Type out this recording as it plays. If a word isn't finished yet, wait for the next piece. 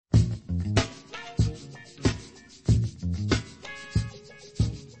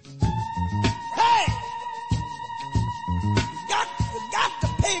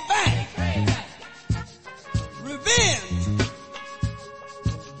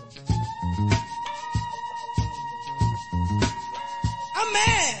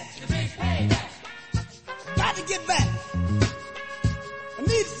mad. Got to get back. I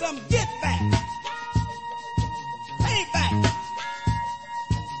need some get back. Payback.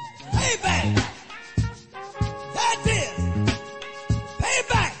 Payback. That's it.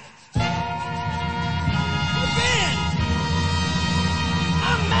 Payback. Again.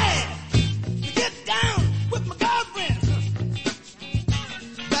 I'm mad to get down with my girlfriend.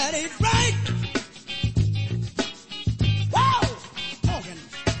 That ain't right. Whoa! Talking,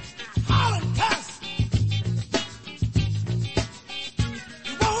 hollering, cuss.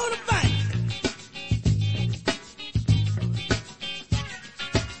 You wanna fight?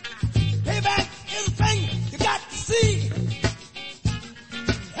 Payback is a thing you got to see.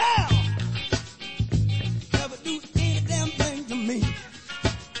 Hell, never do any damn thing to me.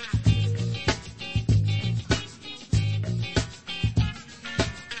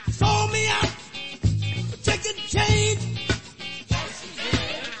 Sold me out for chicken change.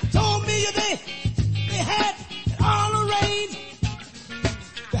 Told me they had it all arranged.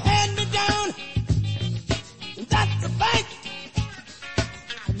 You had me down, and that's a fact.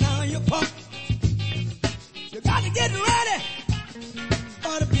 And now you're pumped. You got to get ready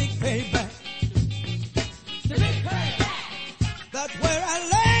for the big payback. The big payback. That's where I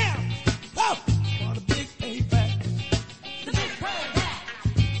land. Oh, for the big payback. The big payback.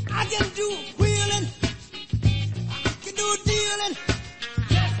 I can do wheeling. I can do dealing.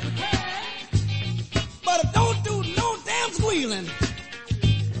 Yes, we can. But I don't do no damn squealing.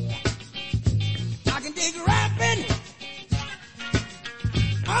 I can dig rapping.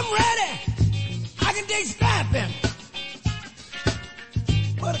 I'm ready. I can dig snapping.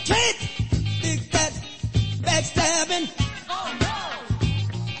 But I can't dig that backstabbing. Oh no.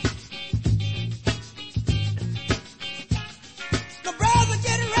 The brother,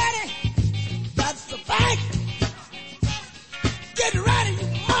 get ready. That's a fact. Get ready, you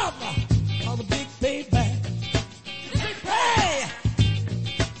mother, for the big payback. Hey!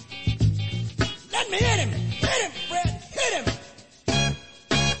 Let me hit him. Hit him, Fred. Hit him.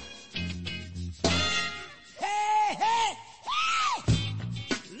 Hey, hey, hey!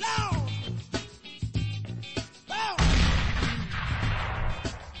 Lord. Wow.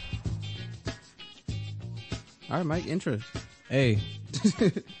 All right, Mike, intro. Hey, Took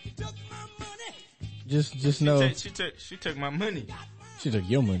my money. just know She took my money. she took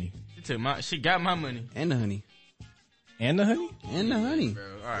your money She got my money. And the honey. and the honey. And the honey. Bro,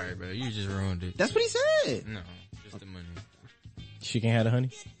 alright, bro. You just ruined it. That's what he said. No, just the money. She can't have the honey.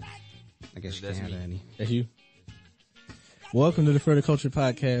 I guess you That's can't have me. the honey. That's you. Welcome to the Further Culture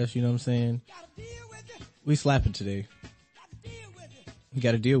Podcast. You know what I'm saying? We slapping today. You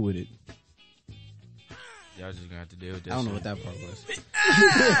got to deal with it. Y'all just gonna have to deal with that. I don't know shit. what that part was.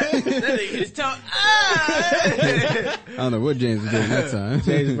 That nigga his tongue. I don't know what James was doing that time.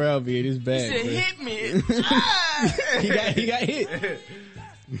 James Brown being his bag. Said, bro. hit me. He got hit.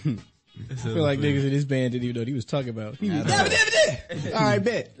 I feel like niggas in this band didn't even know what he was talking about. He was, all right,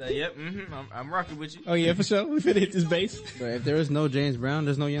 bet. Like, yep, I'm rocking with you. Oh yeah, for sure. We finna hit this bass. But if there is no James Brown,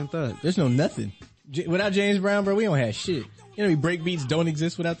 there's no Young Thug. There's no nothing. Without James Brown, bro, we don't have shit. You know, break beats don't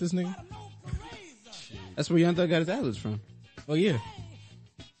exist without this nigga. That's where Young Thug got his ad-libs from. Oh yeah.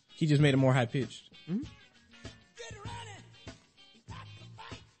 He just made it more high pitched. Mm-hmm.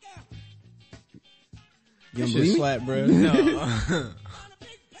 You shit slap, bro. No.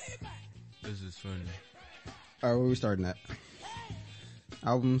 This is funny. All right, where we starting at?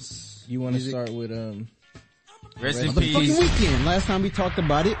 Albums. You want to music? start with Rest in The fucking peace. Weekend. Last time we talked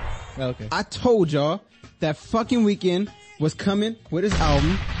about it, okay. I told y'all that fucking Weekend was coming with his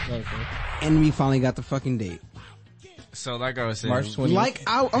album, Okay. and we finally got the fucking date. So like I was saying, March 20th. Like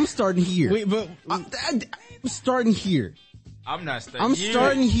I'm starting here. Wait, but I'm starting here. I'm not starting. I'm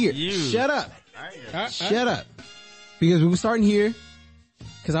starting here. You. Shut up. I Shut up. Because we're starting here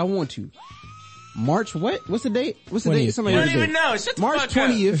because I want to. March what? What's the date? What's the 20th. date? Somebody You know don't the even date. know. Shut the March fuck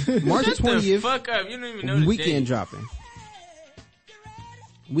 20th. up. March Shut the 20th. fuck up. You don't even know the Weekend date. dropping. Party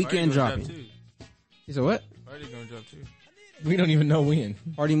Weekend gonna dropping. drop too. You said what? Party gonna drop too. we don't even know when.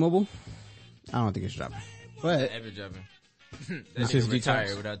 Party Mobile? I don't think it's dropping. But Ever dropping. This That is nigga retired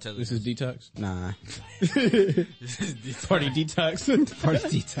detox. without telling This us. is detox. nah. This is detox. Party detox.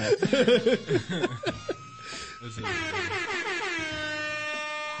 Party detox. Listen.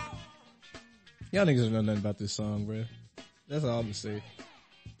 Y'all niggas don't know nothing about this song, bro. That's all I'm gonna say.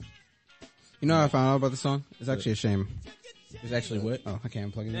 You know how I found out about the song? It's actually a shame. It's actually what? Oh, I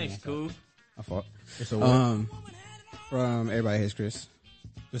can't plug it in. Thanks, cool. I thought. It's a what? From Everybody Hates Chris.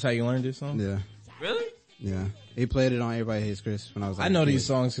 That's how you learned this song? Yeah. Really? Yeah. He played it on Everybody Hates Chris when I was like I know a these kid.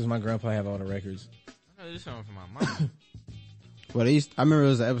 songs because my grandpa have all the records. I know this song from my mom. Well, I remember it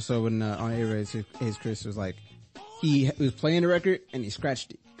was an episode when on A-Rays, his Chris was like, he was playing the record and he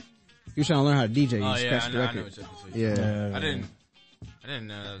scratched it. He was trying to learn how to DJ. Oh He yeah, scratched I know the what record. you're saying. Yeah. I didn't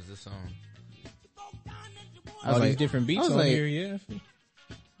know that was this song. I was All like, these different beats I was on like, here, yeah.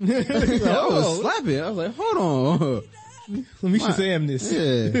 I was slapping. I was like, hold on. Let me Shazam this.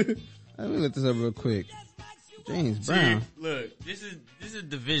 Yeah. Let me look this up real quick. James Brown. See, look, this is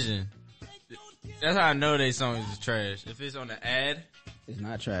Division. That's how I know they songs is trash. If it's on the ad, It's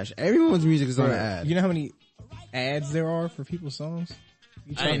not trash. Everyone's music is on the ad. You know how many ads there are for people's songs?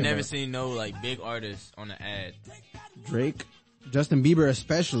 I ain't never seen no like big artists on the ad. Drake, Justin Bieber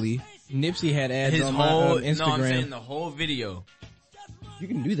especially. Nipsey had ads His on whole, my, Instagram. no, I'm saying the whole video. You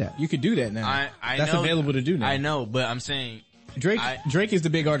can do that. You could do that now. I That's know, available to do now. I know, but I'm saying Drake is the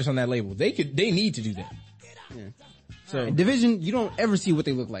big artist on that label. They need to do that. Yeah. So Division, you don't ever see what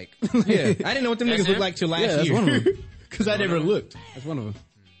they look like. yeah, I didn't know what them That's niggas looked it? like till Yeah, last that's year. one of them. Cause I never looked. That's one of them.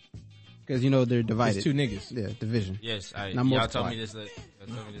 Because they're divided. It's two niggas. Yeah, Division. yes, Not y'all Multiply. told me this. Y'all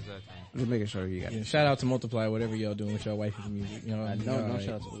told me this last time. Just making sure you got Yeah, it. shout out to Multiply, whatever y'all doing with y'all wifey music. You know, No, shout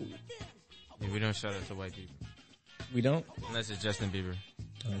out to Yeah, we don't shout out to white people We don't? unless it's Justin Bieber.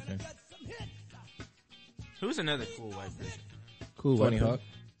 Okay. Who's another cool white person? Cool. Tony White Hawk.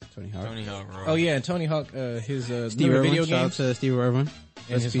 Tony Hawk. Tony Hawk. Oh yeah, and Tony Hawk, his, Steve remember Irwin. video Shout out games? to Steve Irwin. And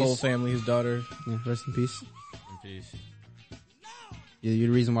Rest his in whole peace. family, his daughter. Yeah, rest in peace. In peace. You're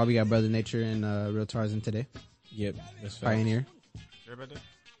the reason why we got Brother Nature and Real Tarzan today. Yep, that's fine. Pioneer. Sure about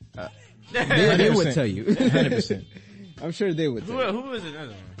that? They would 100%. tell you. 100%. I'm sure they would tell you. Who was another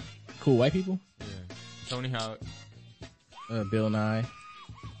one? Cool white people? Yeah. Tony Hawk. Bill Nye.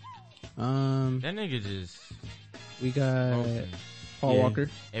 That nigga just We got smoking Paul Yeah. Walker.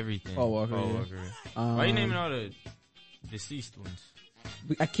 everything. Paul Walker, yeah. Why you naming all the deceased ones?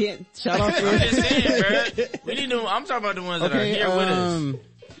 I can't shout out I'm just saying, bro. We need to. I'm talking about the ones that are Okay, here with us.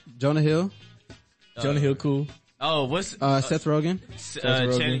 Jonah Hill, Jonah Hill, cool. Oh, what's Seth Rogen.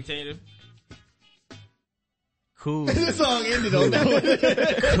 Rogen. Channing Tatum? Cool, The song ended on that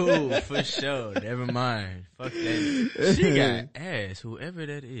one. cool for sure. Never mind. Fuck that. She got ass. Whoever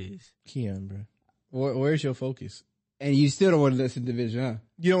that is. Keon, bro. Where's your focus? And you still don't want to listen to Division, huh?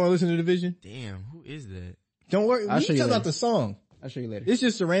 You don't want to listen to Division? Damn, who is that? Don't worry. I'll We show you talk about later. the song. I'll show you later. It's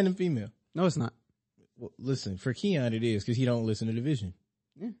just a random female. No, it's not. Well, listen, for Keon it is, cause he don't listen to Division.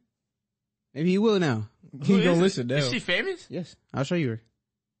 Maybe he will now. He Who don't is it? listen now. Is she famous? Yes, I'll show you her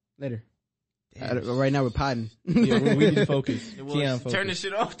later. Damn. Right now we're podding. Yeah, we need to focus. Well, Keon focus. turn this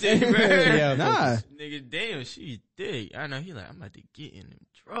shit off then, bro. Yeah, Nah, Nigga, damn, she thick. I know. He like, I'm about to get in them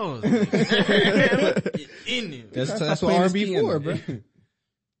drawers. Get in them. That's Stop what playing this R&B Keon, for, though. bro.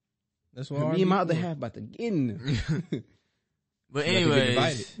 That's what me R&B and my for. other half about to get in there. But About to get anyways,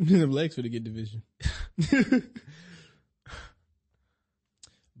 divided. Them legs for to get division.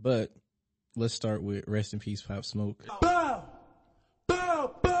 But let's start with rest in peace, Pop Smoke. Bow!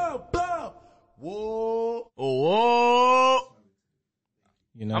 Bow! Bow! Bow! Whoa! whoa,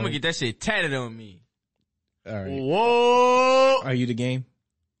 You know, I'm gonna get that shit tatted on me. all right. Whoa, Are you the game?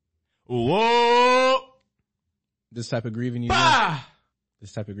 whoa, This type of grieving you doing? bah!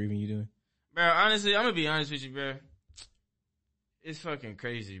 This type of grieving you doing? Bro, honestly, I'm gonna be honest with you, bro. It's fucking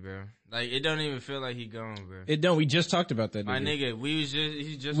crazy, bro. Like, it don't even feel like he gone, bro. It don't. We just talked about that. My nigga. nigga,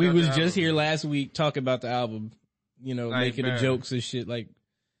 he just We dropped was the just album. here last week talking about the album. You know, Like, making the bruh. jokes and shit. Like,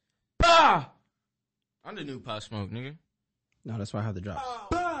 Bah! I'm the new Pop Smoke, nigga. No, that's why I have the drops.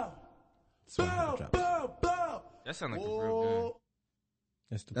 Bow! That's why I have the drops. Bow! Bow! That sound like a real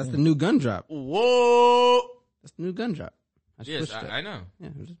that's the That's the thing. new gun drop. gun. Whoa! That's the new gun drop. I just Yes, pushed that. I know. Yeah,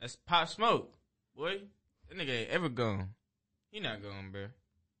 That's Pop Smoke, boy. That nigga ain't ever gone. He not gone, bro.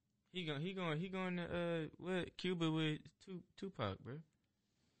 He going to what Cuba with Tupac, bro.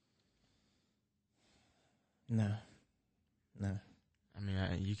 Nah. I mean,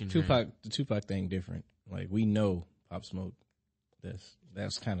 you can The Tupac thing different. Like, we know Pop Smoke.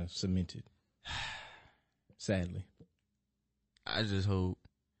 That's kind of cemented. Sadly. I just hope,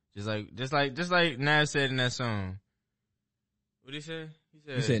 just like Nas said in that song. What he say?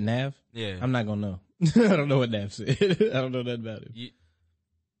 You said Nav? yeah. I'm not gonna know. I don't know what Nav said. I don't know nothing about him. You-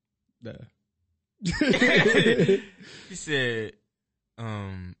 Nah. He said,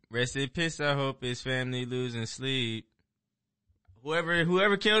 rest in peace. I hope his family losing sleep.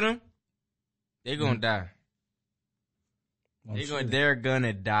 Whoever killed him, they're gonna die. I'm sure. They're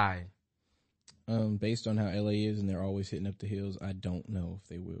gonna die. Based on how LA is and they're always hitting up the hills, I don't know if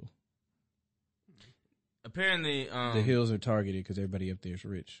they will. Apparently, The hills are targeted because everybody up there is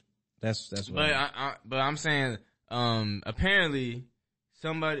rich. That's what. But I'm saying, apparently,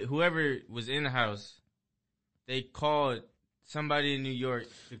 whoever was in the house, they called somebody in New York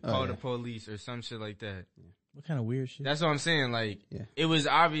to call the police or some shit like that. What kind of weird shit? That's what I'm saying. Like, it was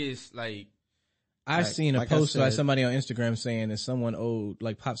obvious. Like, I've seen a post by somebody on Instagram saying that someone owed,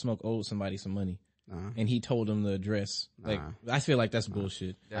 like Pop Smoke owed somebody some money. And he told them the address. Like, I feel like that's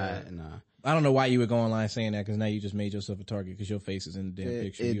bullshit. I don't know why you would go online saying that, because now you just made yourself a target because your face is in the damn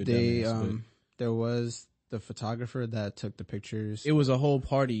picture. There was the photographer that took the pictures. It was a whole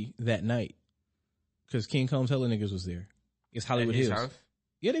party that night because King Combs hella niggas was there. It's Hollywood Hills. House?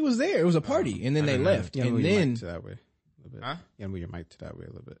 Yeah, they was there. It was a party, and then they left. And then to that way a little bit. Huh? Yeah, move your mic to that way a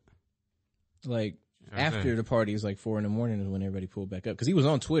little bit. Like, after the party is like 4 a.m. is when everybody pulled back up. Cause he was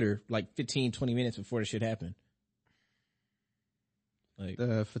on Twitter like 15, 20 minutes before the shit happened. Like,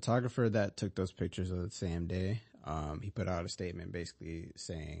 the photographer that took those pictures of the same day, he put out a statement basically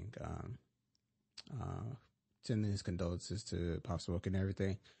saying, sending his condolences to Pop Smoke and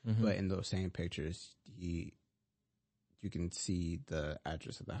everything. But in those same pictures, you can see the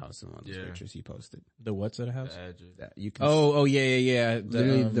address of the house in one of those pictures he posted. The what's of the house? The address. That you can yeah.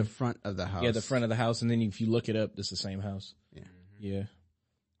 Literally the front of the house. Yeah, the front of the house, and then if you look it up, it's the same house. Yeah. Yeah.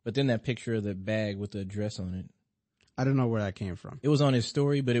 But then that picture of the bag with the address on it. I don't know where that came from. It was on his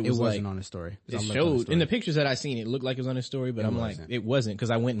story, but it wasn't on his story. It showed, in the pictures that I seen, it looked like it was on his story, but I'm like, it wasn't,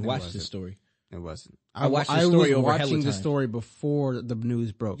 because I went and watched the story. It wasn't. I watched the story over watching the story before the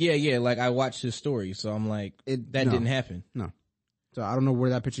news broke. Yeah, like I watched his story, so I'm like, that didn't happen. No. So I don't know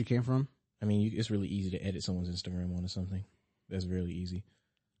where that picture came from. I mean, it's really easy to edit someone's Instagram onto something. That's really easy.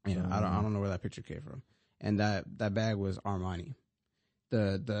 Yeah, I don't know where that picture came from. And that bag was Armani.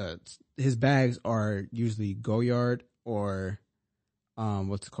 His bags are usually Goyard or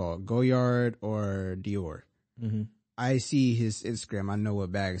what's it called? Goyard or Dior. I see his Instagram. I know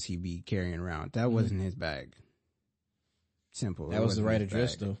what bags he be carrying around. That wasn't his bag. Simple. That was the right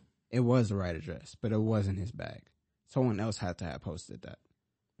address, though. It was the right address, but it wasn't his bag. Someone else had to have posted that.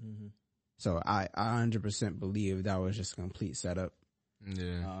 So I 100% believe that was just a complete setup.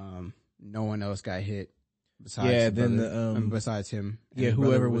 Yeah. No one else got hit besides besides him. Yeah,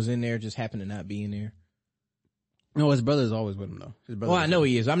 whoever was in there just happened to not be in there. No, his brother's always with him though. His brother. Well, I know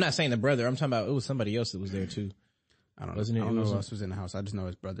he is. I'm not saying the brother. I'm talking about it was somebody else that was there too. I don't know. I don't know who else was in the house. I just know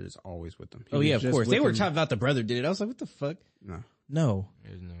his brother is always with them. Oh yeah, of course. They were talking about the brother did it. I was like, what the fuck? No.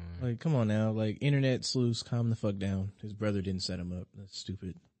 There's no way. Like, come on now. Like, internet sleuths, calm the fuck down. His brother didn't set him up. That's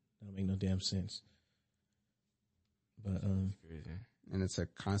stupid. That don't make no damn sense. But crazy. And it's a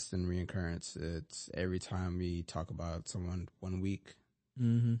constant reoccurrence. It's every time we talk about someone 1 week,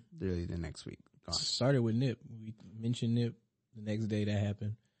 literally the next week. Gone. Started with Nip. We mentioned Nip the next day that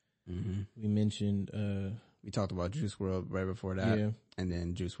happened. We mentioned we talked about Juice WRLD right before that, and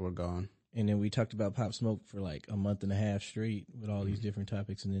then Juice WRLD gone. And then we talked about Pop Smoke for like a month and a half straight with all these different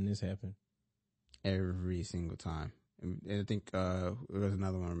topics, and then this happened. Every single time. And I think there was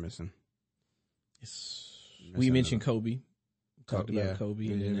another one we're missing. We mentioned Kobe. Talked about Kobe. We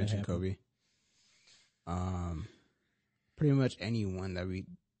didn't mention Kobe. Pretty much anyone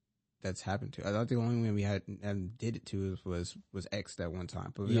that's happened to. I thought the only one we had did it to was X that one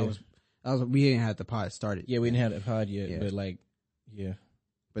time, but that was we didn't have the pod started. Yeah, we didn't have the pod yet, but like, yeah.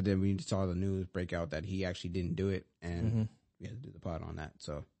 But then we saw the news break out that he actually didn't do it, and we had to do the pod on that.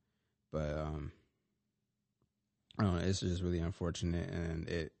 So, but I don't know. It's just really unfortunate, and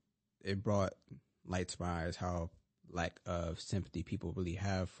it brought light to my eyes how lack of sympathy people really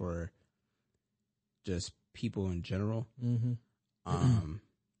have for just people in general.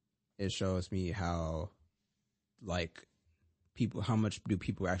 It shows me how how much do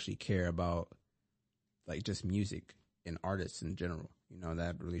people actually care about like just music and artists in general. You know,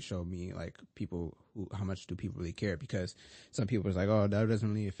 that really showed me like how much do people really care, because some people is like, oh, that doesn't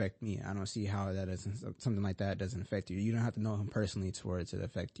really affect me. I don't see how that doesn't, something like that doesn't affect you. You don't have to know him personally for it to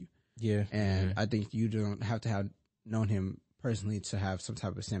affect you. Yeah. And I think you don't have to have known him personally to have some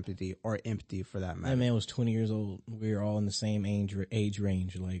type of sympathy or empathy for that matter. That man was 20 years old. We were all in the same age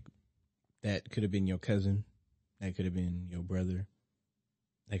range. Like, that could have been your cousin. That could have been your brother.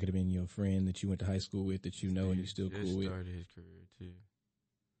 That could have been your friend that you went to high school with, that you know and you're still cool with. Started his career too.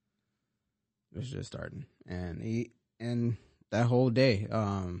 It was just starting, and that whole day,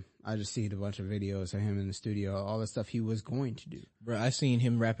 I just see a bunch of videos of him in the studio, all the stuff he was going to do. Bro, I seen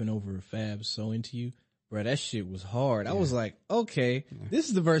him rapping over Fab's "So Into You." Bro, that shit was hard. I was like, okay, this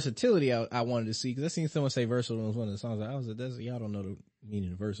is the versatility I wanted to see, because I seen someone say versatile was one of the songs. I was like, y'all don't know the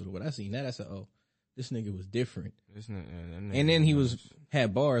meaning of versatile, but I seen that. I said, oh, this nigga was different. And then he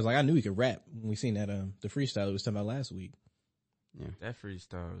had bars. Like, I knew he could rap when we seen that the freestyle we was talking about last week. Yeah, that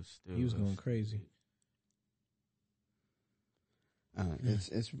freestyle was still. He was going crazy.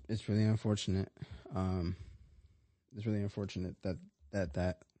 It's really unfortunate. It's really unfortunate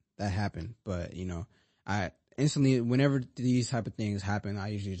that happened. But I instantly, whenever these type of things happen, I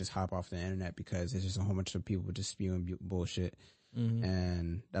usually just hop off the internet because it's just a whole bunch of people just spewing bullshit. Mm-hmm.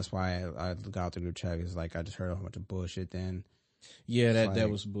 And that's why I got out the group chat. It's like I just heard a whole bunch of bullshit. Then yeah, that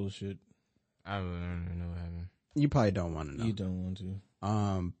was bullshit. I don't even know what happened. You probably don't want to know. You don't want to.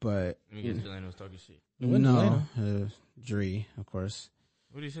 But Let me guess, Delano was talking shit. no, Dree, of course.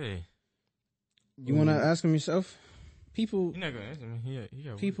 What did he say? You want to ask him yourself? People, You're not gonna ask him. He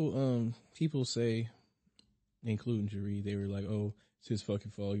got people say, including Jeree, they were like, "Oh, it's his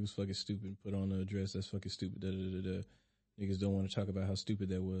fucking fault. He was fucking stupid. Put on a dress. That's fucking stupid." Da da da da. Niggas don't want to talk about how stupid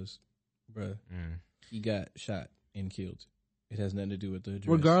that was, bruh. He got shot and killed. It has nothing to do with the dress.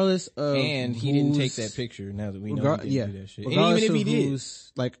 Regardless of, and he didn't take that picture. Now that we know he didn't do that shit. Regardless and even if he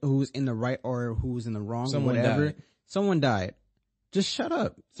did, who's in the right or who's in the wrong, someone whatever. Died. Someone died. Just shut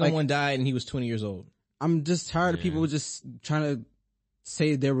up. Someone died and he was 20 years old. I'm just tired of people just trying to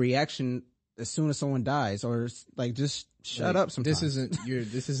say their reaction as soon as someone dies, or just shut up. Sometimes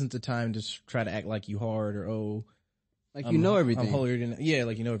this isn't the time to try to act like you hard or everything. I'm holier than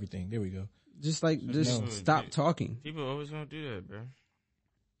you know everything. There we go. Just stop talking. People always gonna do that, bro.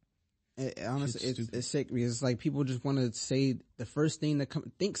 Honestly, it's sick because it's like people just want to say the first thing that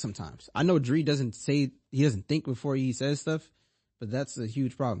think sometimes. I know Dree doesn't think before he says stuff, but that's a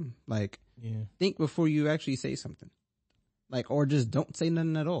huge problem. Think before you actually say something. Or just don't say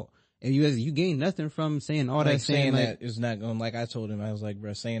nothing at all. And you gain nothing from saying all that. Saying that is not going, like I told him, I was like,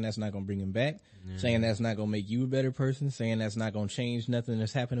 bro, saying that's not going to bring him back. Yeah. Saying that's not going to make you a better person. Saying that's not going to change nothing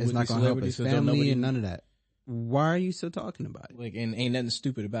that's happening with these celebrities. It's not going to help his family and none of that. Why are you still talking about it? And ain't nothing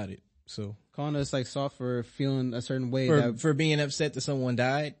stupid about it. So calling us soft for feeling a certain way for being upset that someone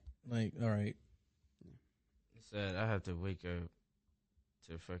died. All right. It's sad. I have to wake up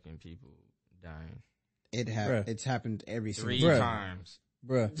to fucking people dying. It's happened every single 3 times.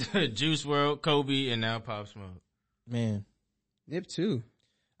 Bruh. Juice WRLD, Kobe, and now Pop Smoke. Man. Nip too.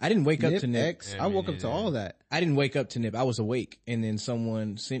 I didn't wake up to Nip. I woke up to all that. I didn't wake up to Nip. I was awake, and then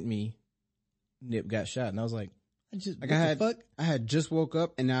someone sent me Nip got shot, and I was like, I had just woke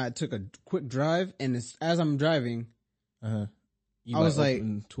up, and I took a quick drive, and as I'm driving, I was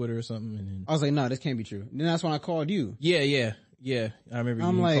Twitter or something, and then I was like, no, this can't be true. And then that's when I called you. Yeah. I remember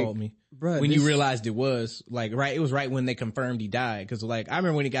you called me. Bruh, when you realized it was it was right when they confirmed he died. Cause I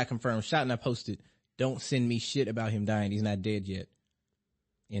remember when he got confirmed shot and I posted, don't send me shit about him dying. He's not dead yet.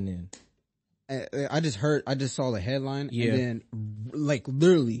 And then I just saw the headline. Yeah. And then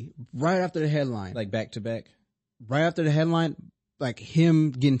literally right after the headline, back to back, right after the headline,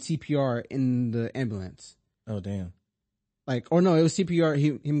 him getting CPR in the ambulance. Oh, damn. It was CPR,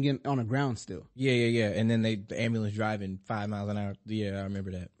 him getting on the ground still. Yeah. And then the ambulance driving 5 miles an hour. Yeah, I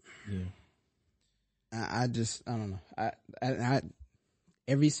remember that. Yeah. I don't know. I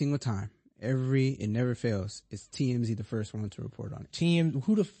every single time, it never fails. It's TMZ the first one to report on it.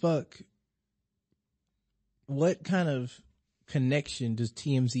 Who the fuck? What kind of connection does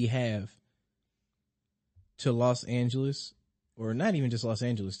TMZ have to Los Angeles? Or not even just Los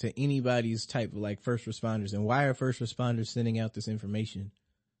Angeles, to anybody's type of first responders. And why are first responders sending out this information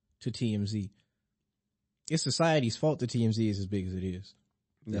to TMZ? It's society's fault that TMZ is as big as it is.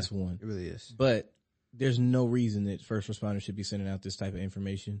 That's one. It really is. But there's no reason that first responders should be sending out this type of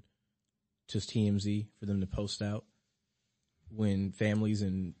information to TMZ for them to post out when families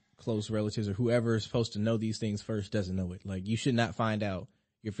and close relatives or whoever is supposed to know these things first doesn't know it. You should not find out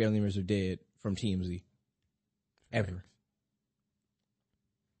your family members are dead from TMZ. Ever.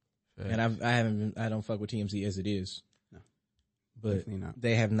 And I don't fuck with TMZ as it is. No. But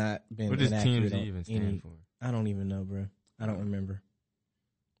they have not been what does TMZ even stand for? I don't even know, bro. I don't remember.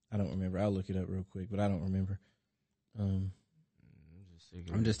 I'll look it up real quick, but I don't remember. I'm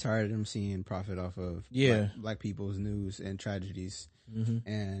just tired of them seeing profit off of black people's news and tragedies,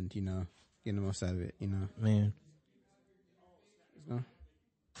 and getting the most out of it. Man.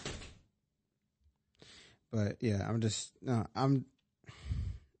 But yeah, I'm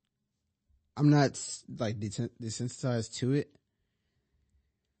not desensitized to it,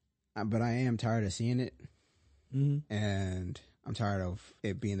 but I am tired of seeing it, and I'm tired of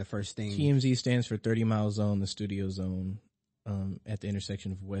it being the first thing. TMZ stands for 30 Mile Zone, the studio zone, at the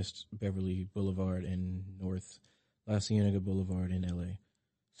intersection of West Beverly Boulevard and North La Cienega Boulevard in LA.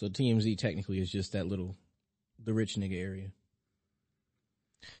 So TMZ technically is just the rich nigga area.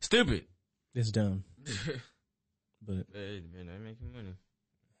 Stupid. It's dumb. But they're not making money.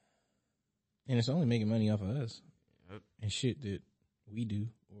 And it's only making money off of us. Yep. And shit that we do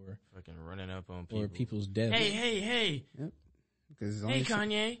or fucking running up on people. Or people's death. Hey. Yep. Hey,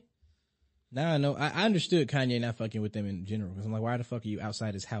 Kanye. Now I know. I understood Kanye not fucking with them in general because I'm like, why the fuck are you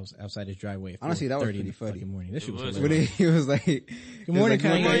outside his house, outside his driveway? At Honestly, that was 4:30 in pretty the funny. fucking morning. This shit was was. hilarious. He was like, Good morning, he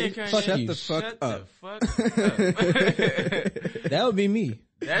was like, Kanye. Kanye. Shut you. the fuck Shut up. the fuck up. That would be me.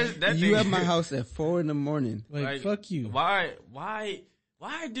 That You thing- at my house at 4 a.m. Like, fuck you. Why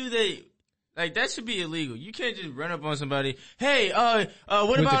do they, like, that should be illegal. You can't just run up on somebody, hey, what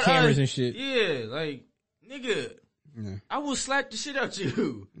With about the cameras and shit. Yeah, like, nigga, Yeah. I will slap the shit out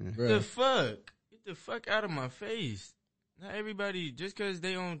you. Bruh. The fuck? Get the fuck out of my face. Not everybody, just cause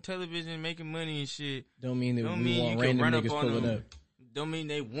they on television making money and shit, Don't mean that don't we mean you want can random run up niggas on pulling them. up. Don't mean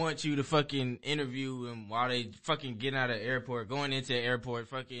they want you to fucking interview them while they fucking getting out of the airport, going into the airport,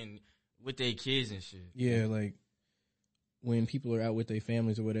 fucking with their kids and shit. Yeah, like when people are out with their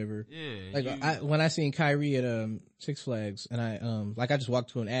families or whatever. Yeah. Like when I seen Kyrie at Six Flags and I just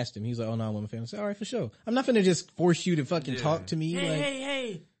walked to him and asked him, he's like, "Oh no, I'm with my family." I said, "All right, for sure. I'm not finna just force you to fucking talk to me."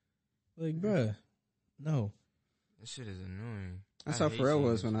 Hey. Like, bruh, no. That shit is annoying. That's I how hate Pharrell seeing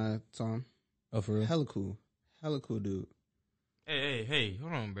was this. when I saw him. Oh, for real? Hella cool dude. Hey,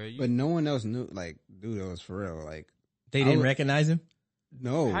 hold on, bro. But no one else knew, like, dude, it was Pharrell. Like, They I didn't would- recognize him.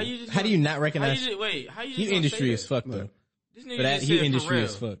 no. How do you not recognize? How you just He gonna industry say as that? fuck Look. though. This nigga But just he said industry Pharrell.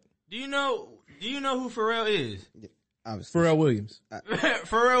 as fuck. Do you know who Pharrell is? Obviously. Pharrell Williams,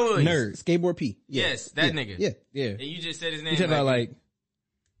 Pharrell Williams. nerd. Skateboard P. Yeah. Yes, that nigga. Yeah. Yeah. And you just said his name. You talking about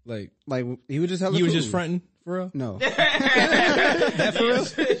like Like, he was just hella you was cool. just fronting Pharrell? No. That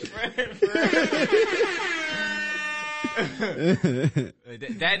Pharrell?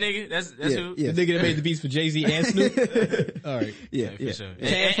 that nigga. That's Yeah, who. yeah. The nigga that made the beats for Jay-Z and Snoop. All right. Yeah. For Yeah. sure.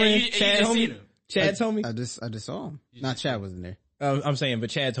 Chad friend? you Chad just homie? seen him. Chad told me. I just saw him. Not Chad wasn't there. I'm saying, but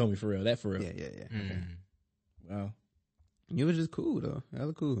Chad told me for real. That for real. Yeah. Mm. Wow. He was just cool though.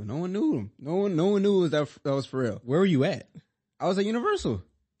 Hella cool. No one knew him. No one knew that was Pharrell. Where were you at? I was at Universal.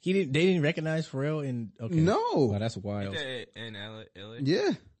 They didn't recognize Pharrell in. Okay. No. Wow, that's wild. In LA.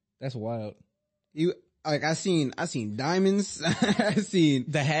 Yeah. That's wild. You like I seen diamonds. I seen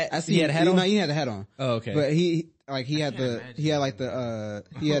The hat. I seen he had a hat on. No, he had a hat on. Oh, okay. But he had can't imagine.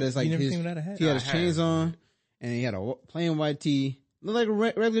 he had his like You never his seen him without a hat? he had I his have. chains on and he had a plain white tee. Looked like a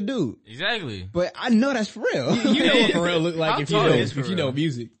regular dude. Exactly. But I know that's for real. You know what Pharrell looked like How if you tall know is if you know Pharrell?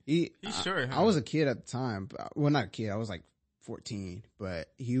 music. He's short, huh? I was a kid at the time. Well, not a kid. I was like 14, but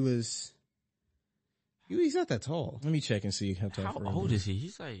he's not that tall. Let me check and see how tall How Pharrell old is he?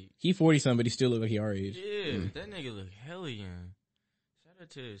 He's like, He 40 something, but he still look like he our age. yeah, that nigga look hella young. Shout out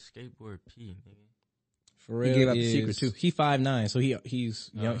to Skateboard P, nigga. Pharrell He gave out the is- secret, too. He 5'9", so he's young.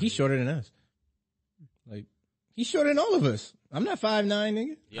 He's yeah. shorter than us. Like he's shorter than all of us. I'm not 5'9",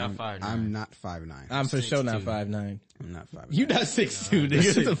 nigga. Y'all 5'9". I'm not 5'9". I'm for sure not 6'2". 5'9". I'm not 5'9". You not 6'2",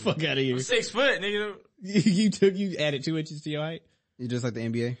 nigga. Get the fuck out of here. I'm 6 foot, nigga. You added 2 inches to your height. You just like the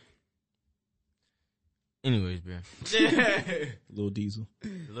NBA. Anyways, bro. Little Diesel.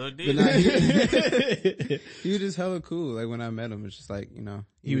 Little But D. nah, he was just hella cool. Like when I met him, it's just like, you know,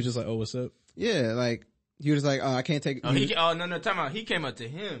 He was just like, "Oh, what's up?" yeah, like he was like, oh, I can't take. No, talking about he came up to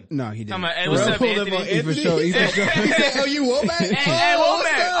him. No, he didn't. Talking about, hey, what's Pharrell up, pulled up Anthony? on He for sure. He for sure. He said, "Oh, you Womack?" Hey, Oh,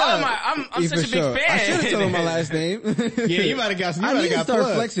 Womack. what's up? I'm He such a for big sure. fan. I should have told him my last name. Yeah, you might have got. You I might need have to got start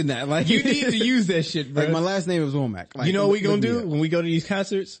plugged. flexing that. Like You need to use that shit, bro. like my last name is Womack. Like, You know what we gonna look me do up. when we go to these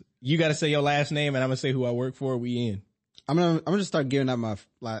concerts? You got to say your last name, and I'm gonna say who I work for. We in. I'm gonna just start giving out my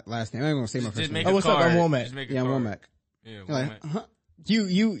last name. I'm gonna say my Just first make name. Oh, what's up? card. I'm Womack. Just make a Yeah, I'm card. Womack. Yeah, You're Womack. like, huh? Yeah,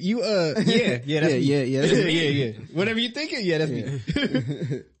 that's Yeah, me. yeah. yeah. Whatever you thinking, yeah, that's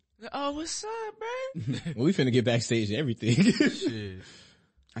me. Oh, what's up, bro? Well, we finna get backstage and everything. Shit.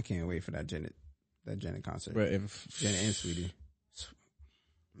 I can't wait for that Janet concert. Bro, if Janet and Sweetie.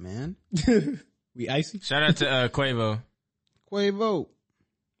 Man, we icy. Shout out to Quavo. Quavo.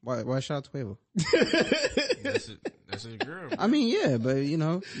 Why shout out to Quavo? That's his girl. I mean, yeah, but you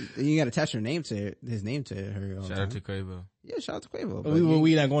know, you got to attach his name to her. all the Shout out time. to Quavo. Yeah, shout out to Quavo. But but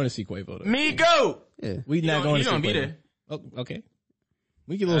we not going to see Quavo though. Migo. yeah, We not going to see gonna be Quavo. there. Oh, okay.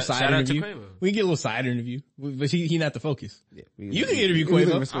 We get a little side shout out to interview. Quavo. We get a little side interview, but he not the focus. yeah. You can interview we Quavo.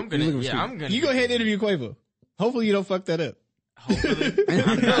 looking for I'm sweet. gonna. We looking for Yeah, sweet. I'm gonna. You go ahead and interview Quavo. Hopefully you don't fuck that up. Hopefully.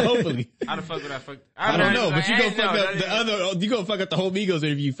 I'm not. Hopefully. How the fuck would I fuck? I don't know, but you go gonna fuck up the other. You gonna fuck up the whole Migos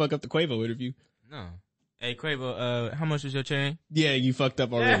interview. You fuck up the Quavo interview. No. Hey Quavo, how much was your chain? Yeah, you fucked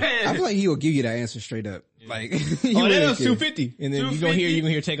up already. I feel like he will give you that answer straight up. Like, Oh, that was 250, and then you gonna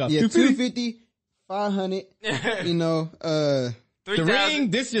hear take off. Yeah, 250. 250, 500. You know, The 3,000.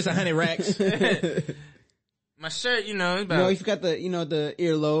 ring, this is just 100 racks. My shirt, you know, it's you know, about. if you got the, you know, the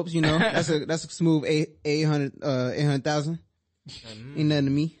earlobes, you know, that's a smooth 800,000. Ain't nothing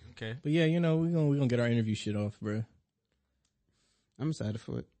to me. Okay. But yeah, you know, we gonna get our interview shit off, bro. I'm excited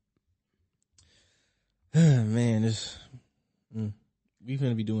for it. man, we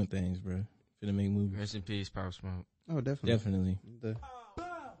finna be doing things, bro. Finna make movies. Rest in peace, Pop Smoke. Oh, definitely. Definitely.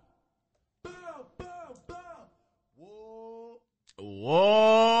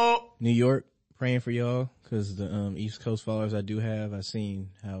 Whoa. New York, praying for y'all, because the East Coast followers I do have, I seen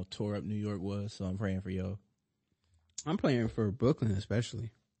how tore up New York was, so I'm praying for y'all. I'm playing for Brooklyn,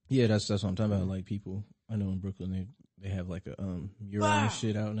 especially. Yeah, that's what I'm talking about. Like, people I know in Brooklyn, they have like a mural and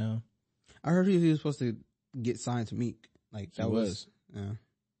shit out now. I heard he was supposed to get signed to Meek. Like, He that was. Yeah.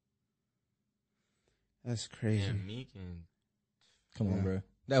 That's crazy. Yeah, Meek and Come on, Yeah. bro.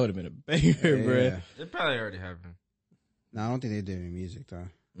 That would have been a banger, bro. Yeah. it probably already happened. No, I don't think they did any music, though.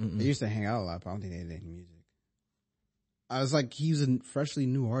 They used to hang out a lot, but I don't think they did any music. I was like, he was a freshly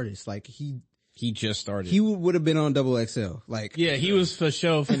new artist. Like, he just started. He would have been on XXL. Like, Yeah, he was for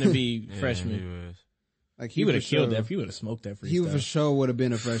sure finna be Yeah, freshman. he was. like He would have for killed sure- that. He would have smoked that freestyle. He for sure would have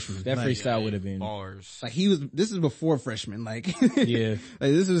been a freshman. That Like, freestyle would have been. Bars. like this is before freshman. Like, Yeah.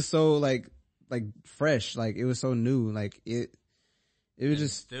 like this was so like fresh. Like it was so new. Like it was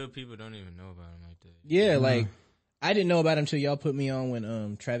just Still, people don't even know about him like that. Yeah, like, I didn't know about him until y'all put me on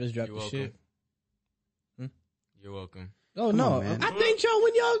when Travis dropped You're the welcome. shit. You're welcome. Oh, Come no. on, man. I thanked y'all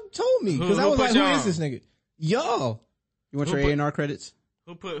when y'all told me. Because Who I was put like, who y'all is this nigga? Y'all. You want Who your put- A&R credits?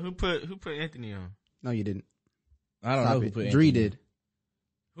 Who put Anthony on? No, you didn't. I don't Stop know who it. put Dree Anthony. did.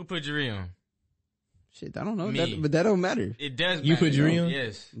 Who put Jeree on? Shit, I don't know. Me. But that don't matter. It does. You put matter. Jeree on?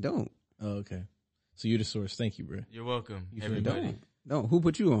 Yes. Don't. Oh, okay. So you're the source. Thank you, bro. You're welcome. You feel Everybody. Don't. Who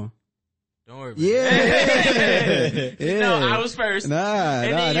put you on? Don't worry. About Yeah. it. Yeah. No, I was first. Nah,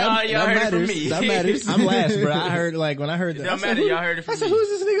 And then that y'all heard it from matters. me. That matters. I'm last, bro. I heard, like, when I heard It that. don't matter. Y'all heard it from I said, me. who's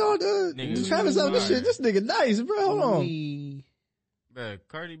this nigga on Nigga, Travis on this alright. shit? This nigga nice, bro. Hold on. Bruh,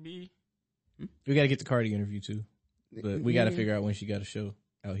 Cardi B. We gotta get the Cardi interview, too. But we gotta figure out when she got a show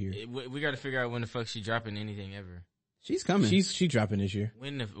out here. We got to figure out when the fuck she dropping anything ever. She's coming. She dropping this year.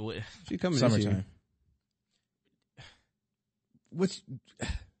 When the She's coming this year. Summertime. Which,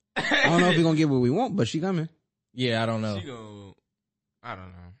 I don't know if we're gonna get what we want, but she coming. yeah, I don't know. she go. I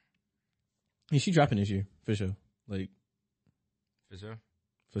don't know. Yeah, she dropping this year, for sure. Like, For sure.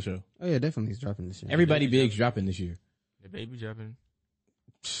 for sure. Oh yeah, definitely he's dropping this year. Everybody Baby big's dropping this year. The baby dropping.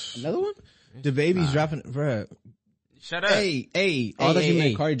 Another one? The baby's Nah. dropping, bruh. Shut up. Hey, Oh, I thought you hey,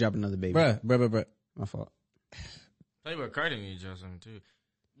 meant Cardi dropping another baby. bruh. My fault. Tell you what, Cardi need to drop something too.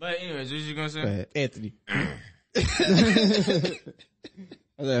 But anyways, what you gonna say? Go ahead. Anthony. Is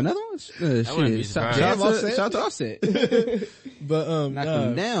there another one? wouldn't be Shout surprised. out to Offset. But, Knock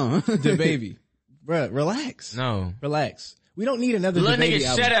him down. the baby. Bruh, relax. No. Relax. We don't need another Little DaBaby nigga,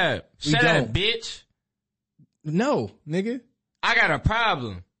 album. shut up. We Shut up, don't. bitch. No, nigga. I got a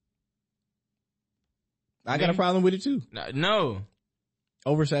problem. I got a problem with it too. No.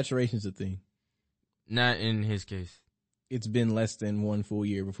 Oversaturation's a thing. Not in his case. It's been less than one full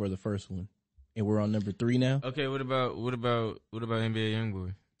year before the first one. And we're on number 3 now. Okay, what about NBA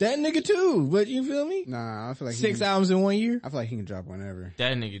Youngboy? That nigga too. But you feel me? Nah, I feel like 6 albums in 1 year. I feel like he can drop whenever.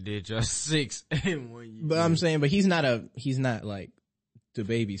 That nigga did just 6 in 1 year. But I'm saying, but he's not like the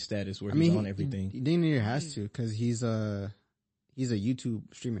baby status where he's on everything. He didn't even has to because he's a YouTube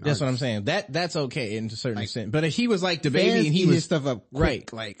streaming. That's what I'm artist. saying. That's okay in a certain Like, extent. But if he was like the Fans baby and he eat his was stuff up quick,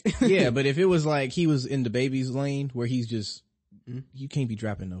 Right. like yeah, but if it was like he was in the baby's lane where he's just, you can't be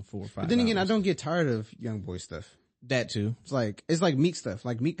dropping no 4 or 5. But then again, I albums. don't get tired of young boy stuff. That too. It's like Meek stuff.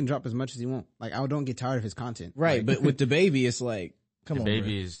 Like Meek can drop as much as he want. Like I don't get tired of his content. Right, Like, but with the baby, it's like, come The on,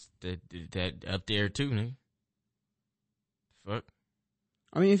 baby bro. is that up there too, nigga. Fuck.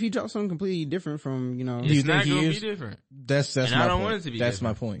 I mean, if he drops something completely different from Do It's you not think he gonna is? be different. That's And my I don't point. want it to be That's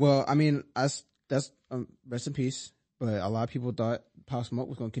different. my point. well, I mean, that's rest in peace. But a lot of people thought Pop Smoke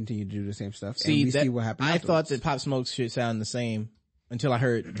was going to continue to do the same stuff. See, and we see what happened. I thought afterwards. that Pop Smoke should sound the same until I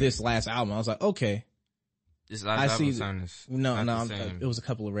heard this last album. I was like, okay. This I last see album the- sound is No, not the same. it was a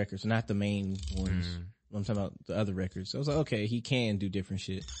couple of records, not the main ones. Mm. I'm talking about the other records. So I was like, okay, he can do different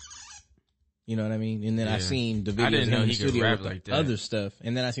shit. You know what I mean? And then I Yeah. seen the I videos didn't in know the he could studio rap with like the that. other stuff.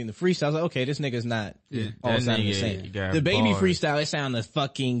 And then I seen the freestyle. I was like, okay, this nigga's not all That sounding the nigga same. got The baby bars. freestyle, it sound the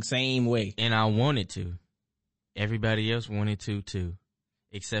fucking same way. And I wanted to. Everybody else wanted to too.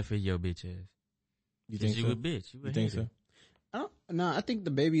 Except for your bitch ass. You 'Cause think you so? a bitch. You a You think hater. so? I think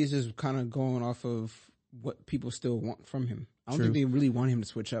the baby is just kind of going off of what people still want from him. I don't True. think they really want him to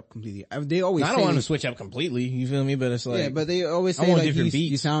switch up completely. They always I don't say, want him to switch up completely. You feel me? But it's like, yeah, but they always I say want like different you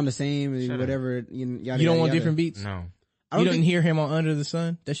beats. sound the same, Shut up. whatever. Yada, you don't yada, want yada. different beats? No. You didn't hear him on Under the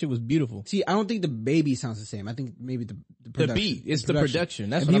Sun? That shit was beautiful. See, I don't think the baby sounds the same. I think maybe the production. The beat. It's the production.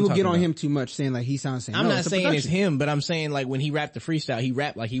 That's and what I'm people talking get on about. him too much saying like he sounds the same. I'm No, not it's the saying it's production. him, but I'm saying like when he rapped the freestyle, he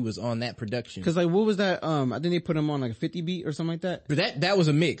rapped like he was on that production. Cause like what was that? I think they put him on like a 50 beat or something like that. But that was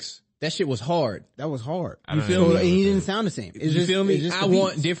a mix. That shit was hard. That was hard. You feel me? And he didn't sound the same. You feel me? I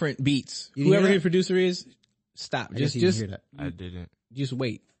want different beats. You didn't Whoever hear his producer is, stop. I guess you didn't hear that. I didn't. Just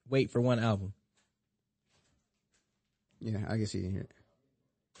wait. Wait for one album. Yeah, I guess he didn't hear it.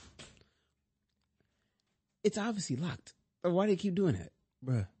 It's obviously locked. Why do you keep doing that?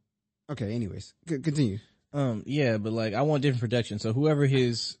 Bruh. Okay, anyways. Continue. Yeah, but like I want different production. So whoever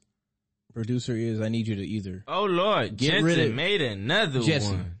his producer is, I need you to either Oh Lord, Get rid Jensen of- made another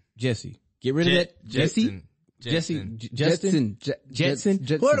one. Jesse. Get rid of that. Jetson. Justin? Jetson.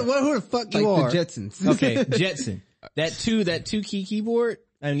 Who the fuck you Like are? the Jetsons. Okay, Jetson. That two key keyboard.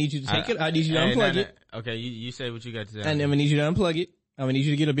 I need you to take it. I need you to unplug it. Okay, you say what you got to say. And I'm gonna need you to unplug it. I'm gonna need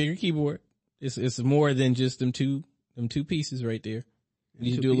you to get a bigger keyboard. It's more than just them two pieces right there.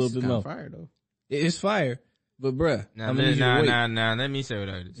 You need to do a little bit more. Fire though. It's fire. But bruh, Now, I'm gonna need you to wait. let me say what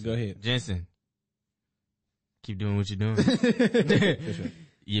I was. Go ahead. Jensen, keep doing what you're doing.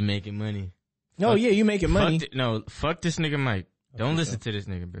 You're making money. Oh yeah, you making money. Fuck this nigga Mike. Don't listen to this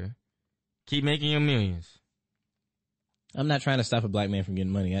nigga, bro. Keep making your millions. I'm not trying to stop a black man from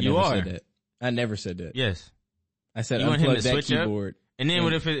getting money. I You never are. said that. I never said that. Yes. I said You want him unplug to that switch up? keyboard. And then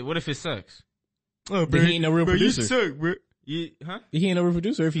what if it sucks? Oh, But he ain't no real producer. You suck, bro. Huh? He ain't no real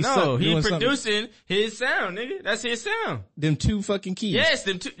producer if he No, suck he's doing something. producing his sound, nigga. That's his sound. Them two fucking keys. Yes,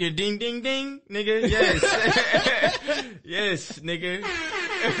 them two, ding, ding, ding, nigga. Yes. Yes, nigga.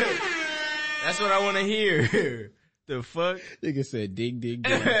 That's what I want to hear. The fuck? Nigga said dig, dig,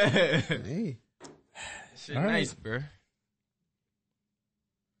 dig. Hey. Shit All right. nice, bro.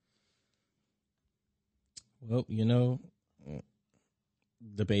 Well, you know,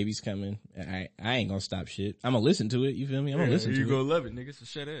 the baby's coming. I ain't gonna stop shit. I'm gonna listen to it. You feel me? I'm gonna listen to You it. gonna love it, nigga, so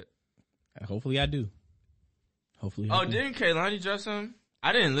shut up. Hopefully I do. Hopefully I Oh, do. didn't Kehlani drop something?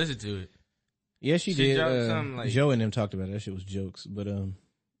 I didn't listen to it. Yeah, she She did. dropped something like- Joe and them talked about it. That shit was jokes. But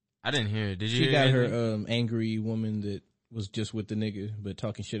I didn't hear it. Did you she hear got it? her angry woman that was just with the nigga but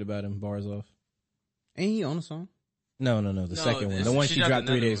talking shit about him, bars off. Ain't he on the song? No, the second one. The one she dropped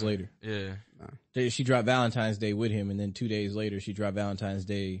 3 days later. Yeah. She dropped Valentine's Day with him, and then 2 days later she dropped Valentine's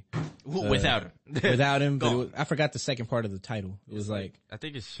Day Without him. without him. But Gone. it was, I forgot the second part of the title. It was like I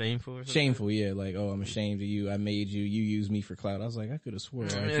think it's shameful or something. shameful, yeah. Like, oh, I'm ashamed of you. I made you. You used me for clout. I was like, I could have swore.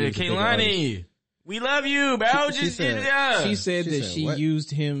 Kehlani, we love you, bro. She said- yeah. She said that she what? used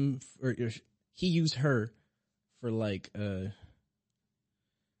him, or he used her for like,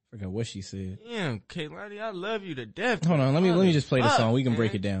 forgot what she said. Damn, Kehlani, I love you to death. Hold on, let me just play the Fuck, song. We can man.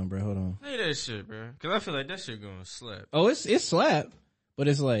 break it down, bro. Hold on. Play that shit, bro. Cause I feel like that shit gonna slap. Oh, it's slap, but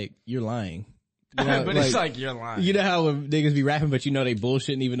it's like you're lying. You know, But it's like you're lying. You know how when niggas be rapping, but you know they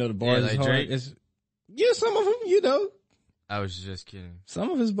bullshitting even though the bars like is hard. Drake? Yeah, some of them, you know, I was just kidding.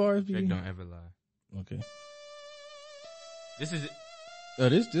 some of his bars be Drake don't ever lie. okay. This is Oh,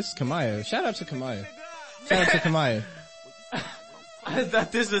 this is Kamaya. Shout out to Kamaya. Shout out to Kamaya. I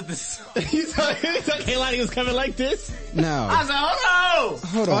thought this was the song. you thought Kehlani was coming like this? No. I was like, hold on.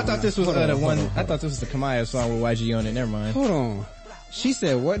 Hold Oh, on. I thought this was Hold on, the hold one. on, I hold thought this was the Kamaya song with YG on it. Never mind. Hold on. She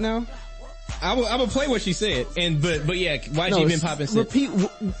said what now? I will play what she said. But yeah, YG been popping since. Repeat.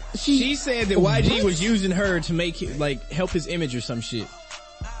 She said that YG was using her to make like help his image or some shit.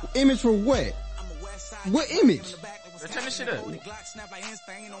 Image for what? What image? Turn this shit up.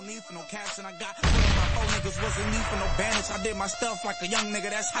 I did my stuff like a young nigga,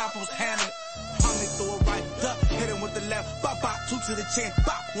 that's how I supposed to handle it. Tommy threw it right up, hit him with the left, bop, bop, two to the chin,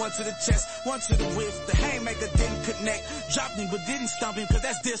 bop, one to the chest, one to the wrist. The haymaker didn't connect, dropped him but didn't stump him, cause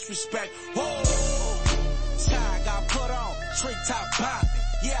that's disrespect. Whoa, Ty got put on, trick top popping,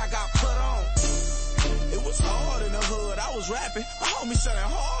 yeah I got put on. It was hard in the hood, I was rapping, my homie said it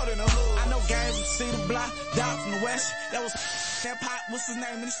hard in the hood. I know games from Cedar Block, down from the west, that was that pot, what's his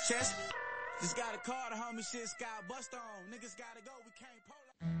name in his chest? Just got a car, the homie shit got bust on. Niggas gotta go, we can't pull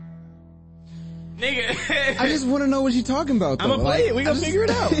up. Nigga. I just want to know what you're talking about. Though. I'm gonna play it. We gonna figure it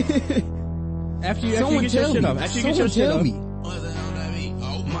out. After you Someone get your tell shit me. off. After you get your Someone shit tell off. me. What the hell that mean?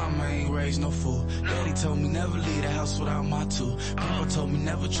 Oh, mama ain't raised no fool. Daddy told me never leave the house without my two. Papa told me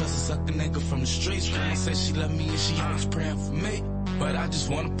never trust a sucker nigga from the streets. Grandma said she love me and she always praying for me. But I just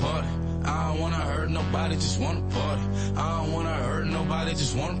wanna party. I don't wanna hurt nobody, just wanna party. I don't wanna hurt nobody,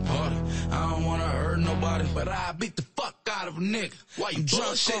 just wanna party. I don't wanna hurt nobody, but I beat the fuck out out of a nigga. Why you drunk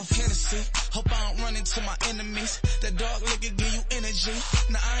off Hennessy? Hope I don't run into my enemies. That dark liquor give you energy.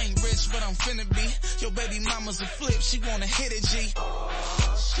 Now I ain't rich, but I'm finna be. Your baby mama's a flip, she wanna hit it, G.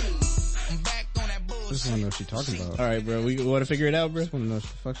 I'm back on that bullshit. I just wanna know what she's talking about. All right, bro. We want to figure it out, bro. I just wanna know what the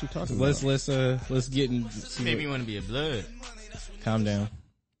fuck she talking about. Let's get in. Made me want to be a blood. Calm down.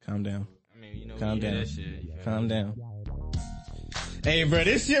 Calm down. I mean, you know, Calm down. that shit. Calm down. Hey, bro,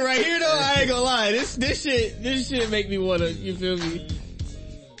 this shit right here, though, I ain't gonna lie. This shit make me wanna, you feel me?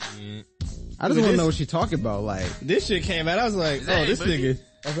 I just wanna know what she talking about, like. This shit came out, I was like, oh, this nigga.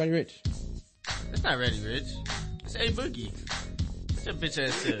 That's Roddy Rich. That's not Roddy Rich. That's A Boogie. That's your bitch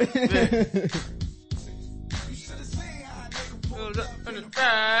ass shit.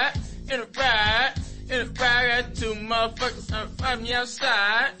 In the ride, got two motherfuckers fight me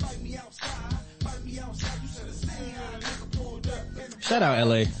outside. Shout out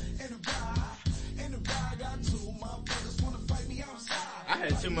LA. I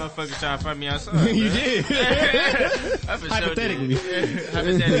had two motherfuckers trying to fight me outside. You did. Hypothetically.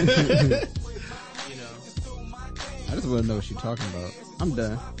 Hypothetically. You know. I just wanna know what she talking about. I'm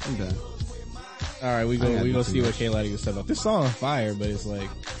done. All right, we go see what Kehlani was talking about. This song fire, but it's like.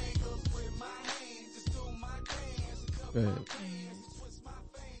 Go ahead.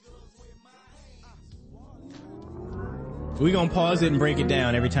 We gonna pause it and break it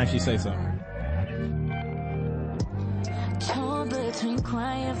down every time she says something. Torn between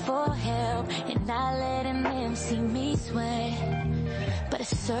crying for help and not letting them see me sweat. But a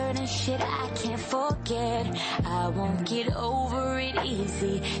certain shit I can't forget. I won't get over it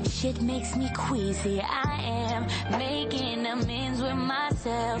easy. Shit makes me queasy. I am making amends with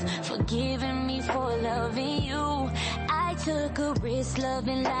myself, forgiving me for loving you. I took a risk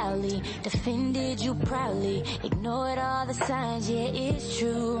loving loudly, defended you proudly, ignored all the signs, yeah, it's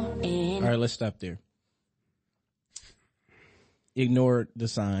true. And all right, let's stop there. Ignored the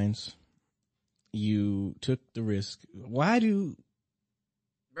signs. You took the risk. Why do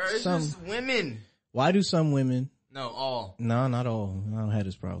bro, it's just women. Why do some women? No, all. No, not all. I don't have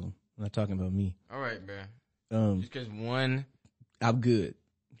this problem. I'm not talking about me. All right, bro. Just because one. I'm good.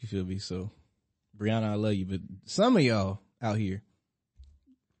 You feel me? So, Brianna, I love you, but some of y'all out here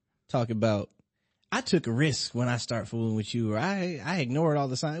talk about, I took a risk when I start fooling with you, or I ignored all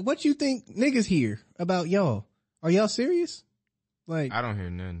the signs. What you think niggas hear about y'all? Are y'all serious? Like, I don't hear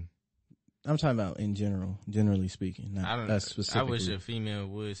nothing. I'm talking about in general, generally speaking, not us specifically. I wish a female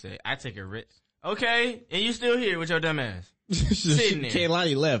would say, I take a risk. Okay, and you still here with your dumb ass. Sitting there.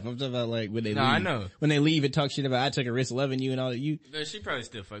 Kehlani left. I'm talking about like when they leave. I know. When they leave and talk shit about, I took a risk loving you and all that. But she probably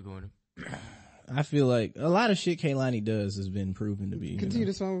still fucking with him. I feel like a lot of shit Kehlani does has been proven to be. Continue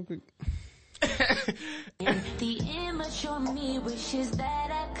the song real quick. the immature me wishes that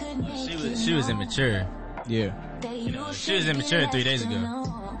I could make she was immature. Yeah. You know, she was immature 3 days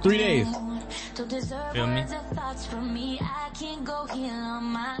ago. 3 days. Feel me? Thoughts from me, I can go heal on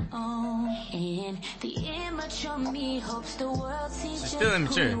my own. And the immature me hopes the world sees she's still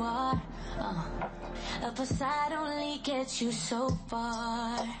immature. Who you are. A facade only gets you so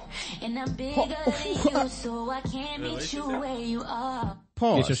far. And I'm bigger than you, so I can't meet you where you are.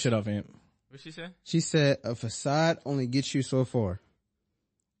 Pause. Get your shit off, Amp. What'd she say? She said a facade only gets you so far.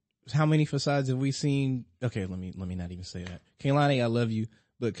 How many facades have we seen? Okay, let me not even say that. Kehlani, I love you,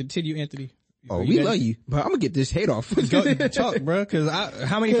 but continue, Anthony. Oh, we love you, but I'm gonna get this hate off. Go talk, bro. Because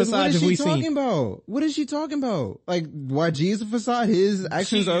how many facades have we seen? What is she talking about? What is she talking about? Like, YG is a facade. His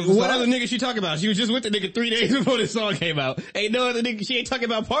actions are a facade. What other nigga she talking about? She was just with the nigga 3 days before this song came out. Ain't no other nigga. She ain't talking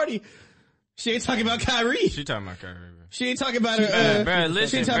about Party. She ain't talking about Kyrie. She talking about Kyrie, bro. She ain't talking about her. Bro, listen,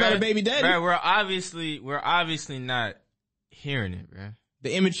 she ain't talking about her baby daddy. Bro, we're obviously not hearing it, bro.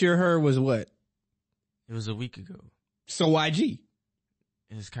 The immature her was what? It was a week ago. So YG.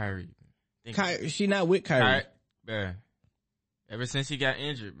 It's Kyrie. She not with Kyrie. Bruh. Ever since he got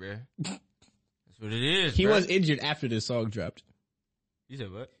injured, bruh. That's what it is, He bruh. was injured after this song dropped. You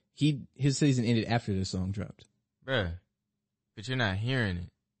said what? His season ended after this song dropped. Bruh. But you're not hearing it.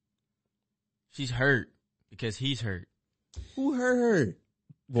 She's hurt because he's hurt. Who hurt her?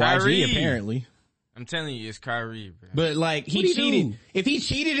 YG apparently. I'm telling you, it's Kyrie, bro. But like, he cheated. If he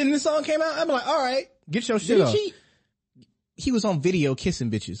cheated and the song came out, I'd be like, all right, get your shit off. He was on video kissing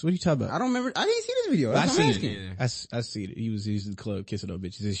bitches. What are you talking about? I don't remember. I didn't see this video. I seen it. I see it. He was in the club kissing those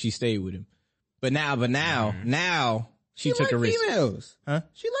bitches and she stayed with him. But now she took a risk. Females. Huh?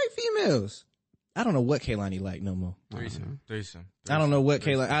 She like females. I don't know what Kehlani like no more. Threesome. I don't know what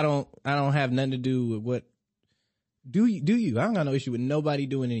Kehlani, I don't have nothing to do with what. Do you? I don't got no issue with nobody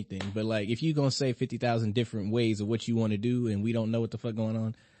doing anything. But like, if you gonna say 50,000 different ways of what you want to do and we don't know what the fuck going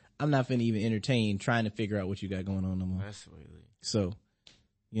on, I'm not finna even entertain trying to figure out what you got going on no more. That's sweet. So,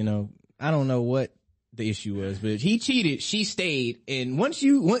 you know, I don't know what the issue was, but he cheated, she stayed, and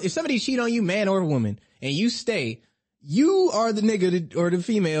if somebody cheat on you, man or woman, and you stay, you are the nigga or the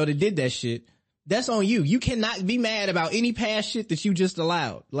female that did that shit. That's on you. You cannot be mad about any past shit that you just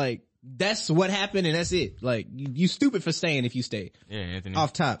allowed. Like, that's what happened and that's it. Like, you stupid for staying if you stay. Yeah, Anthony.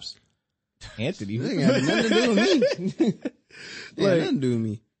 Off tops. Anthony. That ain't got nothing to do with me. Like, nothing to do with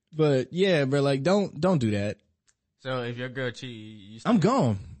me. But yeah, bro, like, don't do that. So if your girl cheat, you I'm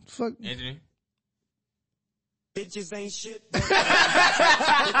gone. Fuck. Anthony. Bitches ain't shit. Bitches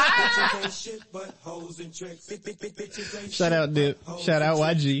ain't shit but hoes and tricks. Bitches ain't Shout out Dip. Shout out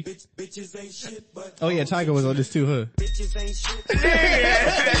YG. Bitches ain't shit but Oh yeah, Tiger was on this too, huh? bitches ain't shit. You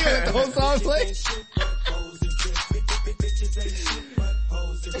let the whole song play? Bitches ain't shit but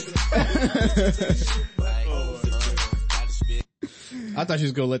hoes and tricks. I thought you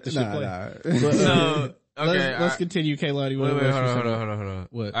was gonna let the shit play. But, So okay, let's continue, Kehlani. Wait, hold on.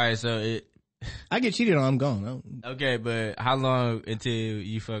 What? All right, so I get cheated on, I'm gone. okay, but how long until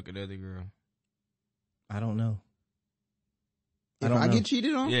you fuck another girl? I don't know. If I get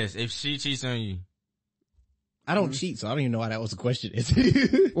cheated on? Yes, if she cheats on you. I don't cheat, so I don't even know why that was a question.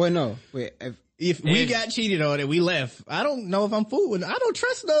 Wait, no. Wait, If we got cheated on and we left, I don't know if I'm fooling. I don't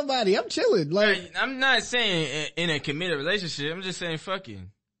trust nobody. I'm chilling. Like, I'm not saying in a committed relationship. I'm just saying fucking.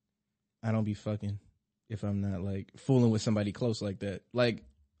 I don't be fucking if I'm not like fooling with somebody close like that. Like,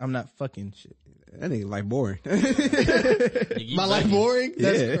 I'm not fucking shit. that nigga like boring. My life boring?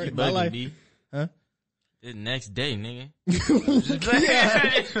 That's Yeah. crazy. My life. B. Huh? The next day, nigga.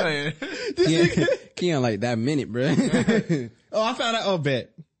 Keon like that minute, bro. Oh, I found out. Oh,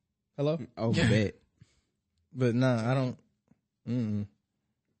 bet. Hello? Oh, bet. But nah, I don't. I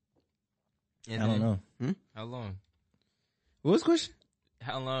don't know. How long? What was the question?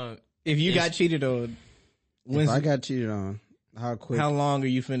 How long? If you got cheated on, If I got cheated on, how quick? how long are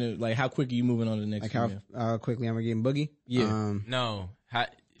you finna, like, how quick are you moving on to the next Like female? how quickly am I getting boogie? Yeah. No.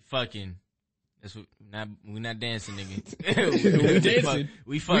 Fucking. That's what, we not dancing, nigga. We dancing.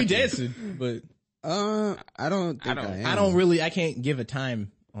 We fucking. We dancing, but I don't think I am. I can't give a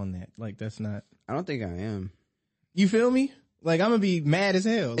time on that. Like, that's not. I don't think I am. You feel me? Like, I'm gonna be mad as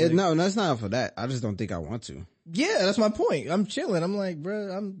hell. Like, No, that's not for that. I just don't think I want to. yeah, that's my point. I'm chilling. I'm like, bro,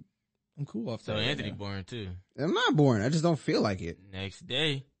 I'm cool off that. So right Anthony now. born too. I'm not boring. I just don't feel like it. Next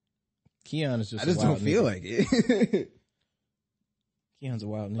day. Keon is just I just a wild don't feel nigga. like it. Keon's a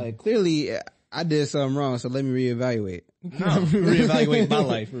wild nigga. Like, clearly, I did something wrong, so let me reevaluate. Reevaluate my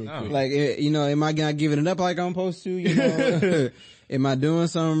life real No. quick. Like, am I not giving it up like I'm supposed to? You know, am I doing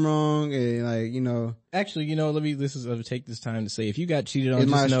something wrong? And like, Actually, take this time to say, if you got cheated on, Is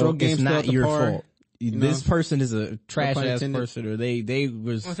my just know stroke game it's still not at the your par? fault. You know? This person is a trash pun ass intended. person, or they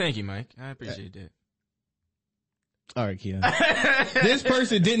was. Well, thank you, Mike. I appreciate that. All right, Keon. This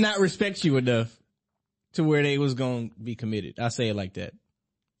person did not respect you enough to where they was gonna be committed. I say it like that.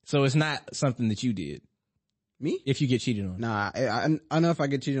 So it's not something that you did. me? If you get cheated on. Nah, I know if I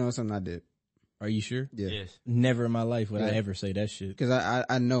get cheated on something I did. Are you sure? Yeah. Yes. Never in my life would I Yeah. ever say that shit. Cause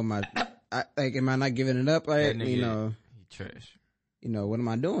I know am I not giving it up? Like, That nigga, he trash. what am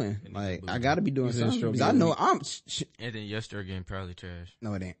I doing? That nigga Like, booty. I gotta be doing You said something. stroke 'Cause I game. know Anthony, your stroke game probably trash.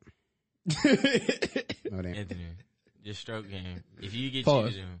 no, it ain't. No, it ain't. Anthony, your stroke game. If you get Pause.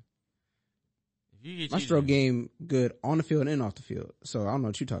 cheated on. If you get My cheated stroke on, game good on the field and off the field. So I don't know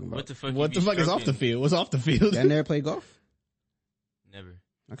what you're talking about. What the fuck? What you the be fuck is off the stroking? field? What's off the field? Y'all never play golf? Never.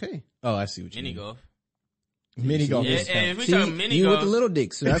 Okay. Oh, I see what you Mini mean. golf. Mini golf. Yeah, is and if we See, talking mini you golf, with the little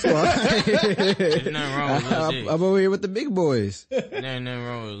dicks, so that's why. there's nothing wrong with little dick. I'm over here with the big boys. There's nothing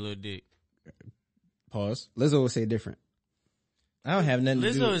wrong with a little dick. Pause. Lizzo would say different. I don't have nothing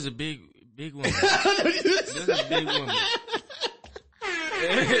to do. Lizzo is a big woman. That's a big woman.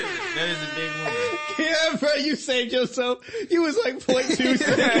 That is a big woman. Yeah, bro, you saved yourself. You was like 0.2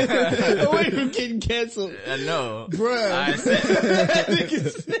 seconds away from getting canceled. I know. Bruh. I said,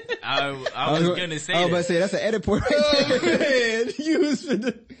 I was gonna say I was about to that. say, that's an edit point right Oh there. man, you was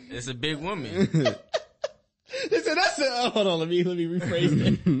finna. It's a big woman. Listen, hold on, let me rephrase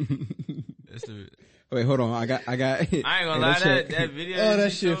that. It's a, Wait, hold on. I got. I ain't gonna lie, that video. Oh, that you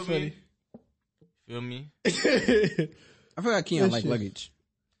shit showed funny. me, feel me? I forgot Keon That like shit. luggage.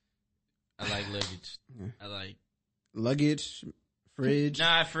 I like luggage. I like Luggage, fridge,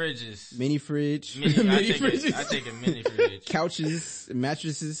 fridges. mini fridge, Mini, Mini fridges. I take a mini fridge. couches,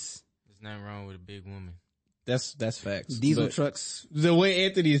 mattresses, There's nothing wrong with a big woman. That's facts. diesel But trucks. the way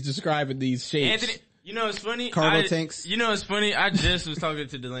Anthony is describing these shapes. Anthony, you know what's funny? Cargo tanks. You know what's funny? I just was talking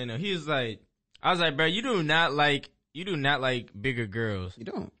to Delano. He was like, I was like, bro, you do not like bigger girls. You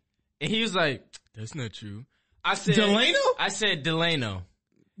don't. And he was like, that's not true. I said, Delano? I said Delano.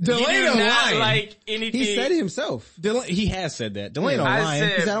 Delano You do not lying. like anything. He said it himself. He has said that. Delano I lying.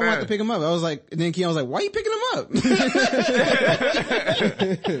 said- He said, I don't Bruh. have to pick him up. I was like, and then Keon was like, why you picking him up?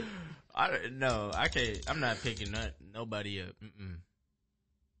 No, I can't. I'm not picking nobody up.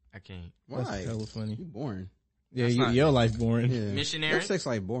 I can't. Why? That's hella funny. You boring. Yeah, That's not- your life boring. Yeah. Missionary? Your sex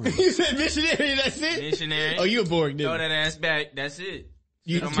life boring. You said missionary, that's it? Missionary. Oh, you a boring Throw nigga. that ass back. That's it.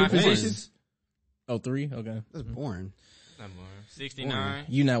 You Sit on two my face. positions? Oh, 3? Okay. That's boring. Not boring. 69.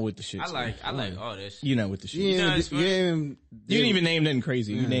 You not with the shit. I like all that shit. You not with the shit. You know, it's funny. You didn't even name nothing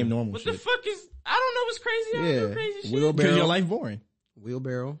crazy. You named normal What shit. the fuck is? I don't know what's crazy. I don't know crazy shit. Wheelbarrow. Because your life boring.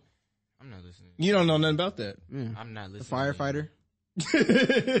 Wheelbarrow. I'm not listening. You don't know nothing about that. Yeah. I'm not The listening. firefighter.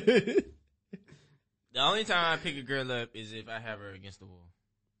 The only time I pick a girl up is if I have her against the wall.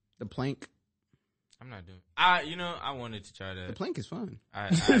 The plank. I'm not doing. I wanted to try The that. plank is fun. I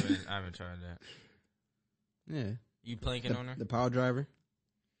haven't tried that. Yeah. You planking on her? The power driver.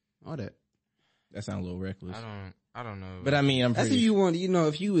 All that. That sounds a little reckless. I don't know. But I mean, I'm That's pretty if you want,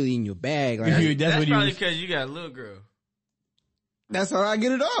 if you really in your bag. Like, If you- that's that's what you probably was- because you got a little girl. that's how I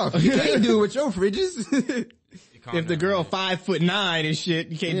get it off. You can't do it with your fridges. Calm if the down, girl man. 5'9" and shit,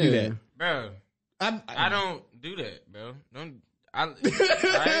 you can't do Yeah. that. Bro, I I don't do that, bro. Right?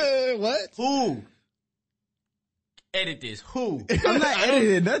 What? Who? Edit this. Who? I'm not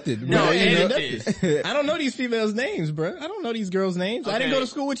editing nothing. No, bro. You know? edit this. I don't know these females' names, bro. I don't know these girls' names. I didn't Okay. go to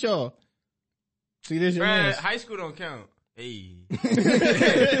school with y'all. See, there's your Bruh, names. high school don't count. Hey.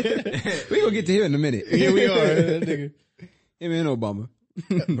 We gonna get to him in a minute. Here we are, nigga. Him and Obama.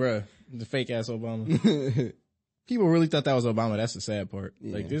 Bruh, the fake ass Obama. People really thought that was Obama. That's the sad part.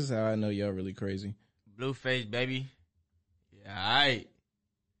 Yeah. Like, this is how I know y'all really crazy. Blueface, baby. Yeah, alright.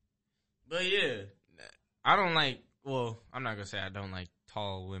 But yeah, I don't like, well, I'm not gonna say I don't like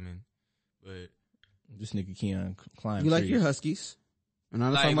tall women, but This nigga Keon climbed You like trees. your Huskies? And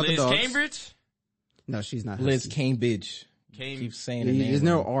I'm not like talking about Liz the dogs. Cambridge? No, she's not. Liz Husky. Cambridge. Keep saying her name. There's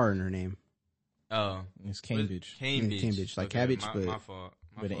no wrong. R in her name. Oh. It's Cambridge. Cambridge. Yeah, Cambridge, like Okay, cabbage, my but fault.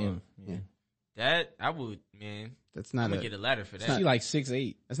 My With an fault. M. Yeah. That, I would, man. that's I'm not gonna get a ladder for that. She like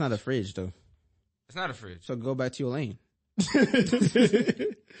 6'8". that's not a fridge though. It's not a fridge. So go back to your lane. Bro,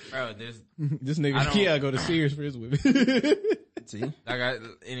 there's, This I nigga don't- Keon go to Sears for his women. See?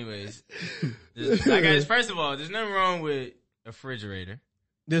 anyways. First of all, there's nothing wrong with a refrigerator.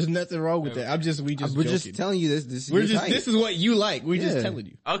 There's nothing wrong with that. We just We're joking. just telling you this. This is We're your just type. this is what you like. We're just Yeah. telling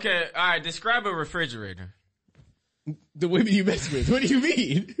you. Okay, alright, describe a refrigerator. The women you mess with. What do you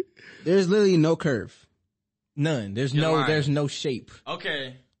mean? There's literally no curve. None. There's You're lying. there's no shape.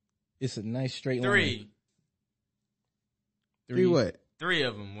 Okay, It's a nice straight line. three. Three what? 3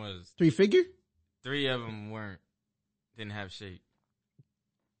 of them was. 3 figure? 3 of them didn't have shape.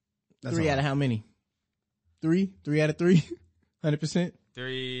 That's 3 all. out of how many? 3? 3 out of 3? 100%?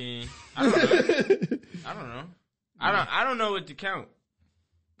 3, I don't know. I don't know what to count.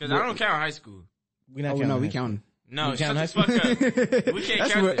 Cause I don't count high school. We not Oh counting no, we high school. counting. No, You shut count the high fuck up. We can't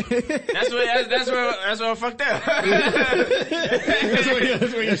That's count what- it. That's where I fucked up. That's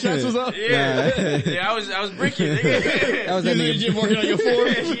where your shots was off? Yeah, I was bricking. Nigga. That was You that in the nigga. gym working on your form?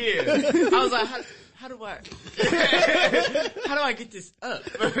 Yeah. I was like, how do I get this up?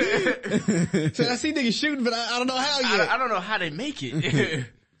 So I see niggas shooting, but I don't know how yet. I don't know how they make it.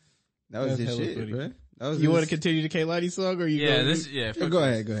 That was That's his hella shit, funny. bro. That was You his- want to continue the Kehlani song or you Yeah, gonna- yeah. Go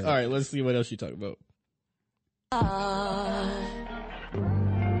ahead, go ahead. All right, let's see what else you talk about.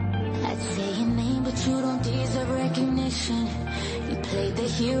 I'd say your name, but you don't deserve recognition. You played the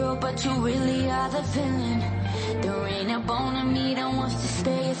hero, but you really are the villain. There ain't a bone in me that wants to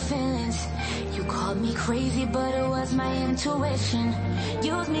stay your feelings. You called me crazy, but it was my intuition.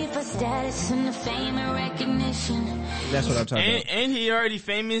 Used me for status and the fame and recognition. That's what I'm talking about. And he already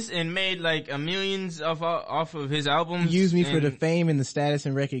famous and made like a millions off of his albums. Use me for the and- fame and the status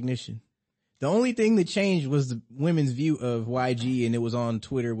and recognition. The only thing that changed was the women's view of YG, and it was on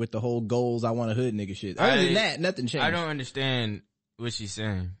Twitter with the whole goals, I want a hood nigga shit. Other than that, nothing changed. I don't understand what she's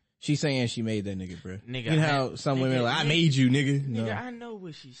saying. She's saying she made that nigga, bro. Nigga, You know how some women are like, I nigga, made you, nigga. No. Nigga, I know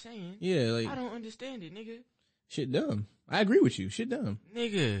what she's saying. Yeah, like, I don't understand it, nigga. shit dumb. I agree with you. Shit dumb.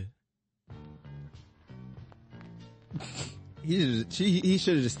 Nigga. He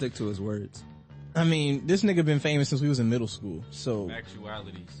should have just stuck to his words. I mean, this nigga been famous since we was in middle school, so.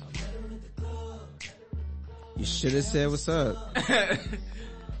 Actualities. You should have said what's up. I Should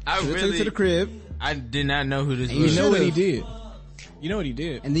have took really, to the crib, I did not know who this And You was. know what he should've. did. You know what he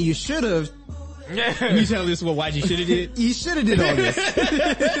did. and then you should have. You tell this what YG should have did? You should have did all this.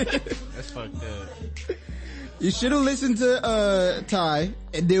 That's That's fucked up. You should have listened to Ty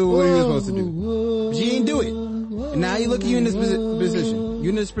and did what he was supposed to do. But you ain't do it. And now you look at you in this position. You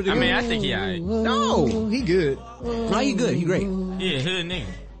in this predicament. I mean, I think he alright. No, He good. no, he good. He great. Yeah, hood nigga.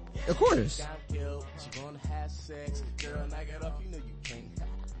 Of course.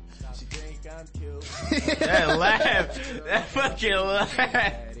 That laugh. That fucking laugh.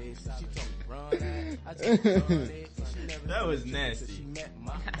 That was nasty.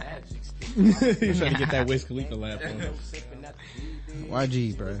 He's trying to get that Wiz Khalifa laugh on.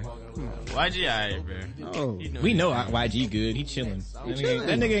 YG, bro. YG alright, bro. Oh, We know YG good. He chilling. That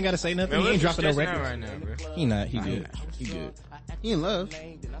nigga ain't gotta say nothing. He ain't dropping no records. right now, bro. He not. He good. He good. he in love.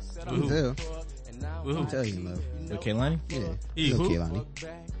 I can tell. I Who? can tell he in love. With Kehlani? Yeah. He You know who? Kehlani.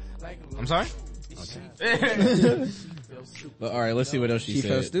 I'm sorry? But alright, let's see what else she She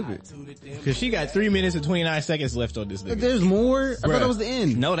felt said. stupid. Cause she got 3 minutes and 29 seconds left on this But nigga. there's more. I thought Bruh. that was the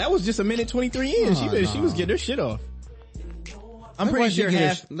end. No, that was just a minute 23 in. She Oh, was no. getting her shit off. I'm Let pretty YG sure get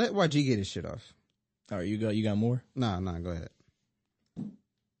half. let YG get his shit off. Alright, you got more? Nah, go ahead.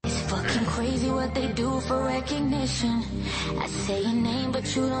 It's fucking crazy what they do for recognition. I say your name,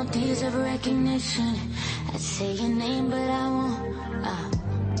 but you don't deserve recognition. I say your name, but I won't.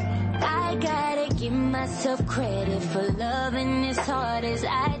 I gotta give myself credit for loving as hard as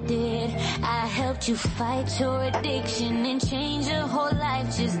I did. I helped you fight your addiction and change your whole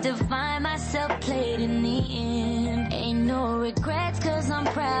life just to find myself played in the end. Ain't no regrets cause I'm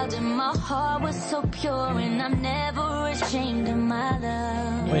proud and my heart was so pure and I'm never ashamed of my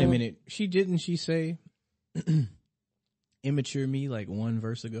love. Wait a minute. She say immature me like one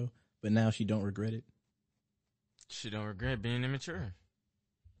verse ago, but now she don't regret it? She don't regret being immature.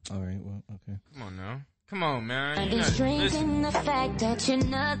 Alright, well, okay. Come on now. Come on, man. I've You been gotta strengthened listen. in the fact that you're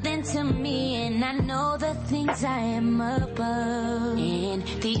nothing to me, and I know the things I am above. And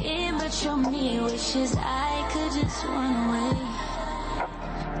the immature me wishes I could just run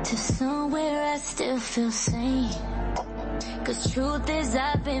away to somewhere I still feel sane. Cause truth is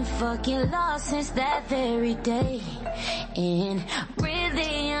I've been fucking lost since that very day. And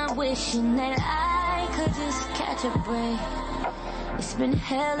really I'm wishing that I could just catch a break. It's been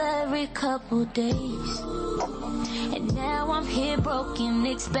hell every couple days. And now I'm here broken,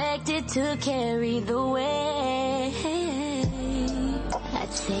 expected to carry the weight.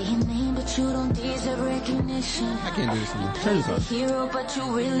 I'd say your name, but you don't deserve recognition. I can't do this anymore. Play the hero, but you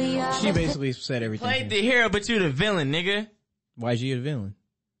really are. She basically said everything. Played the hero, but you the villain, nigga. YG a villain.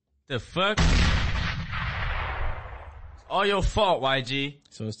 The fuck? All your fault, YG.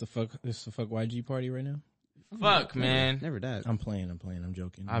 So it's the fuck YG party right now? Fuck, man. Never died. I'm playing, I'm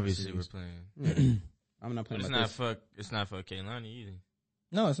joking. I'm Obviously we're serious. playing. I'm not But playing it's about not this. it's not for Kehlani either.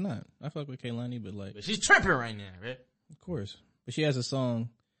 No, it's not. I fuck with Kehlani, but like, But she's tripping right now, right? of course. But she has a song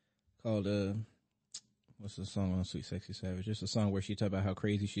called, what's the song on Sweet Sexy Savage? Just a song where she talk about how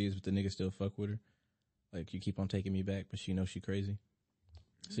crazy she is, but the nigga still fuck with her. Like, you keep on taking me back, but she knows she crazy.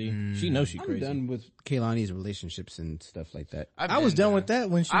 See? She knows she I'm crazy. done with Kehlani's relationships and stuff like that. I was done with that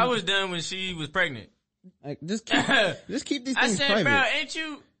when she... I was done when she was pregnant. Like, just keep these I things said, private. bro, ain't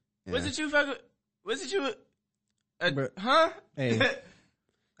you? Yeah. Was it you fucking? Was it you? Bro. Huh? Hey,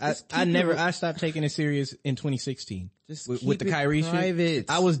 Just I keep never, it- I stopped taking it serious in 2016. Just With keep the it Kyrie private. shit.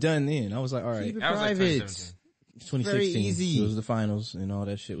 I was done then. I was like, all right. Keep it That was like private. 2017. 2016. Very easy. It was the finals and all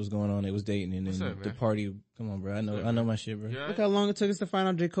that shit was going on. They was dating and then What's up, the man? party. Come on, bro. I know my shit, bro. You all Look right? how long it took us to find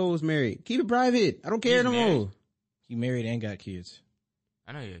out J. Cole was married. Keep it private. I don't care He's no married. more. He married and got kids.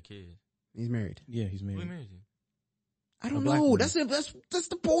 I know you got kids. He's married. Yeah, he's Who married. married you? I don't black know. woman. That's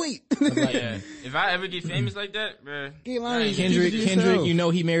the point. Yeah. If I ever get famous like that, bro. Kehlani, Kendrick, Keep it to yourself. you know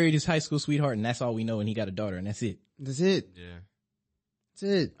he married his high school sweetheart and that's all we know and he got a daughter and that's it. That's it. Yeah, That's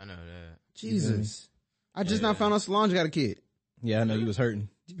it. I know that. Jesus. I just Yeah. now found out Solange got a kid. Yeah, I know you was hurting.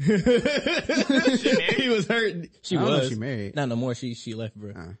 She married? He was hurting. She I don't know if was. she married. Not no more. She left,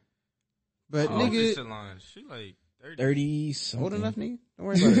 bro. But How old is nigga, Solange? She like 30. 30 something. old enough, nigga. Don't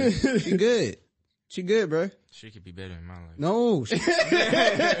worry about it. She good. She good, bro. She could be better in my life. No. See.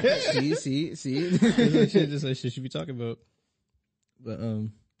 Just like shit you be talking about. But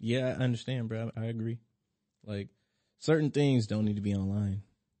yeah, I understand, bro. I agree. Like certain things don't need to be online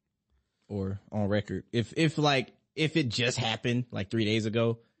or on record. If it just happened like 3 days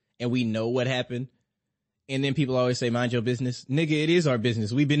ago and we know what happened And then people always say, mind your business. Nigga, it is our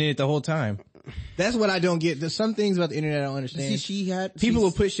business. We've been in it the whole time. That's what I don't get. There's some things about the internet I don't understand. People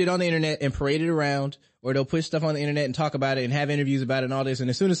will put shit on the internet and parade it around, or they'll put stuff on the internet and talk about it and have interviews about it and all this. And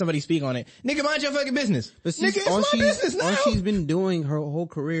as soon as somebody speak on it, nigga, mind your fucking business. But nigga, it's my business now. All she's been doing her whole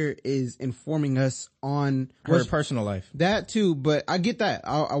career is informing us on her personal life. That too, but I get that.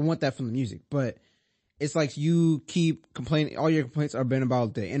 I want that from the music, but it's like you keep complaining. All your complaints are been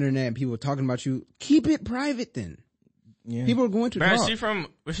about the internet and people talking about you. Keep it private then. Yeah. People are going to Bro, talk.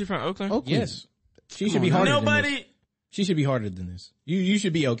 Was she from Oakland? Yes. She should be harder than this. Nobody. She should be harder than this. You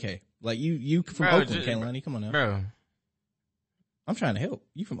should be okay. Like you from Oakland, Kehlani. Come on now. Bro. I'm trying to help.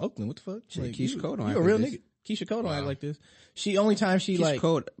 You from Oakland. What the fuck? Like, Keisha Cole don't you act a real like nigga. Keisha Cole don't act like this. Only time she Keisha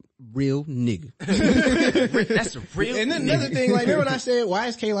Cole, real nigga. That's a real And then another thing, like, remember when I said, why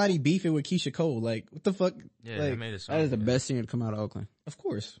is Kehlani beefing with Keisha Cole? Like, what the fuck? Yeah, like, that made it so. That is the best singer to come out of Oakland. Of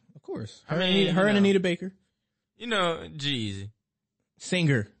course. I mean, her and Anita Baker. You know, G-Eazy.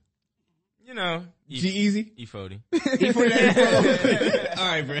 Singer. You know. G-Eazy? E40. E40. All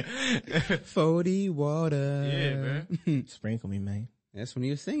right, bro. 40 water. Yeah, bro. Sprinkle me, man. That's when he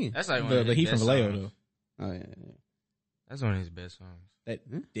was singing. That's like one But of he his from best Vallejo, songs. though. Oh, yeah. That's one of his best songs.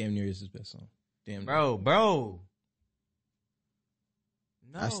 That damn near is his best song. Damn. Bro. No.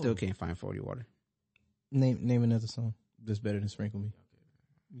 I still can't find 40 water. Name another song that's better than Sprinkle Me.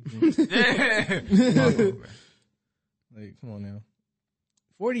 Like, come on now.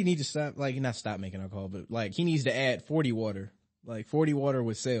 40 needs to stop, like, not stop making alcohol, but like, he needs to add 40 water. Like, 40 water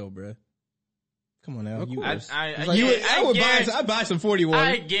would sell, bruh. Come on now. I'd buy some 40 water.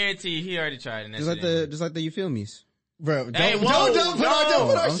 I guarantee he already tried it. Just like the You Feel Me's. Bro, Hey, don't put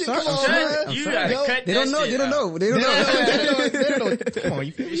our I'm shit. sorry, Come on, I'm bro. You gotta cut They that don't know. shit They don't out. know. They don't know. Come on,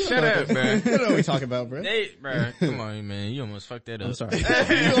 you Shut up, bro. You know what we talking about, bro. Bro, come on, man. You almost fucked that up. I'm sorry. You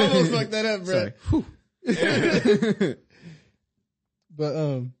almost fucked that up, bro. Sorry.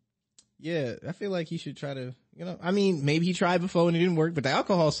 But, yeah, I feel like he should try to, you know, I mean, maybe he tried before and it didn't work, but the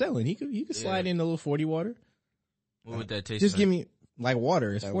alcohol's selling. He could slide in a little 40 water. What would that taste Just like? give me, like,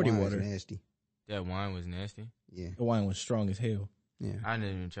 water. It's That 40 wine is water. nasty. That wine was nasty. Yeah. The wine was strong as hell. Yeah. I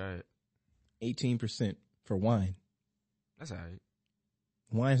didn't even try it. 18% for wine. That's alright.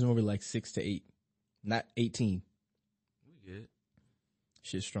 Wine's normally like 6 to 8, not 18. We good.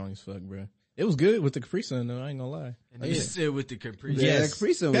 Shit's strong as fuck, bro. It was good with the Capri Sun, though. I ain't gonna lie. And you said with the Capri. Yeah, Yes. that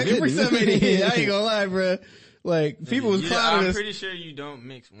Capri Sun was That good, Capri dude. Sun made it hit. I ain't gonna lie, bro. Like, people was clowning I'm us. pretty sure you don't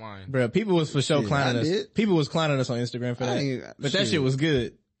mix wine. Bro, people was for sure Shit, clowning I us. did. People was clowning us on Instagram for that. But that shit was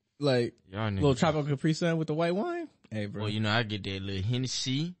good. Like, Y'all niggas. little tropical Capri Sun with the white wine. Hey, bro. Well, you know, I get that little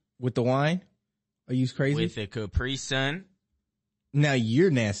Hennessy With the wine? Are you crazy? with the Capri Sun. Now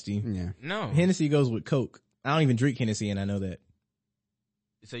you're nasty. Yeah. No. Hennessy goes with Coke. I don't even drink Hennessy and I know that.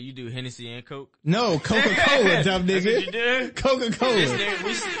 So you do Hennessy and Coke? No, Coca-Cola, dumb That's what you nigga. do? Coca-Cola.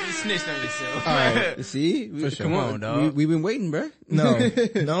 We snitched on yourself. All right. See? Come on, dog. We've been waiting, bro. No.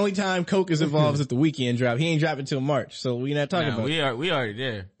 The only time Coke is involved is at the weekend drop. He ain't dropping until March, so we not talking about it. We already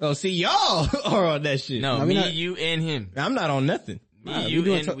there. Oh, see, y'all are on that shit. No, No, we me, not- you, and him. I'm not on nothing. Me, we you,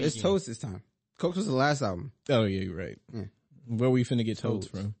 doing and the it's weekend. Toast this time. Coke was the last album. Oh, yeah, you're right. Yeah. Where we finna get toads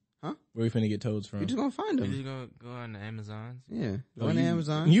Toads. from? Huh? Where we finna get toads from? You're just gonna find We them. just gonna go on the Amazons. Yeah. Go Oh, on you-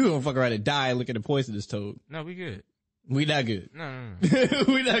 Amazon. You gonna fuck around and die looking at a poisonous toad. No, we good. We not good. No.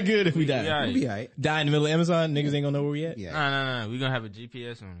 We not good if we die. Yeah. We'll be alright. Die in the middle of Amazon, niggas ain't gonna know where we at. Yeah. No. We gonna have a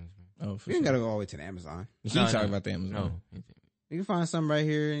GPS on us. Oh, for We ain't sure. gotta go all the way to the Amazon. He No, talking no. about the Amazon. No. You can find some right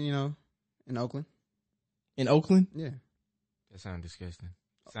here, in Oakland. In Oakland? Yeah. That sounds disgusting.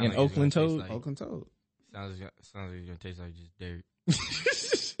 In it's Oakland gonna taste Toad? like- Oakland Toad. Sounds like it's gonna taste like just dirt.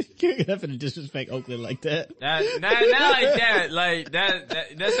 You're gonna have to disrespect Oakland like that. Not like that. Like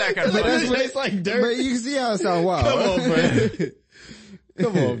that's not kind of. But funny. that's tastes like dirt. But you can see how it sounds wild. Come on, bro.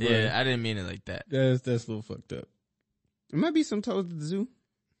 Come on, bro. Yeah, I didn't mean it like that. That's a little fucked up. There might be some toads at the zoo.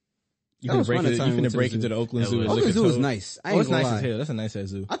 You That finna was break fun it. the You time we went finna to break the into zoo. the Oakland That Zoo. was- and look Oakland at Zoo was toads. nice. I Oh, ain't it's gonna nice lie. as hell. That's a nice ass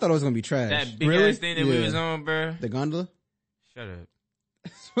zoo. I thought it was gonna be trash. That big Really? ass thing that we Yeah. was on, bro. The gondola? Shut up.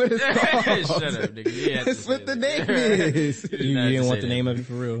 That's what it's called. Shut up, nigga. You had to That's say what the that. name is. You did not didn't say want the that. name of it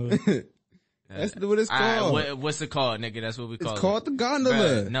for real. Huh? That's what it's called. What's it called, nigga? That's what we call it. It's called the gondola.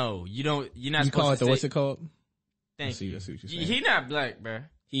 Bruh, no, you don't. You're not You supposed call it to the, what's say- it called? Thank see you. what you're saying. He not black, bro.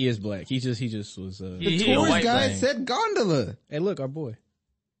 He is black. He just was, The He a tourist white guide man. said gondola. hey, look, our boy.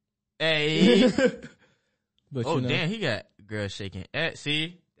 Hey. But Oh you know, damn, he got girls shaking.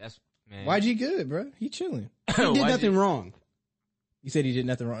 See, that's man. YG good, bro. He chilling. He did nothing wrong. You said he did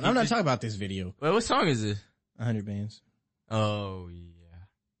nothing wrong. I'm not talking about this video. Wait, what song is this? 100 bands. Oh yeah.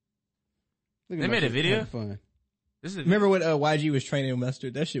 Look They at made my a kid video? having fun. Remember when YG was training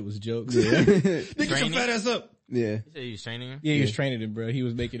Mustard? That shit was jokes. Yeah. Nigga, some fat ass up. Yeah. You said he was training him? Yeah, he was training him, bro. He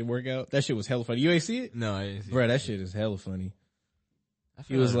was making it work out. That shit was hella funny. You ain't see it? No, I didn't see Bro, that shit is hella funny. I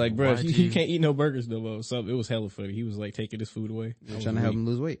He feel was like, bro, YG you can't eat no burgers no more. So it was hella funny. He was like taking his food away. Trying to help him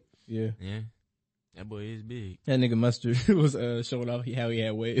lose weight. Yeah. Yeah. That boy is big. That nigga Mustard was showing off how he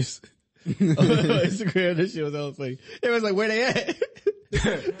had waves. On Instagram, this shit was hella funny. It was like, where they at?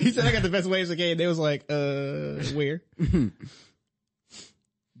 He said, I got the best waves again. They was like, where?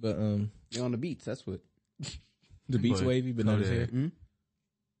 But, You're on the beats, that's what. the beats wavy, but not his hair. Mm-hmm.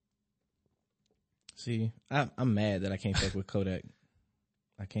 See, I'm mad that I can't fuck with Kodak.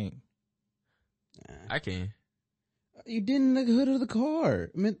 I can't. I can. You did in the hood of the car.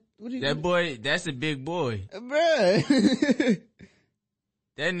 I mean, what do you? That boy, that's a big boy. Bruh.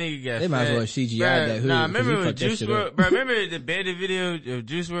 That nigga got They might as fat. well CGI Bruh, that hood. Nah, 'cause remember he when fucked that Juice shit WRLD? up. Bro, remember the bandit video of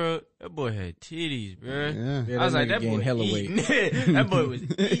Juice WRLD? That boy had titties, bro. Yeah. Yeah, I was like, nigga that gained boy hella eating. weight. That boy was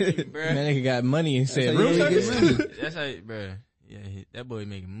eating, bro. That nigga got money and said, how room you get service? money. That's how, bro. Yeah, that boy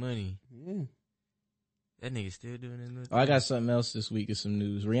making money. Yeah. That nigga still doing his little Oh, I thing. got something else this week. Is some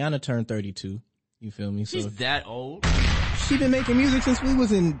news. Rihanna turned 32. You feel me? She's So that old? she been making music since we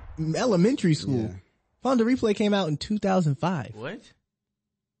was in elementary school. Yeah. Ponda Replay came out in 2005. What?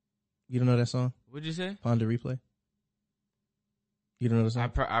 You don't know that song? What'd you say? Ponda Replay? You don't know the I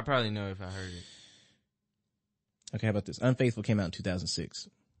song? I probably know if I heard it. Okay, how about this? Unfaithful came out in 2006.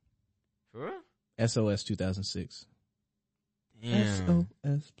 For real? SOS 2006. Damn.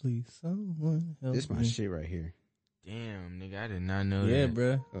 SOS, please, someone help This my me. shit right here. Damn, nigga, I did not know Yeah, that.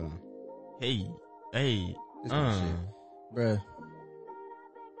 bruh. Hold on. Hey. This my shit. Bruh.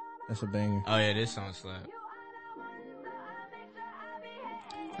 That's a banger. Oh yeah, this song slap.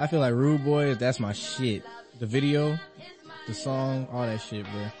 I feel like Rude Boy, that's my shit. The video, the song, all that shit,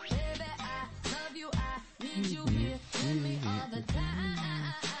 bruh.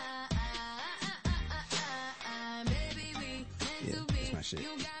 Yeah, that's my shit. I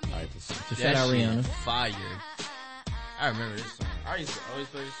like this song. So That shout out shit Rihanna. Fire. I remember this song. I used to always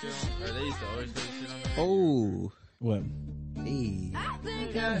play this shit on, or they used to always play this shit on there. Oh. What? Hey.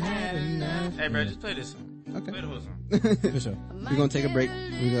 Hey, bro, just play this song. Okay. Play the whole song. For sure. We're gonna take a break.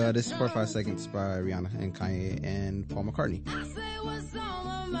 This is 45 Seconds by Rihanna and Kanye and Paul McCartney.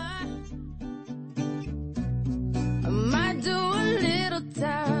 I might do a little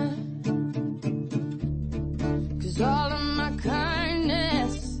time, 'cause all of my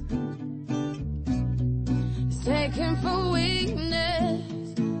kindness is taken for weakness.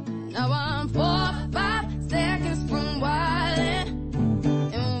 Now I'm 4 or 5 seconds from wildin',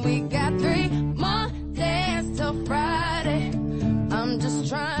 and we got 3 more days till Friday. I'm just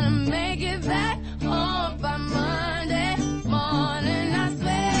trying to make it back home by Monday morning. I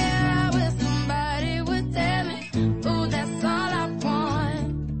swear I wish somebody would tell me, ooh, that's all I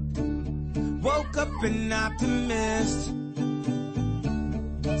want. Woke up an optimist.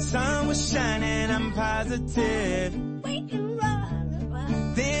 Sun was shining, I'm positive. We can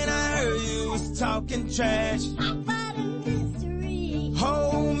run, Then I heard you was talking trash. about a mystery.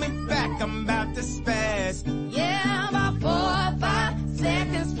 Hold me back, I'm about to spaz. Yeah, about 4 or 5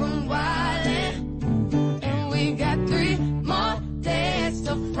 seconds from wildin', and we got 3 more days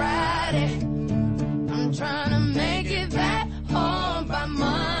till Friday. I'm trying to make it back home by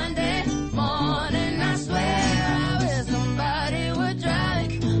Monday morning. I swear I wish somebody would drive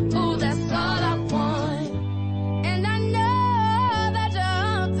me. Ooh, that's all I want. And I know that you're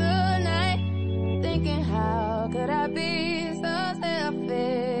home tonight, thinking how could I be so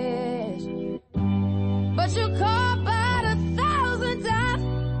selfish? But you called about 1,000 times,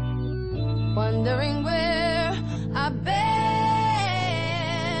 wondering where I've been.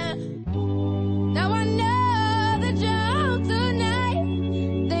 Now I know that you're home tonight,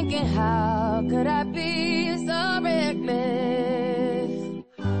 thinking how could I be so reckless?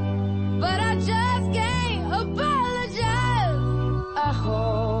 But I just can't apologize. I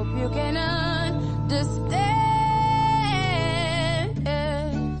hope you can understand.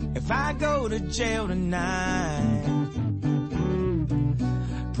 If I go to jail tonight,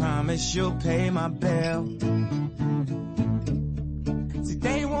 promise you'll pay my bill. See,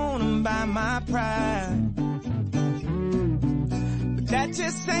 they wanna buy my pride, but that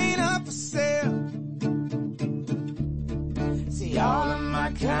just ain't up for sale. See, all of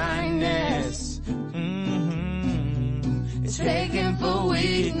my kindness is taken for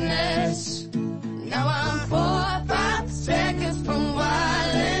weakness. Now I'm 4 or 5 seconds from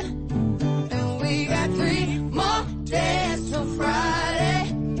wildin', and we got 3 more days till Friday.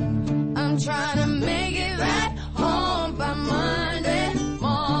 I'm trying to make it back home by Monday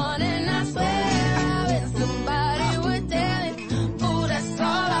morning. I swear I wish somebody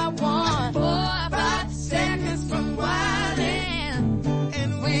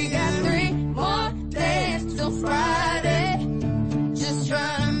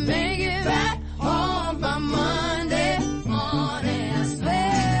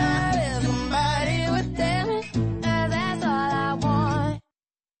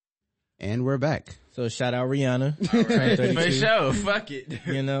we're back. So shout out Rihanna. Right, Turn 32. for sure. Fuck it.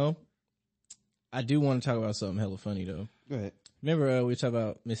 You know, I do want to talk about something hella funny though. Go ahead. Remember we talked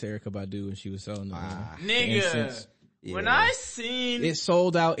about Miss Erykah Badu and she was selling the Nigga. incense? Yeah. When I seen It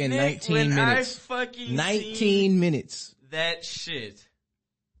sold out in 19 minutes. I fucking 19 seen minutes. that shit.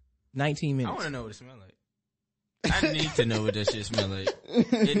 19 I minutes. want to know what it smell like. I need to know what that shit smell like.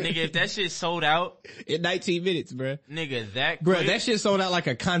 Nigga, if that shit sold out, In 19 minutes, bruh. nigga, that Bruh, quick, that shit sold out like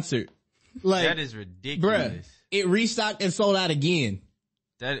a concert. Like, that is ridiculous. bruh, it restocked and sold out again.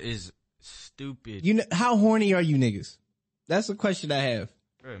 That is stupid. You know, how horny are you niggas? That's the question I have.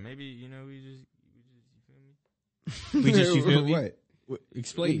 Bruh, maybe, you know, we just, you feel me? You feel me? What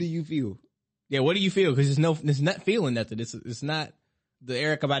Explain. do you feel? Yeah, what do you feel? Cause it's not feeling nothing. It's not the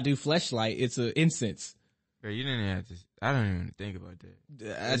Erykah Badu fleshlight. It's an incense. Bro, you didn't have to, I don't even think about that.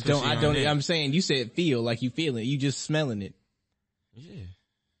 I That's what she don't, on I'm saying you said feel like you feel it. You just smelling it. Yeah.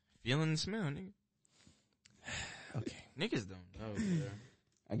 Feeling the smell, nigga. Okay. Niggas don't know, bro.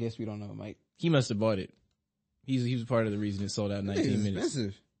 I guess we don't know, Mike. He must have bought it. He was part of the reason it sold out in 19 It's minutes.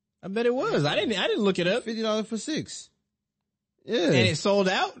 expensive. I bet it was. I didn't look it up. $50 for 6. Yeah. And it sold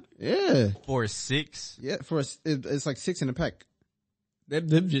out? Yeah. For 6? Yeah. It's like 6 in a pack. Them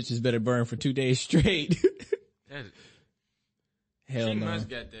bitches better burn for 2 days straight. That, Hell she no. must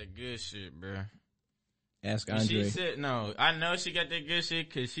got that good shit, bro. Ask She Andre. said, no, I know she got that good shit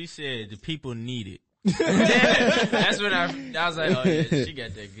because she said the people need it. That's what I was like, oh yeah, she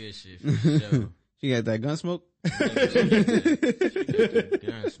got that good shit for sure. She got that gun smoke? She got that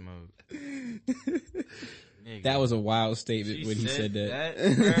gun smoke. Nigga, That was a wild statement she when he said that.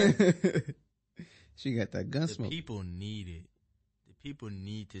 bruh. She got that gun The smoke. people need it. The people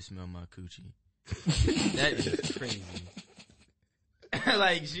need to smell my coochie. That is crazy.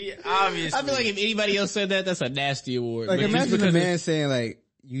 Like, she obviously. I feel like if anybody else said that, that's a nasty award. Like, But just imagine a because man saying, like,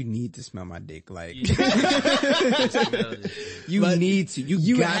 you need to smell my dick. Like, Yeah. Smell this shit. you But need to.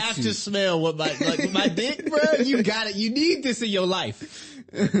 You got have to smell what my dick, bro. You got it. You need this in your life.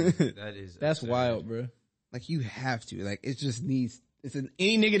 That is. That's absurd. wild, bro. Like, you have to. Like, it just needs.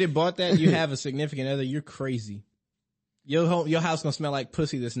 Any nigga that bought that, you have a significant other, you're crazy. Your house gonna smell like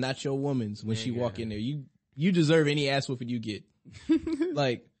pussy that's not your woman's when she walk in there. You deserve any ass whooping you get.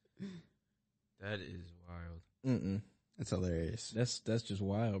 Like, That is wild. That's hilarious. that's just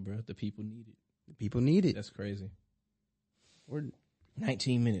wild, bro. The people need it. The people need it. That's crazy. We're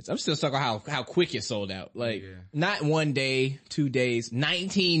 19 minutes. I'm still stuck on how quick it sold out. Like, not 1 day, 2 days,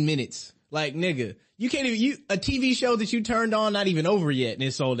 19 minutes. Like, nigga, you can't even, a TV show that you turned on, not even over yet, and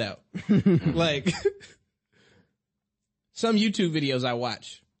it sold out. Like, some YouTube videos I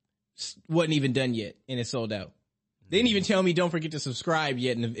watch wasn't even done yet, and it sold out. They didn't even tell me don't forget to subscribe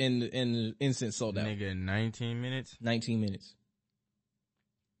yet, and the instant sold out. Nigga, 19 minutes? 19 minutes.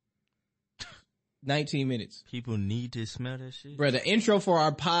 19 minutes. People need to smell that shit? Bro, the intro for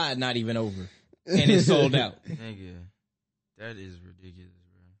our pod not even over, and it sold out. Nigga, that is ridiculous,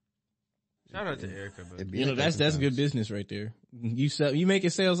 bro. Shout out to Erykah, bro. You know, that's good business right there. You making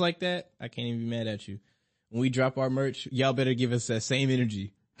sales like that, I can't even be mad at you. When we drop our merch, y'all better give us that same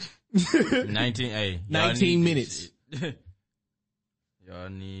energy. 19 minutes. Y'all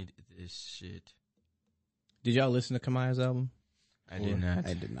need this shit. Did y'all listen to Kamaya's album? I did not.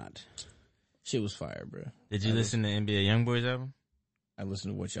 I did not. Shit was fire, bro. Did you listen to NBA Youngboy's album? I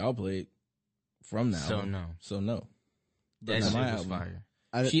listened to what y'all played from the So album. no. So no. That But shit my was album.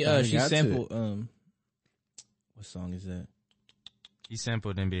 fire. She got sampled to what song is that? He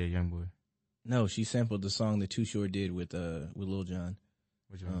sampled NBA Youngboy. No, she sampled the song that Too Short did with Lil Jon.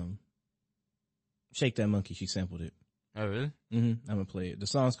 Which one? Shake That Monkey, she sampled it. Oh, really? I'm gonna play it. The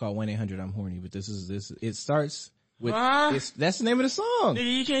song's called 1-800 I'm Horny, but it starts with Huh? that's the name of the song.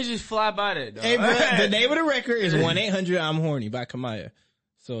 Nigga, you can't just fly by that, dog. Hey, bro, the name of the record is 1-800 I'm Horny by Kamaya.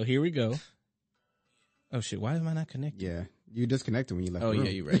 So here we go. Oh shit, why am I not connected? Yeah. You disconnected when you left. Oh the yeah,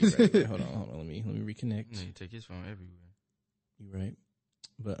 room. you're right. Hold on. Let me reconnect. Nigga, take his phone everywhere. You're right.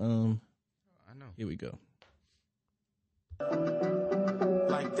 But I know. here we go.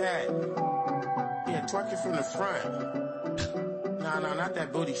 Like that. Yeah, twerk it from the front. No, not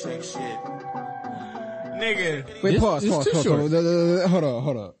that booty shake shit. Nigga. Wait, pause. This Too Short. Hold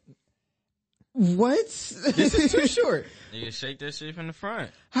on. What? This is Too Short. Nigga, shake that shit from the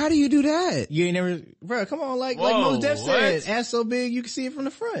front. How do you do that? You ain't never, bro. Come on, like Whoa, Mos Def said, what? ass so big you can see it from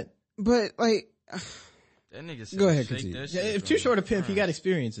the front. But like, That nigga said Go ahead, shake continue. that Yeah, shit if from Too Short a the pimp, he front. got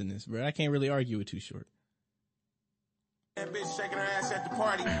experience in this, bro. I can't really argue with Too Short. That bitch shaking her ass at the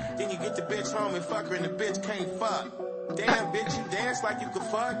party. Then you get the bitch home and fuck her and the bitch can't fuck. Damn, bitch, you dance like you could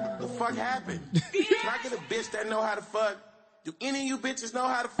fuck. The fuck happened? Can I get a bitch that know how to fuck? Do any of you bitches know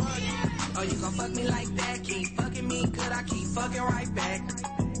how to fuck? Oh, you gon' fuck me like that? Keep fucking me good, I keep fucking right back.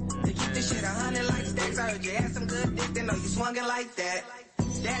 To keep this shit 100 like stacks, I heard you had some good dick, then know you swung it like that.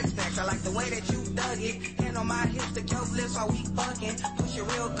 That's facts, I like the way that you dug it. Hand on my hips to your lips while we fucking. Push it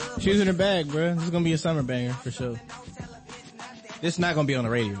real good. She's in her bag, bro. This is gonna be a summer banger for sure. This not gonna be on the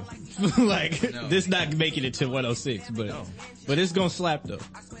radio. Like, no. This not making it to 106, but it's gonna slap though.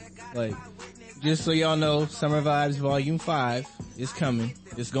 Like, just so y'all know, Summer Vibes Volume 5 is coming.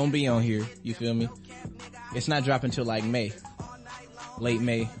 It's gonna be on here, you feel me? It's not dropping till like May. Late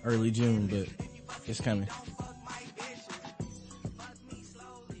May, early June, but it's coming.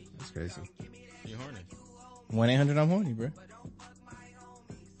 That's crazy. You horny? 1-800 I'm horny, bro.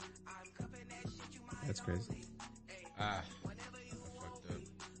 That's crazy. I fucked up.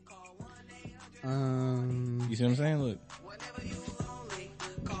 You see what I'm saying? Look.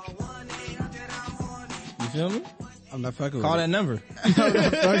 You feel me? I'm not fucking with Call it. that number. I'm not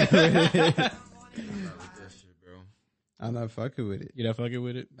fucking with it. That shit, bro. I'm not fucking with it. You not fucking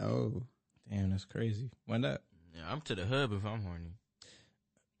with it? No. Damn, that's crazy. Why not? Yeah, I'm to the hub if I'm horny.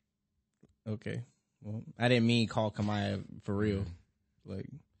 Okay. Well, I didn't mean call Kamaya for real. Like,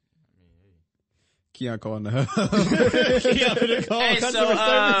 Keon calling the hub. Keon finna call customer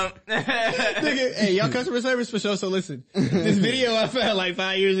service. Nigga, hey, y'all customer service for sure. So listen, this video I found like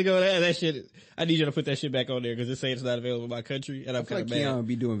 5 years ago, that shit, I need you to put that shit back on there because it's saying it's not available in my country, and I'm kind of mad. Keon would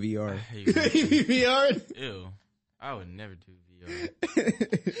be doing VR. VR? Ew. I would never do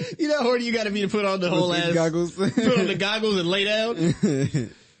VR. You know how horny you gotta be to put on the whole ass goggles. Put on the goggles and lay down?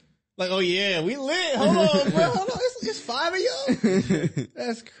 Like, oh yeah, we lit. Hold on, bro. Hold on. It's 5 of y'all?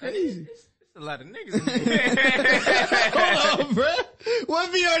 That's crazy. It's a lot of niggas in here. Hold on, bro. What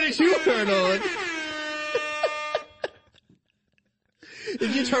VR did you turn on?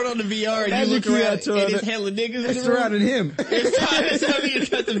 If you turn on the VR and you look around and it's hella niggas in the room, surrounded him. it's time for you to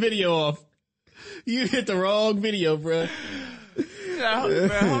cut the video off. You hit the wrong video, bro. Nah, hold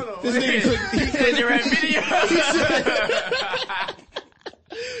on. This nigga He said the right video.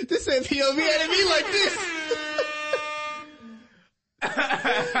 This said POV had me like this.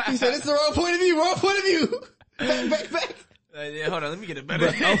 He said it's the wrong point of view, back. Yeah, hold on, let me get a better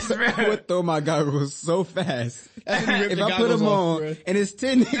angle. I would throw my goggles so fast. If I put them off, on bro. and it's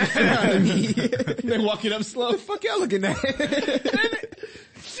 10 niggas around me, They walking up slow. fuck y'all looking at?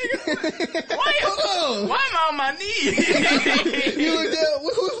 Why am I on my knees? You look down,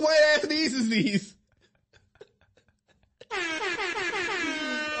 whose white ass knees is these?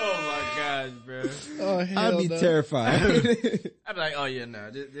 Oh my gosh, bro. Oh, hell I'd be terrified. I'd be like, oh yeah, nah,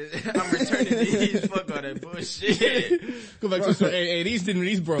 I'm returning these. Fuck all that bullshit. Go back to the store. Hey,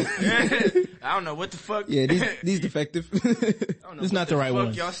 these broke. I don't know what the fuck. Yeah, these defective. I don't know It's what not the right fuck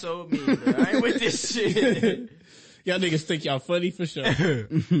one. Y'all sold me, bro. I ain't with this shit. Y'all niggas think y'all funny for sure. That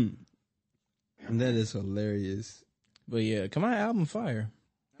is hilarious. But yeah, come on, album fire.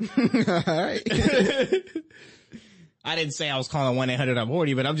 Alright. I didn't say I was calling 1-800 I'm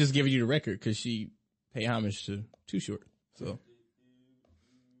horny, but I'm just giving you the record because she paid homage to Too Short. So,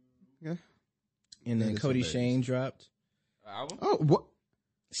 Yeah. and then Cody Shane dropped Album? Oh, what?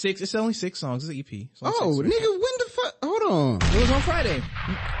 6. It's only 6 songs. It's an EP. It's only Oh, 6 nigga, when the fuck? Hold on. It was on Friday.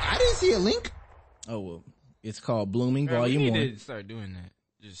 I didn't see a link. Oh well, it's called Blooming Bro, Volume we 1. need to start doing that.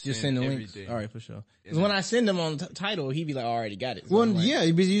 Just send the links. everything. All right, for sure. Because when I send them on title, he'd be like, I already got it. So Well, I'm like, yeah,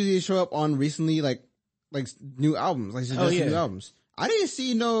 because usually they show up on recently, like new albums, like suggested yeah. new albums. I didn't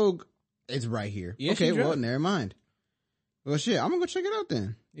see no. It's right here. Yeah, okay, she well, dropped. never mind. Well, shit, I'm gonna go check it out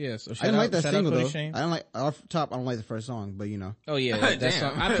then. Yeah, so I didn't like that shout single out Cody though. Shane. I don't like off top. I don't like the first song, but you know, Oh yeah, that Damn.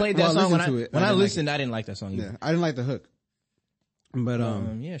 song. I played that Well, I song when listened to it. when I I didn't like listened. I didn't like that song either. yeah, I didn't like the hook. But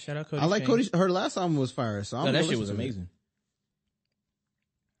Yeah, shout out Cody. I like Shane. Cody. Her last album was fire, so I'm No, gonna that shit listen was to it. amazing.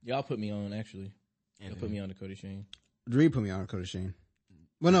 Y'all put me on actually. Y'all put me on to Cody Shane. Dree put me on Cody Shane.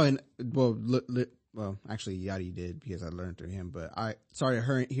 Well, no, well, actually, Yachty did because I learned through him. But I started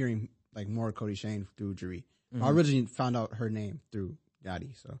hearing like more Cody Shane through Dree. I originally found out her name through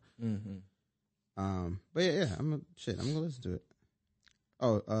Yachty. So, but yeah, I'm gonna listen to it.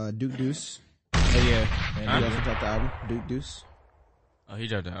 Oh, Duke Deuce. Oh yeah, He man, also dropped the album. Duke Deuce. Oh, he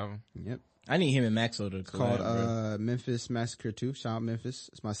dropped the album. Yep. I need him and Maxo to It's called collab, bro. Memphis Massacre 2. Shout out Memphis.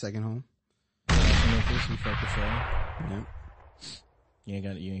 It's my second home. Memphis, we fuck with y'all.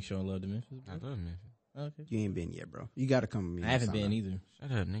 Yep. You ain't showing love to Memphis, I bro? love Memphis. Okay. You ain't been yet, bro. You gotta come with me. I next haven't time, been though. either.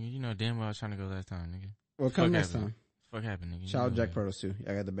 Shut up, nigga. You know damn well I was trying to go last time, nigga. Well, come Fuck next happened. time. Fuck happened, nigga. You Shout out know Jack that. Protos too.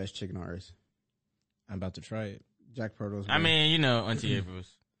 I got the best chicken on earth. I'm about to try it. Jack Protos. I bro. mean, you know, Auntie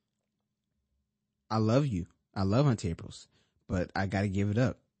April's. I love you. I love Auntie April's, but I gotta give it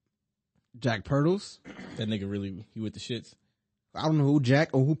up. Jack Pirtles. That nigga really, he with the shits. I don't know who Jack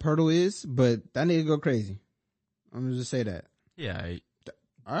or who Pirtle is, but that nigga go crazy. I'm gonna just say that. Yeah.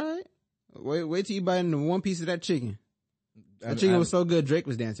 All right. Wait till you bite into one piece of that chicken. That chicken was so good, Drake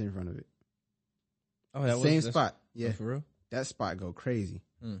was dancing in front of it. Oh, that same spot. Yeah, oh, for real. That spot go crazy.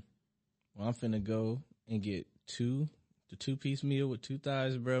 Well, I'm finna go and get the 2-piece meal with 2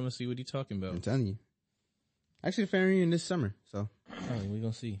 thighs, bro. I'm gonna see what he talking about. I'm telling you. Actually, the family reunion this summer, so. Oh, we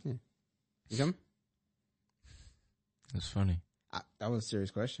gonna see. Yeah. You coming? That's funny. That was a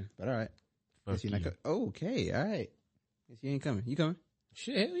serious question, but all right. Fuck you. Okay, all right. Guess you ain't coming. You coming?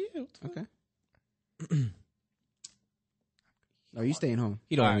 Shit, hell yeah. Okay. No, you staying home.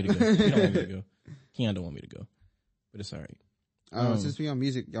 He don't want me to go. He don't want me to go. Keon don't want me to go, but it's all right. Since we on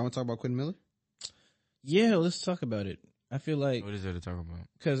music, y'all want to talk about Quentin Miller? Yeah, let's talk about it. I feel like What is there to talk about?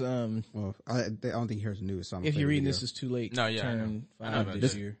 because Well, I don't think he hears the news. So if you're reading this, it's too late. No, yeah, turn I know 5 about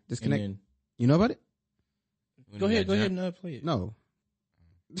this that. year. Disconnect. And You know about it? then, go ahead and play it. No.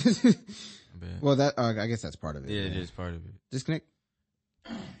 Bad. Well, that I guess that's part of it. Yeah, it is part of it. Disconnect.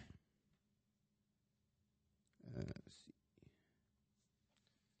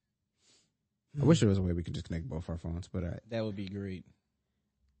 I wish there was a way we could just connect both our phones, but That would be great.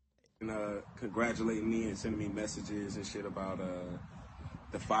 And congratulating me and sending me messages and shit about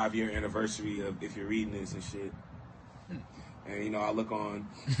the 5-year anniversary of If You're Reading This and shit. And, you know, I look on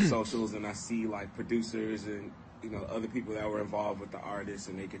socials and I see, like, producers and, you know, other people that were involved with the artists,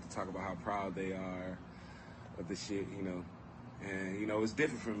 and they get to talk about how proud they are of the shit, you know. And, you know, it's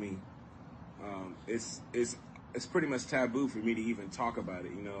different for me. It's pretty much taboo for me to even talk about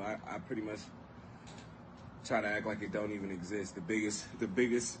it, you know. I pretty much try to act like it don't even exist. The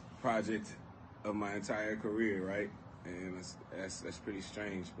biggest project of my entire career, right? And that's pretty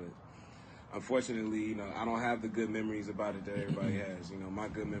strange, but unfortunately, you know, I don't have the good memories about it that everybody has. You know, my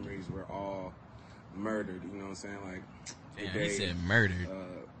good memories were all murdered. You know what I'm saying? Like, Damn, he said murdered.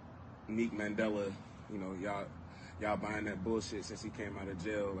 Meek Mandela. You know, y'all buying that bullshit since he came out of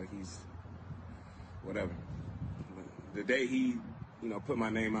jail. Like he's whatever. But the day he, you know, put my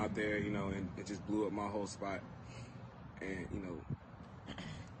name out there, you know, and it just blew up my whole spot. And you know,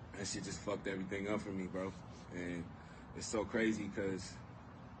 that shit just fucked everything up for me, bro. And it's so crazy because,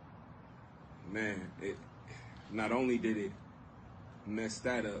 man, it not only did it mess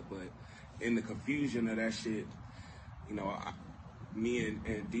that up, but in the confusion of that shit, you know, me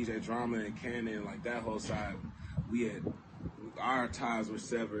and DJ Drama and Cannon, like that whole side, our ties were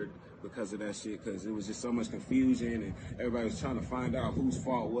severed because of that shit, because it was just so much confusion and everybody was trying to find out whose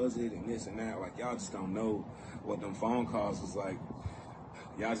fault was it and this and that. Like, y'all just don't know what them phone calls was like.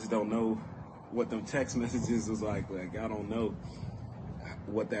 Y'all just don't know what them text messages was like. Like, y'all don't know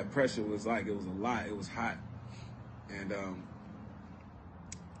what that pressure was like. It was a lot. It was hot. And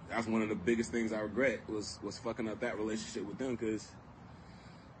that's one of the biggest things I regret was fucking up that relationship with them, because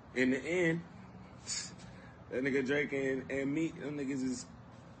in the end, that nigga Drake and Meek, them niggas is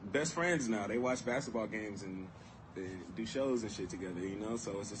best friends now. They watch basketball games and they do shows and shit together, you know?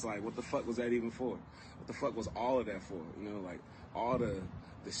 So it's just like, what the fuck was that even for? What the fuck was all of that for? You know, like, all the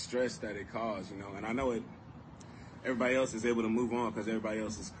stress that it caused, you know? And I know everybody else is able to move on because everybody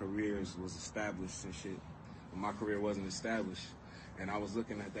else's careers was established and shit. But my career wasn't established. And I was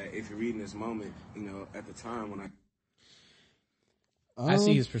looking at that, if you're reading this moment, you know, at the time when I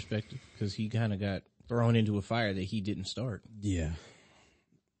see his perspective because he kind of got thrown into a fire that he didn't start. Yeah.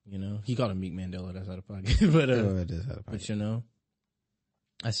 You know, he called him Meek Mandela. That's out of pocket. But It is out of pocket. but you know,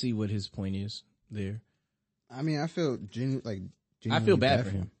 I see what his point is there. I mean, I feel genuinely bad for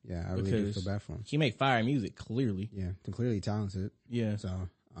him. Yeah, I really do feel bad for him. He make fire music, clearly. Yeah, they're clearly talented. Yeah. So,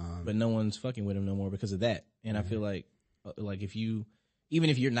 but no one's fucking with him no more because of that. And I feel like even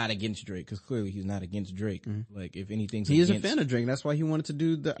if you're not against Drake, because clearly he's not against Drake. Like, if anything's he is a fan of Drake. That's why he wanted to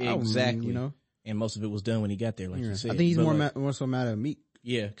do the album. Exactly. You know, and most of it was done when he got there, like you said. I think he's But more so mad at Meek.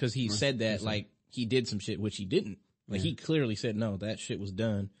 Yeah, because he said that like he did some shit which he didn't. Like he clearly said no, that shit was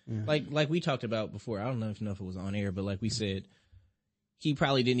done. Like we talked about before. I don't know if it was on air, but like we said, he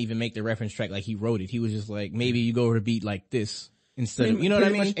probably didn't even make the reference track like he wrote it. He was just like, maybe you go over the beat like this instead of, you know what I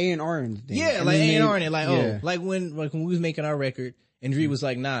mean? Much A&R and things. Yeah, And like then A&R and it, like yeah. like when we was making our record and Dre was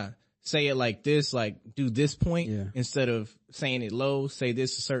like, nah, say it like this, like do this point instead of saying it low. Say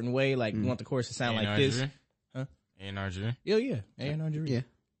this a certain way, like we want the chorus to sound like this. Huh? A&R. Yeah, A&R Dre. Yeah.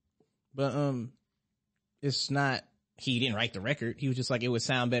 But it's not, he didn't write the record. He was just like, it would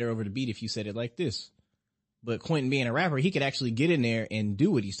sound better over the beat if you said it like this. But Quentin being a rapper, he could actually get in there and do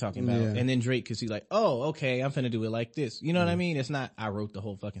what he's talking about. Yeah. And then Drake could see like, oh, okay, I'm finna do it like this. You know what I mean? It's not, I wrote the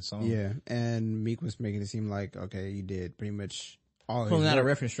whole fucking song. Yeah, and Meek was making it seem like, okay, you did pretty much all of Pulling his out a work.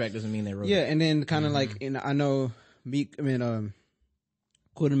 reference track doesn't mean they wrote it. Yeah, and then kind of like, and I know Meek,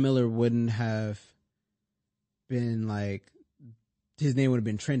 Quentin Miller wouldn't have been like, his name would have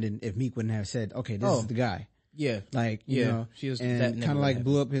been trending if Meek wouldn't have said, okay, this is the guy. Yeah. Like, you know, and kind of like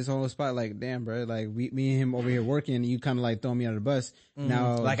blew up his whole spot. Like, damn, bro, like me and him over here working, you kind of like throw me under the bus.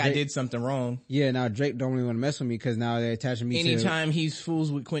 Now, like Drake, I did something wrong. Yeah, now Drake don't really want to mess with me because now they're attaching me Anytime he's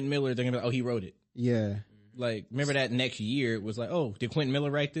fools with Quentin Miller, they're gonna be like, oh, he wrote it. Yeah. Like, remember that next year, it was like, oh, did Quentin Miller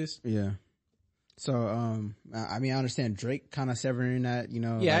write this? Yeah. So, I mean, I understand Drake kind of severing that, you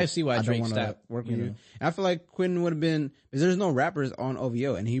know. Yeah, like, I see why Drake stopped. Work with you. And I feel like Quentin would have been, because there's no rappers on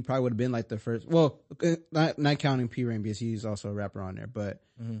OVO, and he probably would have been like the first, well, not counting P Rain because he's also a rapper on there, but,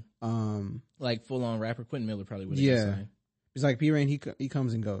 like full on rapper, Quentin Miller probably would have yeah. signed. It's like P Rain, he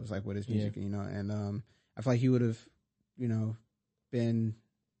comes and goes, like with his music, you know, and, I feel like he would have, you know, I feel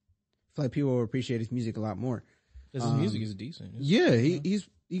like people will appreciate his music a lot more. Because his music is decent. Yeah, he's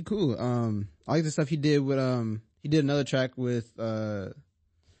cool. I like the stuff he did with he did another track with Pusha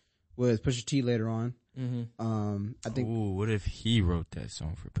T later on. I think. Ooh, what if he wrote that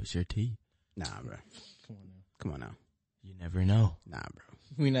song for Pusha T? Nah, bro. Come on now. You never know. Nah, bro.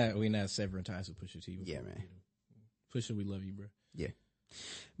 We not severing ties with Pusha T. Yeah, man. Pusha, we love you, bro. Yeah.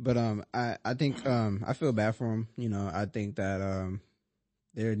 But I think I feel bad for him. You know, I think that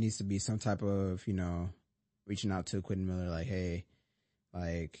there needs to be some type of, you know, reaching out to Quentin Miller, like, hey,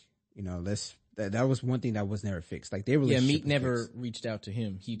 like, you know, that was one thing that was never fixed. Like, they really Meek never reached out to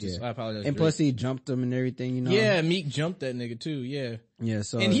him. He just, I apologize. And plus he jumped him and everything, you know. Yeah, Meek jumped that nigga too. Yeah. Yeah.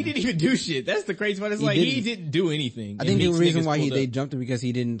 So and he didn't even do shit. That's the crazy part. It's like he didn't do anything. I think the reason why they jumped him because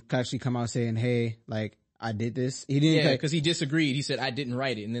he didn't actually come out saying, hey, like, I did this. He didn't. Yeah, because he disagreed. He said, I didn't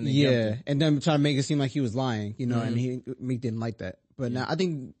write it. And then they jumped him. And then try to make it seem like he was lying, you know, and Meek didn't like that. But now I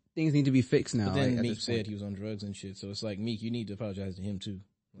think things need to be fixed now. But then like, Meek said he was on drugs and shit. So it's like, Meek, you need to apologize to him too.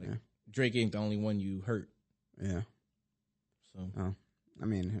 Like, Drake ain't the only one you hurt. Yeah. So. I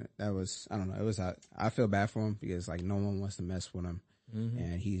mean, that was, I don't know. It was, I feel bad for him because like no one wants to mess with him.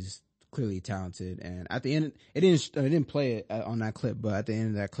 And he's clearly talented. And at the end, it didn't play it on that clip, but at the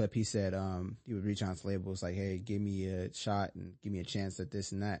end of that clip, he said, he would reach out to labels like, hey, give me a shot and give me a chance at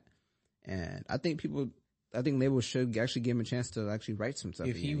this and that. And I think labels should actually give him a chance to actually write some stuff.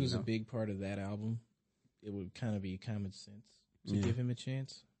 If he was a big part of that album, it would kind of be common sense to give him a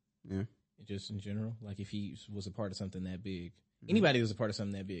chance. Yeah. Just in general. Like if he was a part of something that big. Anybody was a part of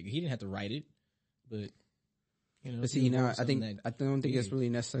something that big. He didn't have to write it, but you know. But see, you know, I don't think it's really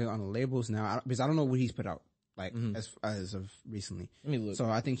necessarily on the labels now because I don't know what he's put out like as of recently. Let me look. So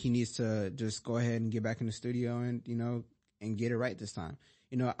I think he needs to just go ahead and get back in the studio and, you know, and get it right this time.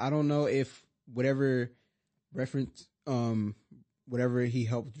 You know, I don't know if whatever reference, whatever he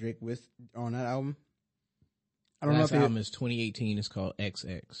helped Drake with on that album. I don't know if the album is 2018. It's called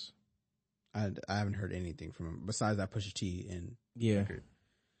XX. I haven't heard anything from him besides that Pusha T and record.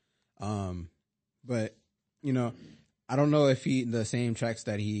 But you know, I don't know if the same tracks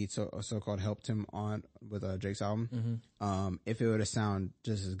that he so-called helped him on with Drake's album, if it would have sounded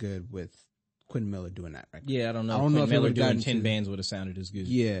just as good with Quentin Miller doing that record. Yeah, I don't know. Quentin Miller doing 10 bands would have sounded as good.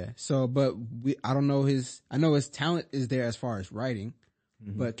 Yeah. So, but I don't know I know his talent is there as far as writing,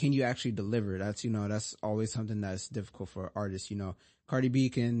 but can you actually deliver? That's, you know, that's always something that's difficult for artists, you know. Cardi B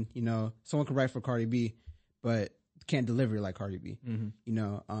can, you know, someone can write for Cardi B, but can't deliver like Cardi B. You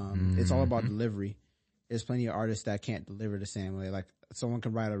know, it's all about delivery. There's plenty of artists that can't deliver the same way. Like someone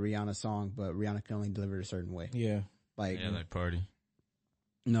can write a Rihanna song, but Rihanna can only deliver it a certain way. Yeah. Like Party.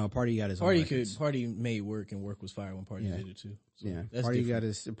 No, Party got his Party own Party made work and work was fire when Party did it too. So that's Party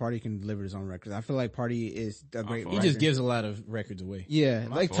different. Party can deliver his own records. I feel like Party is a great He just gives a lot of records away. Yeah,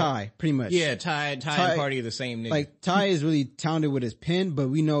 like Ty, pretty much. Yeah, Ty and Party are the same nigga. Like Ty is really talented with his pen, but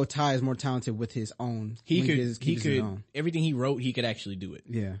we know Ty is more talented with his own. He could everything he wrote, he could actually do it.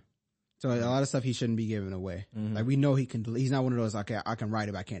 Yeah. So a lot of stuff he shouldn't be giving away. Like we know he can. He's not one of those. Okay, I can write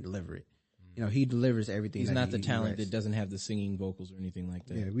it, but I can't deliver it. You know, he delivers everything. He's not the talent that doesn't have the singing vocals or anything like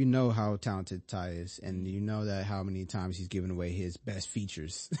that. Yeah, we know how talented Ty is, and you know that how many times he's given away his best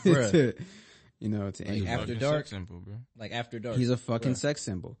features. To, you know, to like After Dark, symbol, bro. Like After Dark, he's a fucking sex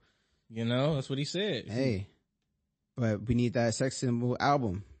symbol. You know, that's what he said. Hey, but we need that sex symbol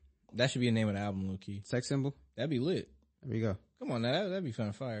album. That should be the name of the album, low key. Sex symbol. That'd be lit. There you go. Come on, now that'd be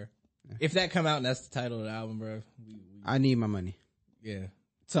fun fire. Yeah. If that come out and that's the title of the album, bro, I need my money. Yeah,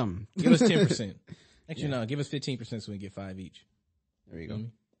 something. Give us 10%. Actually, no, give us 15% so we get 5 each. There you go.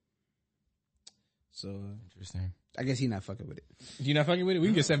 So interesting. I guess he's not fucking with it. You not fucking with it? We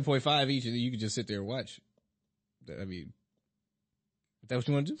can get 7.5 each, and you can just sit there and watch. I mean, is that what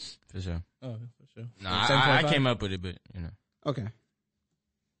you want to do? For sure. Oh, for sure. No, I came up with it, but you know. Okay.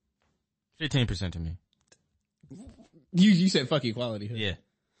 15% to me. You said fuck equality. Huh? Yeah.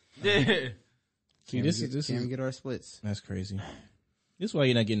 Yeah. See, this is Can't get our splits. that's crazy. This is why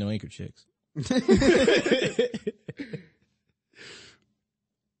you're not getting no anchor checks.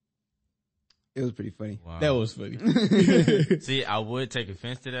 It was pretty funny. Wow. That was funny. See, I would take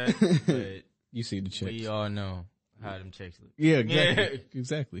offense to that, but You see the checks. we all know how them checks look. Yeah, exactly. Yeah.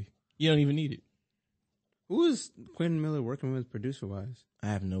 Exactly. You don't even need it. Who is Quentin Miller working with producer wise? I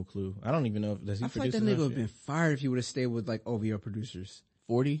have no clue. I don't even know if does he I feel like produce that nigga enough would have been fired if he would have stayed with like OVO producers.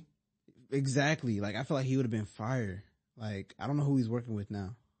 40. Exactly. Like I feel like he would have been fired. Like I don't know who he's working with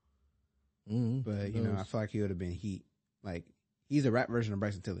now, Mm-hmm. but you know I feel like he would have been heat. Like he's a rap version of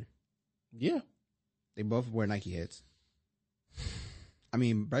Bryson Tiller. Yeah. They both wear Nike heads. I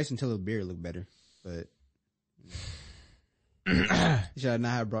mean, Bryson Tiller's beard looked better, but should I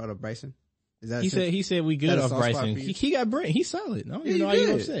not have brought up Bryson? Is that He said we good that a off soft spot Bryson. for you? He got brain. He's solid. I don't even Yeah, know he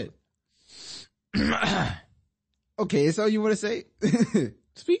how you good. upset. Okay, that's all you want to say?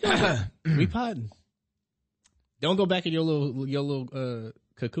 Speak up. We podding. Don't go back in your little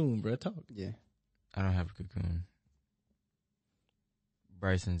cocoon, bro. Talk. Yeah. I don't have a cocoon.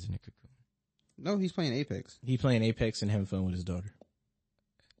 Bryson's in a cocoon. No, he's playing Apex. He playing Apex and having fun with his daughter.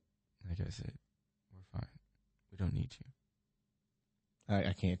 Like I said, we're fine. We don't need you.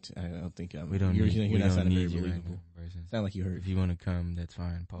 I can't. I don't think I'm. We don't You're, need, you're we not don't sounding very need you right believable. now, Bryson. Sound like you hurt. If you want to come, that's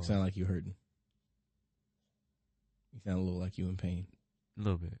fine, Paul. Sound like you hurting. You sound a little like you in pain. A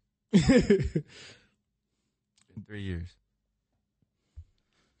little bit. Been 3 years.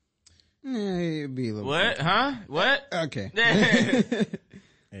 Yeah, it'd be a little. What? Huh? What? Okay.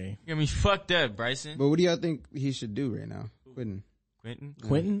 Hey, You got me fucked up, Bryson. But what do y'all think he should do right now? Quentin. Quentin?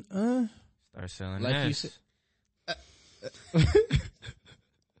 Quentin. Start selling Like ass. you said.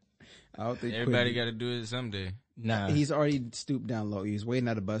 I don't think Everybody got to do it someday. Nah. He's already stooped down low. He's waiting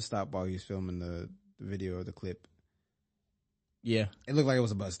at a bus stop while he's filming the video or the clip. Yeah. It looked like it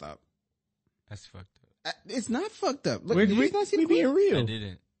was a bus stop. That's fucked up. It's not fucked up. Look, We're did you not see the being clip? real. I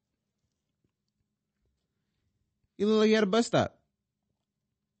didn't. You look like you had a bus stop.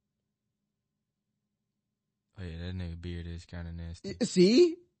 Oh yeah, that nigga beard is kind of nasty.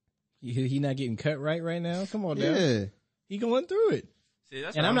 See? He not getting cut right now. Come on, now. Yeah. He going through it. See,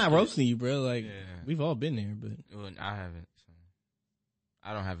 that's And what I'm not saying. roasting you, bro. Like Yeah. we've all been there, but Well, I haven't. So.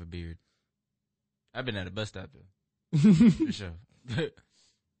 I don't have a beard. I've been at a bus stop though, for sure.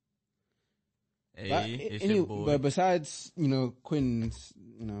 Hey, it's your boy. But besides, Quentin's,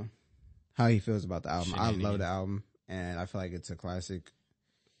 how he feels about the album, I love Shenanigans. the album, and I feel like it's a classic.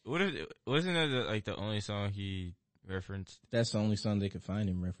 Wasn't that the only song he referenced? that's the only song they could find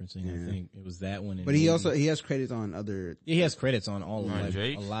him referencing. Yeah. I think it was that one. and But he maybe- he has credits on other. he has credits on all of On like,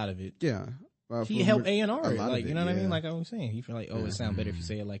 Drake? a lot of it. Yeah. Well, He for helped A&R a it, lot of like, you it, know what I yeah. mean? Like I was saying, he feel like, oh, Yeah. it sound better if you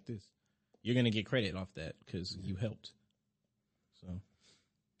say it like this. You're gonna get credit off that because you helped. So,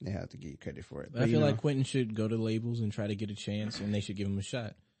 They have to get credit for it. but I feel like Quentin should go to labels and try to get a chance, and they should give him a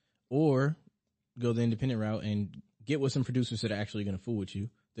shot, or go the independent route and get with some producers that are actually gonna fool with you,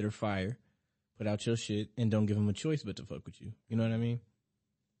 that are fire, put out your shit, and don't give them a choice but to fuck with you. You know what I mean?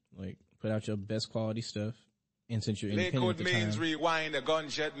 Like, put out your best quality stuff, and since you're independent Liquid at the means time, rewind, a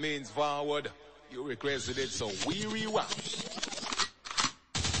gunshot means forward. You requested it, so we rewind.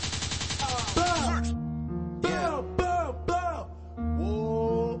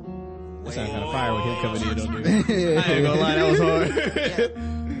 that sounded kind of fire with him coming in on this. I ain't gonna lie, that was hard.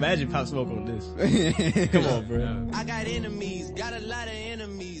 Imagine Pop Smoke on this. Come on, bro. I got enemies, got a lot of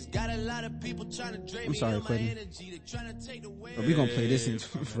enemies, got a lot of people trying to drain I'm me sorry, of my Quentin. energy. They trying to take away. But we gonna play this in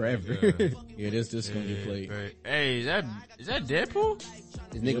forever. Yeah, this gonna get played. Right. Hey, is that Deadpool?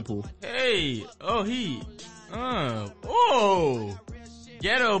 It's nigga pool. Hey, oh,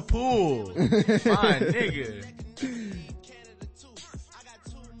 ghetto pool, fine nigga.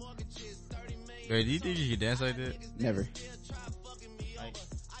 Wait, do you think you could dance like that? Never.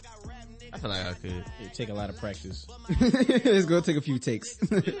 I feel like I could. It take a lot of practice. It's gonna take a few takes.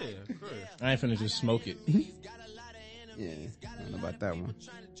 Yeah, of course. I ain't finna just smoke it. Yeah, I don't know about that one.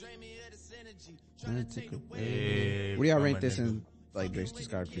 Hey, What do y'all bro, rate my this nigga. in like Drake's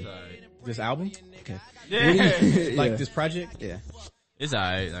discography? Alright. This album, Okay. Yeah, like Yeah. this project, Yeah. it's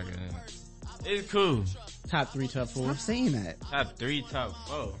alright. Like, it's cool. top 3, top 4. Stop saying that. Top 3, top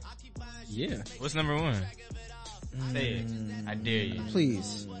 4. Yeah, What's number 1? Say it. I dare you.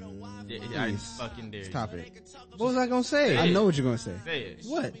 Please. I Please. fucking dare you. Stop it. what was I gonna say? I know what you're gonna say. Say it.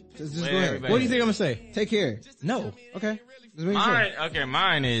 What? Just Wait, go ahead. everybody- What do you think I'm gonna say? Take care. No. Okay. Just making sure.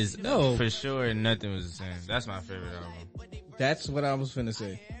 Mine is No. for sure. Nothing was the same. That's my favorite album. That's what I was finna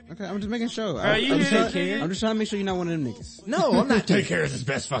say. Okay, I'm just making sure. Bro, you hear that? I'm just trying to make sure you're not one of them niggas. No, I'm not. Take Care is his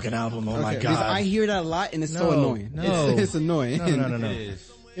best fucking album. Oh my Because god. I hear that a lot and it's so No, annoying. no. It's annoying. No. It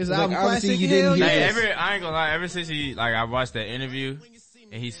is. His Like, album obviously classic. you didn't hear Like, Yes. I ain't gonna lie, ever since I watched that interview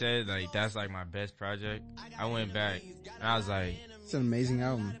and he said like that's like my best project, I went back and I was like, It's an amazing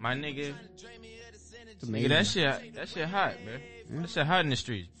album. my nigga, It's amazing. nigga, that shit hot, man. That shit hot in the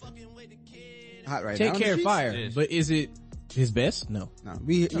streets. Hot right Take now. Care, fire. Yes. But is it his best? No. No,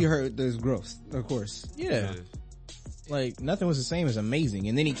 we heard there's growth, of course. Yeah. Like Nothing Was the Same is amazing,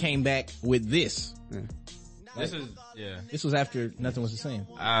 and then he came back with this. Yeah. This is, yeah. This was after Nothing Was the Same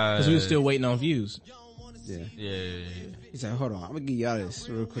Because because we were still waiting on views. Yeah. Yeah. He said, "Hold on, I'm gonna give y'all this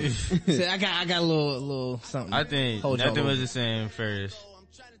real quick." He said, I got a little something. I think Hold y'all Nothing Was over. the Same first.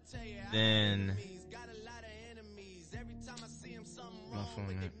 Then my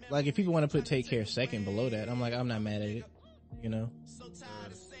phone hit. Like if people want to put Take Care second below that, I'm like, I'm not mad at it, you know.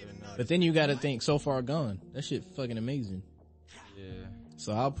 But then you got to think So Far Gone. That shit fucking amazing. Yeah.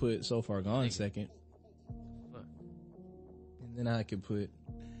 So I'll put So Far Gone second, and then I could put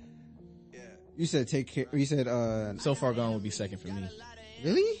You said Take Care. You said So Far Gone would be second for me.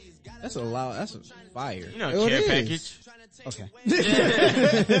 really? That's a lot. That's a fire. You know, Oh, it Care is. Package. Okay.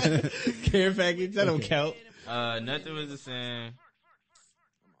 Care package that don't count. Nothing Was the Same.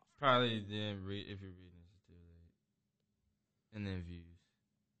 Probably then if you're reading it too late. And then Views.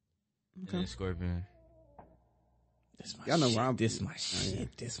 Okay. And then Scorpion. This my Y'all know shit. where I'm- This my yeah.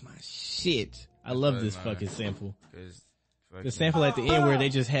 shit. This my shit. I love this mine. fucking sample. Cause The sample at the end where they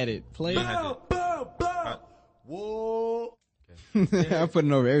just had it play. Whoa. I'm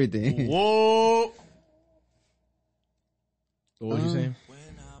putting over everything. Whoa. What was you saying?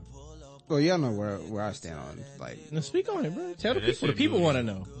 Well, y'all know where I stand on like. No, speak on it, bro. Tell the Yeah, that people. The shit people moving. want to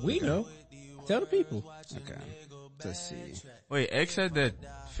know. We know. Tell the people. Okay. Let's see. Wait, X had that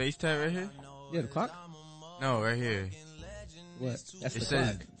face tag right here? Yeah, the clock. No, right here. What? That's It the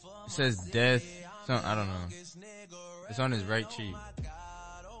says clock. it says death. I don't know. It's on his right cheek.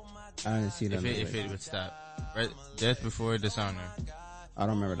 I didn't see that. If it would stop. Right, death before dishonor. I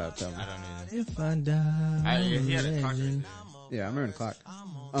don't remember that. Tell me. I don't either. If I die, He had a clock right there. Yeah, I remember the clock.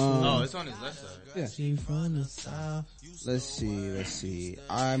 Oh, it's on his left side. Yeah. she from the south. Let's see.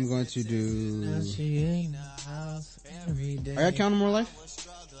 I'm going to do. She in the house every day. Are you counting more life?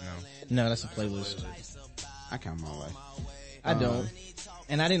 No, that's a playlist. I count more life. I don't.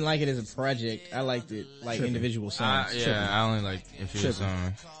 And I didn't like it as a project. I liked it like individual songs. Yeah, I only like if it was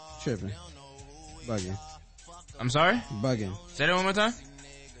song. Tripping. Bugging. I'm sorry? Bugging. Say that one more time?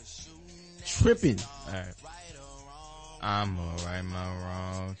 Tripping. Alright. I'm alright, my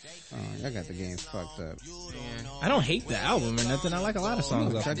wrong. Oh, y'all got the game fucked up. I don't hate the album or nothing. I like a lot of songs.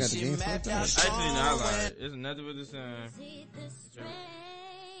 Y'all off got this. the game fucked up. Actually, no, I lied. It's Nothing But the Same.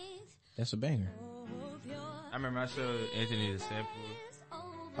 That's a banger. I remember I showed Anthony the sample.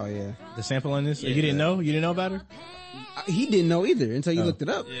 Oh yeah. The sample on this? Yeah. You didn't know? You didn't know about her? He didn't know either until you looked it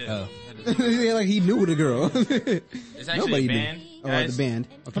up. Yeah. Yeah, like he knew the girl. It's actually Nobody a knew. band. Oh, guys. the band.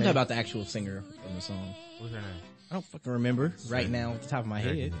 I'm talking about the actual singer from the song. What's her name? I don't fucking remember right now off the top of my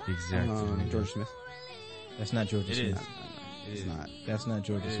head. Exactly. George Smith. That's not Georgia It Smith. is. It It's is. not. That's not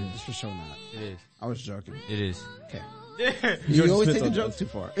Georgia It Smith. It's for sure not. It is. I was joking. It is. Okay. George You always Smith take the on joke too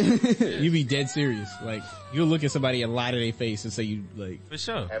far. You be dead serious. Like, you'll look at somebody and lie to their face and say you, like, For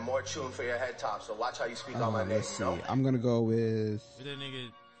sure. And more tune for your head top, so watch how you speak on my name, Let's see. you know? I'm gonna go with What that nigga?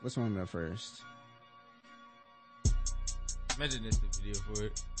 what's one of first. Imagine this the video for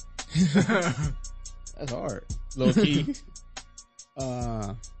it. That's hard. low key.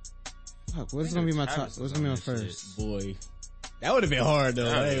 Fuck, what's gonna be my top? What's gonna be my first? Boy. That would have been hard though.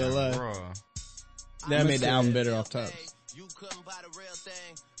 I ain't gonna lie. Bro. That made the say- album better off top.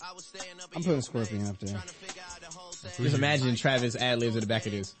 I'm putting Scorpion up there. Just imagine Travis ad-libs at the back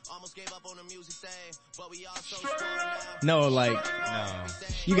of this. No, like, No.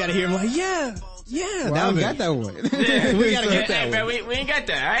 you gotta hear him like, yeah. Well, that I would got that one. We gotta get that Hey, one. bro, we ain't got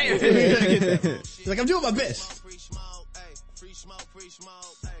that, alright? He's like, I'm doing my best.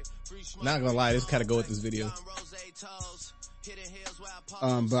 Not gonna lie, this kinda go with this video.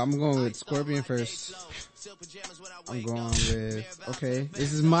 But I'm going with Scorpion first. I'm going with, okay,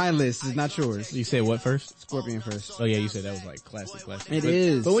 this is my list, it's not yours. You said what first? Scorpion first. Oh yeah, you said that was like classic. It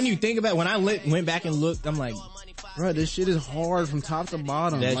is. But when you think about it, when I went back and looked, I'm like, Bro, this shit is hard from top to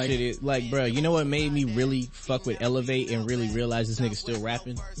bottom. that like, shit is, like, bro, you know what made me really fuck with Elevate and really realize this nigga's still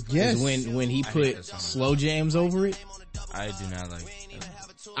rapping? Yes. Is when he hate put that song. slow jams over it. I do not like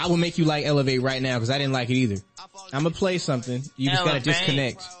I will make you like Elevate right now because I didn't like it either. I'm gonna play something. You just gotta Elevate.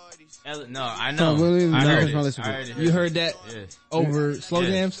 disconnect. No, I know. I heard heard it. it. I heard it. You heard that Yes. over slow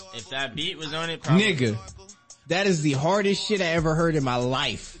Yes. jams? If that beat was on it, probably. Nigga, that is the hardest shit I ever heard in my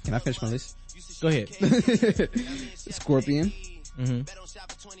life. Can I finish my list? Go ahead. Scorpion. Mm-hmm.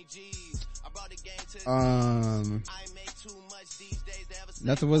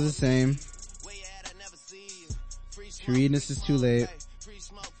 Nothing was the same. If you're reading this, is too late.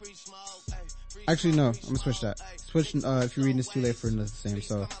 Actually, no. I'm gonna switch that. Switch. If you're reading this, too late for another same.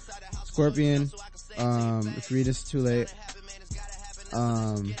 So, Scorpion. If you're reading this, too late.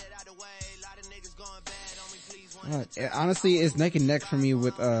 Honestly, it's neck and neck for me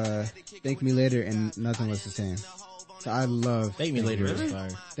with Thank Me Later and Nothing Was the Same. So I love Thank Me Later was fire.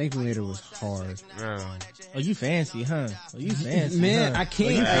 Thank Me Later was hard. Bro. Oh, you fancy, huh? Oh, you fancy, Man, huh? I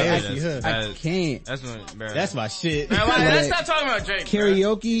can't. I can't. That's what, bro. That's my shit. Man, let's stop talking about Drake,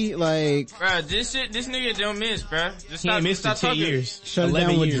 karaoke, like, bro, this nigga don't miss, bro. Just he ain't missed in 10 talking. years. Shut it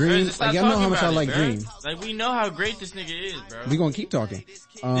down with years. Dreams. Like, y'all know how much I like Dreams. Like, we know how great this nigga is, bro. We gonna keep talking.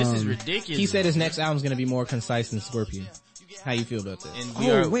 This is ridiculous. He said his next album's gonna be more concise than Scorpion. How you feel about that?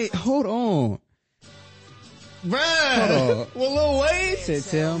 And wait, hold on. Bruh! Well, Lil Wayne said,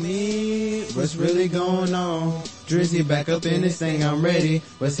 tell me what's really going on. Drizzy back up in this thing, I'm ready.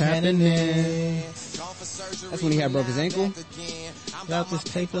 What's happening? That's when he had broke his ankle. Got this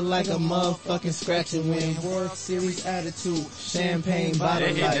paper like a motherfucking scratch and win. World Series attitude, champagne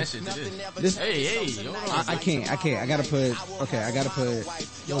bottle life. Hey, hold on. I can't. I gotta put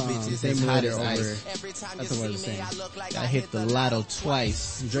Thank Me Later over. That's the word I'm saying. I hit the lotto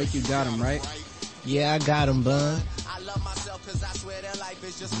twice. Drake, you got him, right? Yeah, I got him, bud.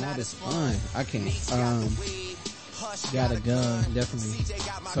 That is fun. I can't. Got a gun. Definitely.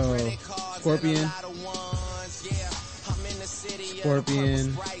 So, Scorpion.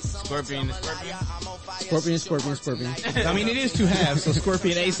 I mean, it is two halves, so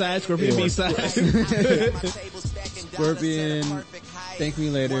Scorpion A side, Scorpion B side. Scorpion, Thank Me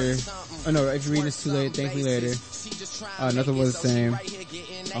Later. Oh no, if you're reading this, too late, Thank Me Later. Nothing Was the Same.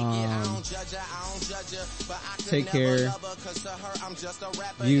 Take Care.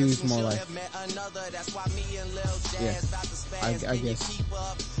 Use More Life. Yeah, I guess.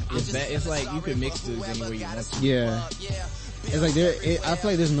 It's like you can mix those any way you want to. Yeah. It's like I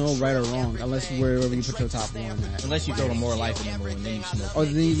feel like there's no right or wrong unless wherever you put your top one at. Unless you throw the More Life in number one, then you smoke. Oh,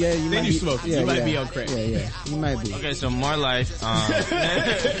 then yeah, you might be smoke. Yeah, you might be on crack. Yeah, you might be. Okay, so More Life.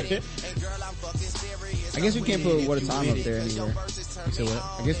 I guess we can't put What a Time up there anywhere. So what?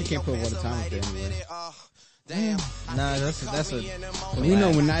 I guess we can't put What a Time up there anywhere. Damn. Nah, that's a. You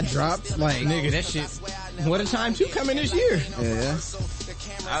know when that dropped, like nigga, that shit. What a Time 2 coming this year. Yeah.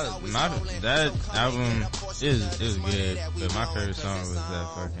 That album is good, but my favorite song was that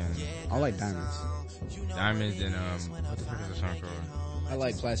fucking. I like Diamonds. Diamonds and what the fuck is the song called? I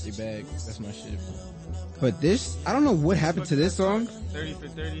like Plastic Bag. That's my shit. But this, I don't know what happened to this song. 30 for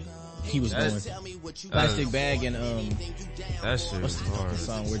 30. He was going Plastic Bag and that shit was hard. The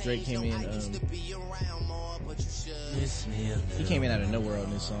song where Drake came in he came in out of nowhere on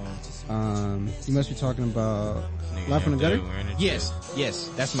this song. You must be talking about Life on the Gutter? Yes,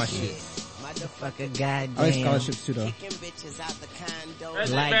 that's my shit. Motherfucker, goddamn. I like scholarships too, though.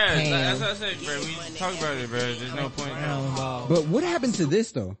 That's what I said, bro. We talk about it, bro. There's no point now. But what happened to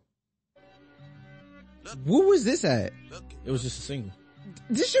this, though? What was this at? It was just a single.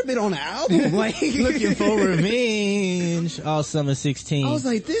 This should have been on the album. Like, looking for revenge. All summer 16. I was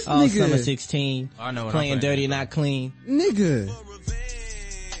like, this all nigga. All summer 16. I know what playing I'm dirty, not clean. Nigga.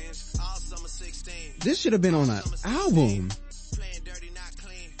 This should have been on an album.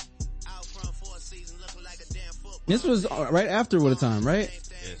 This was right after What a Time, right?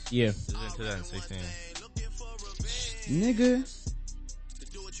 Yes. Yeah. This is in 2016. Nigga.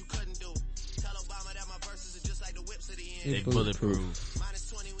 They bulletproof.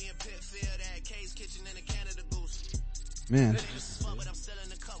 Man.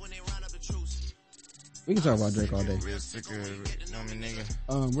 We can talk about Drake all day. Real sick of me, nigga.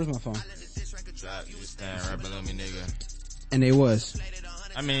 Where's my phone? You stand right below me, nigga. And they was.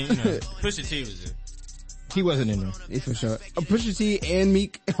 I mean, you know, Pusha T was there. He wasn't in there. It's for sure. Pusha T and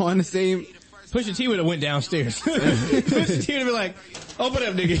Meek on the same. Pusha T would have went downstairs. Pusha T would have been like, open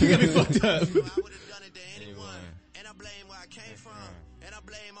up, nigga. You got me fucked up.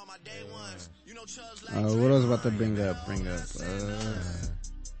 What I was about to bring up.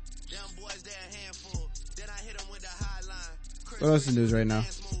 What else is news right now?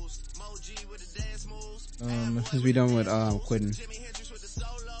 Since we done with quitting.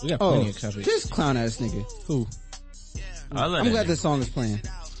 We got plenty of topics. This clown ass nigga. Who? I'm glad this song is playing.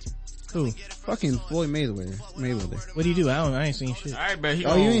 Who? Fucking Floyd Mayweather. What do you do? I ain't seen shit. All right, bro. You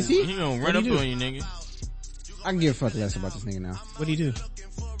ain't see? He gonna run up on you, nigga. I can give a fuck less about this nigga now. What do you do?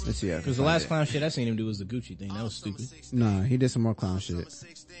 Let's see. Because the last clown shit I seen him do was the Gucci thing. That was stupid. Nah, he did some more clown shit.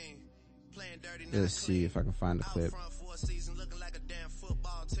 Let's see if I can find the clip.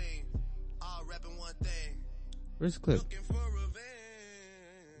 Where's the clip?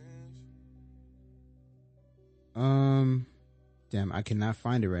 Damn, I cannot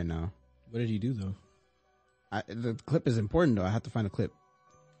find it right now. What did he do though? The clip is important though. I have to find a clip.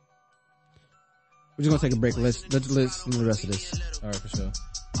 We're just gonna take a break. Let's listen to the rest of this. All right, for sure.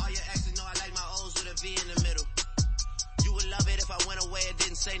 All your exes know I like my O's with a V in the middle. You would love it if I went away and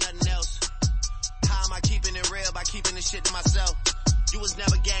didn't say nothing else. How am I keeping it real? By keeping the shit to myself. You was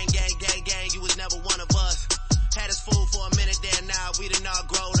never gang. You was never one of us. Had us fooled for a minute there, now we done all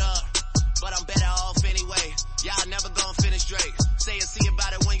grown up. But I'm better off anyway. Y'all never gonna finish straight. Say and see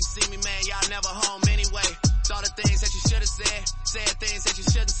about it when you see me, man. Y'all never home anyway. Saw the things that you should've said things that you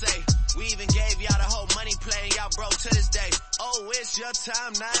shouldn't say. We even gave y'all the whole money play, y'all broke to this day. Oh, it's your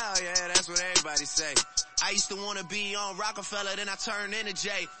time now, yeah, that's what everybody say. I used to wanna be on Rockefeller, then I turned into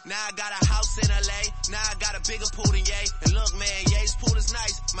Jay. Now I got a house in LA, now I got a bigger pool than Ye. And look, man, Ye's pool is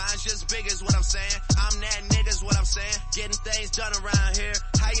nice, mine's just big is what I'm saying. I'm that nigga's what I'm saying, getting things done around here.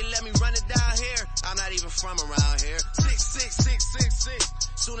 How you let me run it down here? I'm not even from around here. 66666.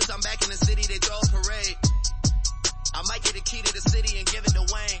 Soon as I'm back in the city, they throw a parade. I might get a key to the city and give it to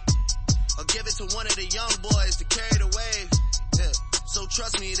Wayne. Or give it to one of the young boys to carry the wave. Yeah. So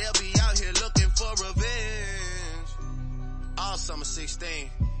trust me, they'll be out here looking for revenge. All summer 16,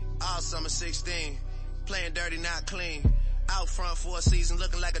 playing dirty, not clean. Out front for a season,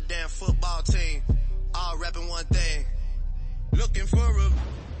 looking like a damn football team. All repping one thing, looking for revenge.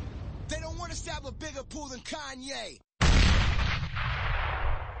 They don't want us to have a bigger pool than Kanye.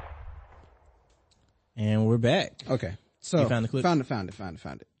 And we're back. Okay, so you found the clip? Found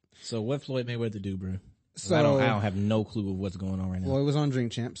it. So what Floyd Mayweather do, bro? So I don't have no clue of what's going on right now. Well, it was on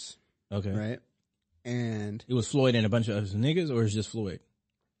Drink Champs. Okay. Right? And it was Floyd and a bunch of other niggas, or it's just Floyd?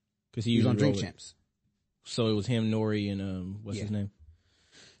 Because he was on Drink Champs. So it was him, Nori, and what's his name?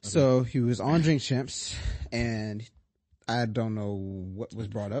 Okay. So he was on Drink Champs, and I don't know what was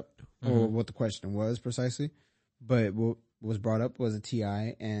brought up or what the question was precisely, but what was brought up was a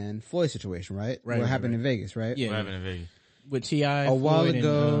T.I. and Floyd situation, right? What happened in Vegas, right? Yeah. What happened in Vegas? With T.I., a while Floyd,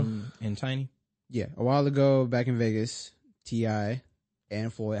 ago, and Tiny? Yeah, a while ago back in Vegas, T.I.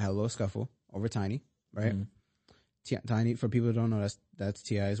 and Floyd had a little scuffle over Tiny, right? Tiny, for people who don't know, that's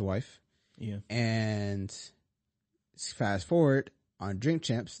T.I.'s wife. Yeah. And fast forward, on Drink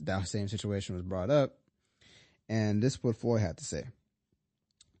Champs, that same situation was brought up, and this is what Floyd had to say.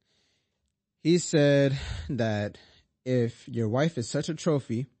 He said that if your wife is such a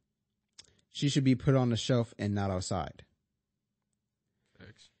trophy, she should be put on the shelf and not outside.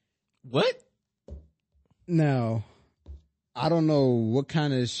 What? Now, I don't know what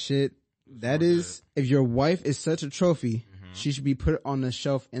kind of shit that is. If your wife is such a trophy, she should be put on the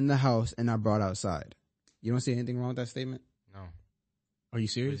shelf in the house and not brought outside. You don't see anything wrong with that statement? No. Are you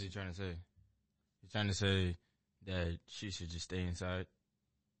serious? What is he trying to say? He's trying to say that she should just stay inside.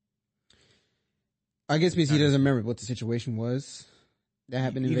 I guess because he doesn't remember what the situation was that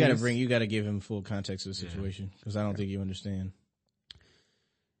happened in Vegas. You gotta give him full context of the situation, because I don't think you understand.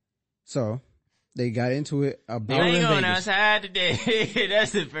 So they got into it about I ain't going outside today.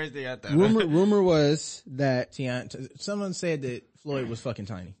 That's the first thing I thought. Rumor was that someone said that Floyd was fucking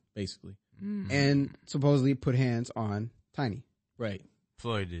Tiny, basically, and supposedly put hands on Tiny. Right.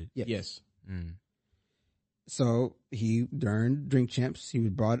 Floyd did. Yeah. Yes. So during Drink Champs, he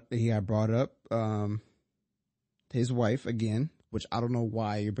got brought up his wife again, which I don't know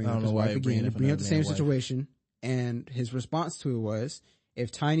why you're bringing up his wife again. Bring up the same situation, and his response to it was, if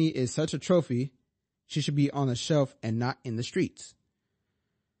Tiny is such a trophy, she should be on the shelf and not in the streets.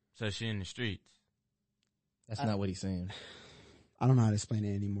 So she in the streets. That's not what he's saying. I don't know how to explain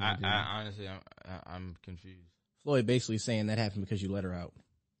it anymore. I honestly, I'm confused. Floyd basically saying that happened because you let her out.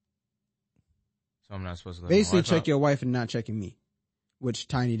 So I'm not supposed to let basically check your wife and not checking me, which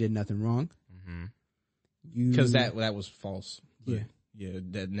Tiny did nothing wrong. Because that was false. Yeah,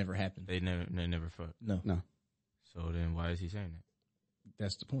 that never happened. They never fucked. No. So then why is he saying that?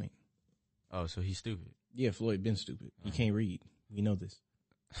 That's the point. Oh, so he's stupid. Yeah, Floyd been stupid. He can't read. We know this.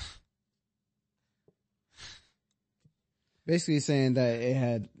 Basically saying that it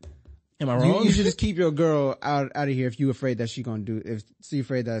had. Am I wrong? You should just keep your girl out of here if you're afraid that she's gonna do. If you're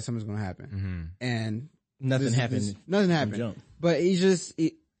afraid that something's gonna happen, and nothing happened. Nothing happened. But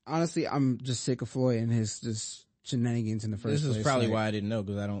honestly, I'm just sick of Floyd and his just shenanigans in the first place. This is probably why I didn't know,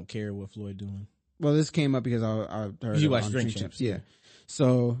 because I don't care what Floyd doing. Well, this came up because I heard You it watch on Drink Drink Champs. Champs. Yeah.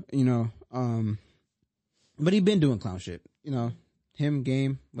 So, but he been doing clown shit. Him,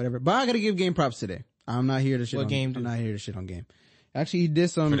 Game, whatever. But I gotta give Game props today. I'm not here to shit What on Game I'm not here to shit on Game. Actually, he did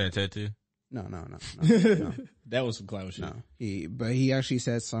some. For that tattoo? No. That was some clown shit. No. He actually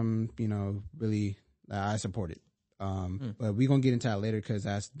said some, really that I supported. But we're gonna get into that later because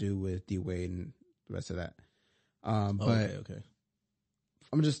that has to do with D Wade and the rest of that. Okay.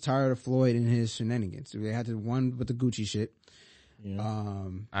 I'm just tired of Floyd and his shenanigans. They had to one with the Gucci shit. Yeah.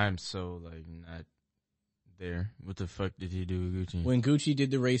 I'm so not there. What the fuck did he do with Gucci? When Gucci did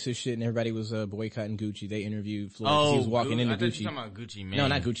the racist shit and everybody was boycotting Gucci, they interviewed Floyd. 'Cause he was walking into I thought Gucci. you were talking about Gucci Mane. No,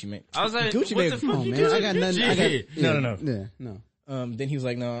 not Gucci Mane. I was like, Gucci what Mane. the fuck you man. do I with got Gucci? nothing. No. Yeah, no. Then he was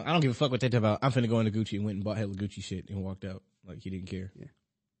like, no, I don't give a fuck what they talk about. I'm finna go into Gucci, and went and bought hella Gucci shit and walked out. Like, he didn't care. Yeah.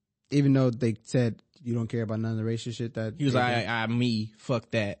 Even though they said you don't care about none of the racist shit that He was like, me, fuck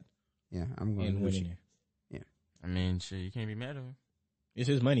that. Yeah, I'm going And to went Gucci. in there. Yeah. I mean, shit, you can't be mad at him. It's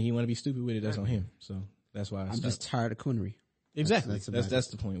his money. He want to be stupid with it. That's on him. So that's why I'm just tired of coonery. Exactly. That's That's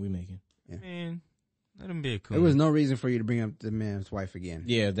the point we making. Yeah. Man, let him be a cool. There was no reason for you to bring up the man's wife again.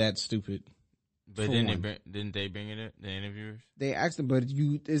 Yeah, that's stupid. But didn't they bring it up, the interviewers? They asked him, but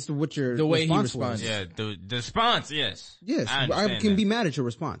it's what your The way he response was. responded. Yeah, the response, yes. Yes, I can be mad at your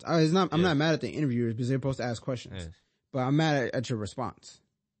response. I'm not mad at the interviewers because they're supposed to ask questions. Yes. But I'm mad at your response.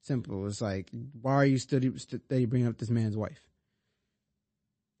 Simple. It's like, why are you study bringing up this man's wife?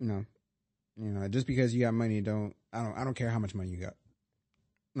 Just because you got money, I don't care how much money you got.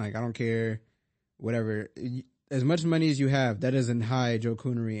 Like, I don't care, whatever. As much money as you have, that doesn't hide your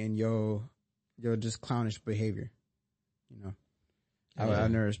coonery and your just clownish behavior. I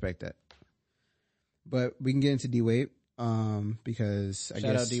never respect that. But we can get into D Wade, because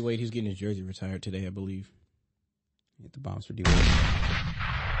Shout out D Wade. He's getting his jersey retired today, I believe. Hit the bombs for D Wade.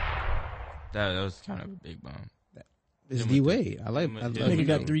 That was kind of a big bomb. It's D Wade. I love Nigga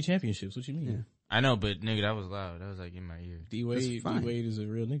got 3 championships. What you mean? Yeah. I know, but nigga, that was loud. That was like in my ear. D Wade is a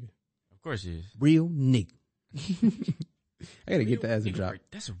real nigga. Of course he is. Real nigga. I gotta get that as a drop.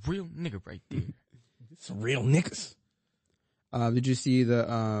 That's a real nigga right there. Some real niggas. Did you see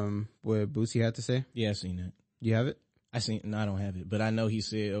the what Boosie had to say? Yeah, I seen that. You have it? No, I don't have it, but I know he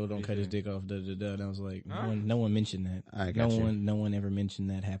said, "Oh, don't cut his dick off." And I was like, no one mentioned that. No one ever mentioned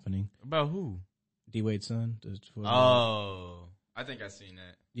that happening. About who? D Wade's son. Oh, I think I seen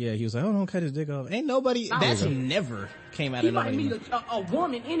that. Yeah, he was like, "Oh, don't cut his dick off." Ain't nobody. That's never came out of nobody. He might meet a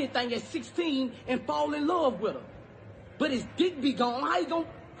woman, anything at 16, and fall in love with her, but his dick be gone. How you gonna?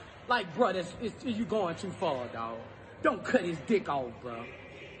 Like, bro, you going too far, dog. Don't cut his dick off, bro.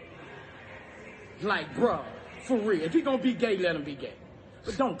 Like, bro, for real. If he gonna be gay, let him be gay.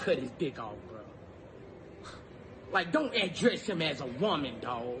 But don't cut his dick off, bro. Like, don't address him as a woman,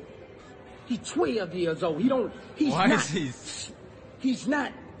 dog. He's 12 years old. He's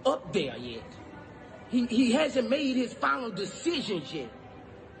not up there yet. He hasn't made his final decisions yet.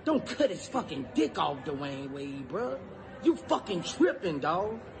 Don't cut his fucking dick off, Dwayne Wade, bro. You fucking tripping,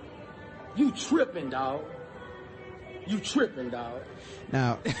 dog. You tripping, dog.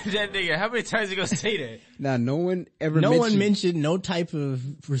 Now, that nigga, how many times you gonna say that? Now, no one mentioned no type of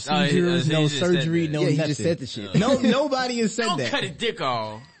procedures, no surgery, no nothing. He just said the shit. No, nobody has said that. Don't cut his dick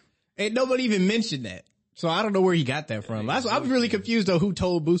off. Ain't nobody even mentioned that. So I don't know where he got that from. I'm really confused though who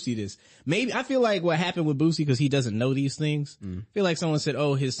told Boosie this. Maybe, I feel like what happened with Boosie, because he doesn't know these things. I feel like someone said,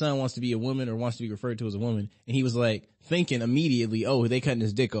 oh, his son wants to be a woman or wants to be referred to as a woman. And he was like thinking immediately, oh, they cutting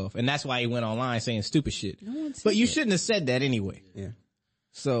his dick off. And that's why he went online saying stupid shit. But you shouldn't have said that anyway. Yeah.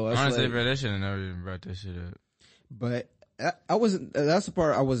 So honestly, bro, they should have never even brought that shit up. But I wasn't, that's the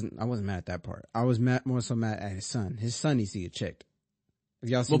part I wasn't mad at that part. I was more so mad at his son. His son needs to get checked.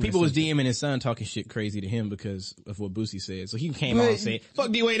 Well, people was DMing his son talking shit crazy to him because of what Boosie said. So he came on and said,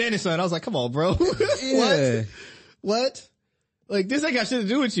 fuck D Wade and his son. I was like, come on, bro. Yeah. What? Like, this ain't got shit to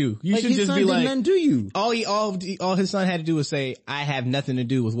do with you. You like, should just be like, nothing do you? All his son had to do was say, I have nothing to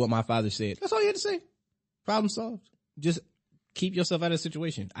do with what my father said. That's all he had to say. Problem solved. Just keep yourself out of the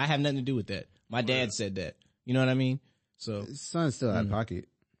situation. I have nothing to do with that. My dad said that. You know what I mean? So his son's still out of pocket.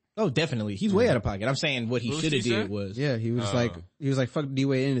 Oh, definitely. He's way out of pocket. I'm saying what he should have did was. Yeah, he was like, fuck D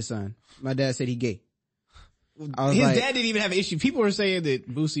Wade and his son. My dad said he gay. His dad didn't even have an issue. People were saying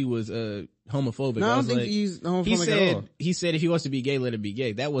that Boosie was homophobic. No, I don't think he's homophobic at all. He said if he wants to be gay, let him be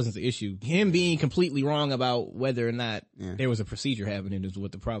gay. That wasn't the issue. Him being completely wrong about whether or not there was a procedure happening is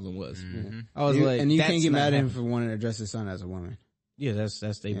what the problem was. Mm-hmm. I was like, and you can't get mad at him for wanting to address his son as a woman. Yeah, that's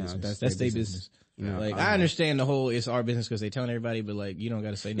their business. That's their business. You know, like I understand the whole it's our business because they telling everybody, but like you don't got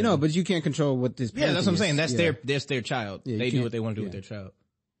to say nothing. You know, but you can't control what this. Yeah, that's what I'm saying. That's yeah. their child. Yeah, they do what they want to do with their child.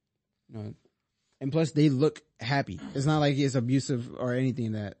 No. And plus, they look happy. It's not like it's abusive or anything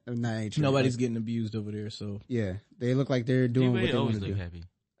in that nature. Nobody's getting abused over there, so yeah, they look like they're doing what they want to do. Happy.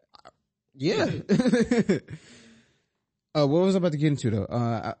 Yeah. What was I about to get into though?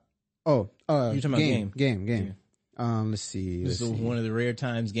 you're talking about game. Yeah. Let's see. This is one of the rare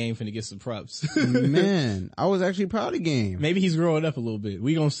times Game finna get some props. Man, I was actually proud of Game. Maybe he's growing up a little bit.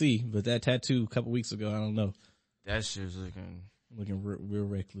 We gonna see. But that tattoo a couple weeks ago, I don't know. That shit's looking real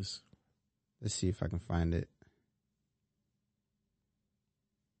reckless. Let's see if I can find it.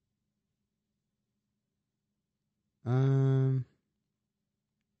 Where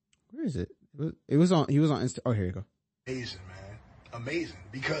is it? He was on Insta. Oh, here you go. Amazing, man. Amazing.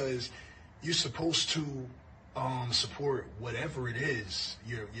 Because you're supposed to support whatever it is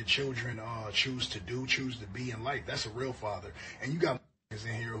your children choose to do, choose to be in life. That's a real father. And you got in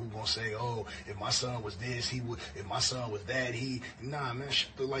here who gonna say, oh, if my son was this, he would. If my son was that, he. Nah, man. Shut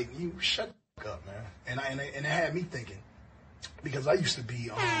the up, man. And it had me thinking, because I used to be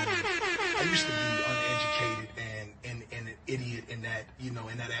uneducated and an idiot in that, in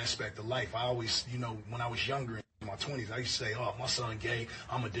that aspect of life. I always, when I was younger in my 20s, I used to say, oh, if my son gay,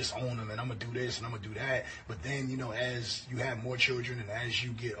 I'm gonna disown him and I'm gonna do this and I'm gonna do that. But then, as you have more children and as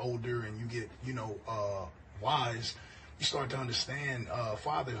you get older and you get, wise, you start to understand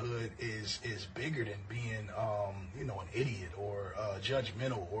fatherhood is bigger than being an idiot or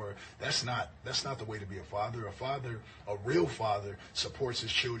judgmental, or that's not the way to be a father. A real father supports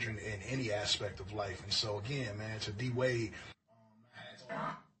his children in any aspect of life. And so again, man, to D Wade,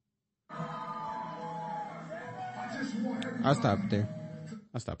 I'll stop there.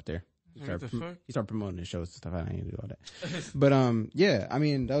 He started promoting his shows and stuff. I didn't do all that. But yeah, I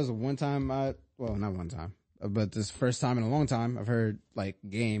mean, that was the one time not one time. But this first time in a long time I've heard like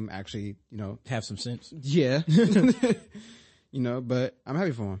Game actually, have some sense. Yeah. But I'm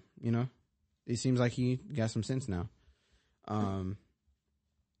happy for him, It seems like he got some sense now.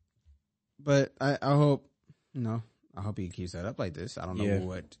 But I hope, I hope he keeps that up like this. I don't know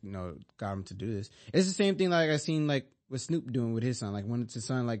what, got him to do this. It's the same thing like I seen like what Snoop doing with his son. Like when his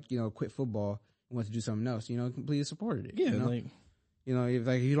son quit football and wants to do something else, completely supported it. Yeah. If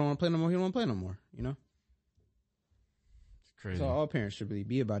you don't want to play no more, he don't want to play no more, Crazy. So all parents should really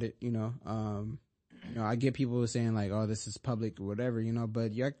be about it, I get people saying like, "Oh, this is public or whatever,"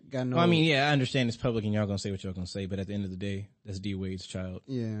 but you gotta know. Well, I mean, yeah, I understand it's public and y'all gonna say what y'all gonna say, but at the end of the day, that's D Wade's child.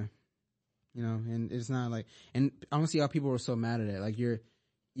 Yeah, and it's not like, and I don't see how people were so mad at it. Like it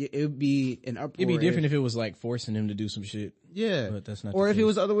would be an uproar. It'd be different if it was like forcing him to do some shit. Yeah, but that's not. Or if it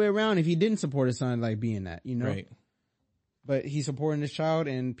was the other way around, if he didn't support his son, like being that, right. But he's supporting his child,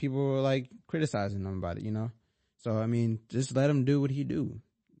 and people were like criticizing him about it, So, I mean, just let him do what he do.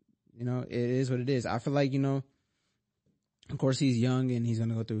 It is what it is. I feel like, of course he's young and he's going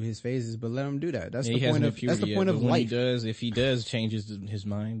to go through his phases, but let him do that. That's the point of life. If he does change his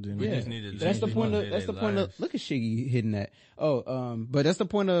mind, then that's the point of, look at Shiggy hitting that. But that's the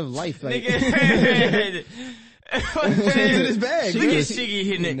point of life. Like, Look at Shiggy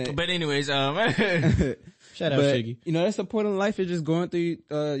hitting it. But anyways, Shout out Shiggy. That's the point of life, is just going through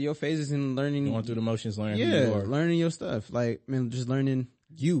your phases and learning. Going through the motions, learning who you are. Learning your stuff. Like, man, just learning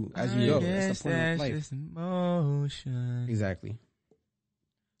you as you go. That's the point of life. Emotion. Exactly.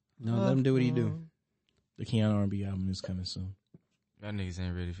 Let him do what he do. The Keon R&B album is coming soon. Y'all niggas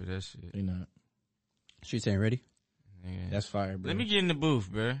ain't ready for that shit. They not. Streets ain't ready? Yeah. That's fire, bro. Let me get in the booth,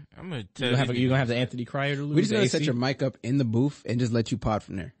 bro. I'm gonna tell you. You're gonna have the Anthony Cryer to lose. We just gonna set your mic up in the booth and just let you pod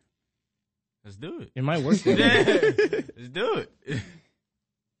from there. Let's do it. It might work. Let's do it.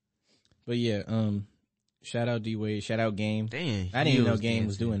 But yeah, shout out D Wade, shout out Game. Damn, I didn't even know Game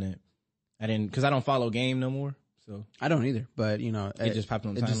was doing that. I didn't, because I don't follow Game no more. So I don't either. But it just popped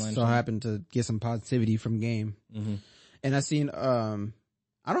on the timeline. It timeline. just so happened to get some positivity from Game, and I seen I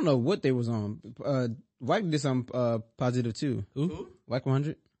don't know what they was on. Wack did some positive too. Who? Wack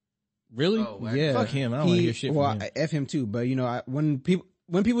 100. Really? Oh, yeah. Fuck him. I don't want to hear shit from him. I F him too. But when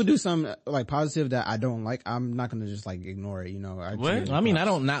people do something like positive that I don't like, I'm not gonna just like ignore it. What? I mean, I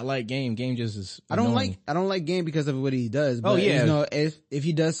don't not like Game. Game just is. I don't like Game because of what he does. But, if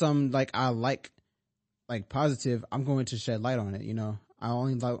he does something like I like positive, I'm going to shed light on it. I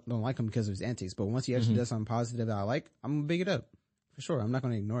only don't like him because of his antics. But once he actually does something positive that I like, I'm gonna big it up for sure. I'm not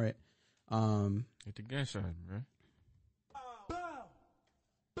gonna ignore it. Get the gunshot, bro.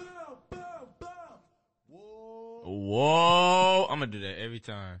 Whoa! I'm gonna do that every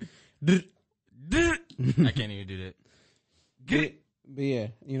time. I can't even do that. But yeah,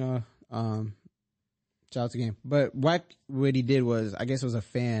 Shout out to Game. But what he did was, I guess it was a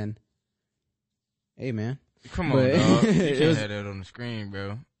fan. Hey, man. Come on, dog. You can't have that on the screen,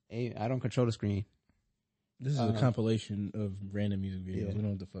 bro. Hey, I don't control the screen. This is a compilation of random music videos. Yeah. We don't know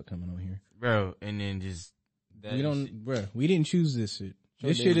what the fuck coming on here. Bro, and then just... We didn't choose this shit.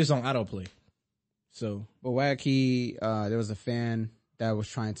 This shit is on autoplay. So... But Wack, there was a fan that was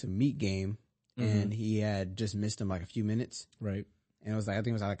trying to meet Game, and he had just missed him like a few minutes. Right. And it was like, I think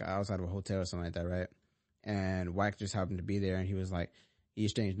it was like outside of a hotel or something like that, right? And Wack just happened to be there, and he was like, he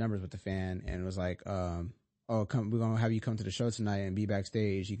exchanged numbers with the fan, and it was like, we're gonna have you come to the show tonight and be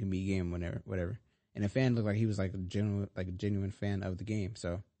backstage. You can meet Game whenever, whatever. And the fan looked like he was like a genuine fan of the game.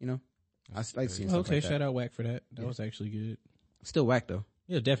 So, you know, I like seeing stuff like that. Shout out Wack for that. That was actually good. Still Wack though.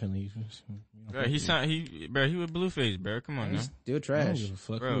 Yeah, definitely. Bro, he with Blueface, bro. Come on, now. Still trash. I don't give a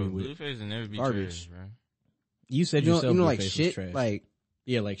fuck Bro, who he with. Blueface will never be Garbage. trash, bro. You said You yourself know, like Blueface shit, was trash. like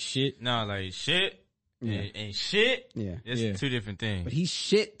like shit. No, like shit Yeah. and shit. Yeah. It's two different things. But he's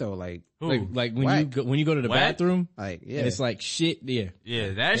shit though, like Who? Like when Wack. you go to the Wack? bathroom, like yeah, and it's like shit. Yeah,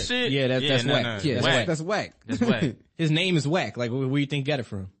 Yeah, that shit. yeah, that's no, Wack. no. yeah, Whack. that's Wack. That's Wack. His name is Wack. Like where you think he got it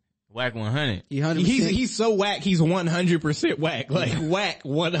from? Whack 100. He 100%. He's so whack. He's 100% whack. Like Wack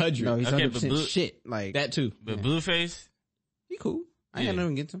 100. no, he's Okay, 100% but Blue- shit. Like That too. But Blueface, he cool. I ain't Yeah. got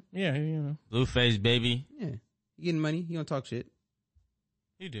nothing against him. Yeah, you know. Blueface, baby. Yeah, he getting money. He don't talk shit.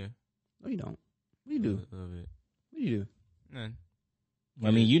 You do. No, you don't. What do you do? A little bit. What do you do? None.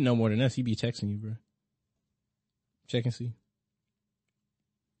 I mean, you know more than us. He be texting you, bro. Check and see.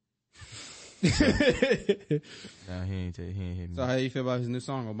 No, he ain't hit me. So how you feel about his new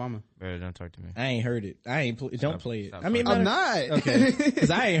song, Obama? Bro, don't talk to me. I ain't heard it. Don't Stop- play it. stop I mean, I'm matter- not. Okay.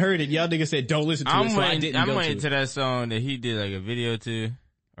 Cause I ain't heard it. Y'all niggas said don't listen to it, so I didn't go waiting to to it. that song that he did like a video to,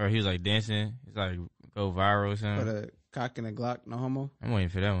 or he was like dancing. It's like go viral or For something. the cock and a Glock, no homo. I'm waiting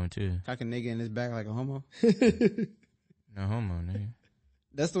for that one too. Cock a nigga in his back like a homo. No homo, nigga.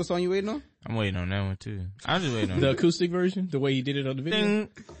 That's the song you waiting on? I'm waiting on that one too. I'm just waiting on The that. acoustic version, the way he did it on the video. Ding,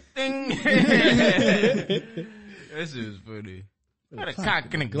 ding. That shit was funny. Got a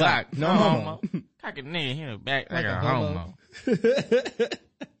cock and a Glock. No homo. Cock a nigga in the back like a homo.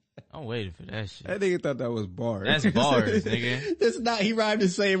 I'm waiting for that shit. That nigga thought that was bars. That's bars, nigga. That's not, he rhymed the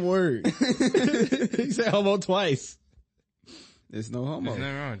same word. He said homo twice. There's no homo. There's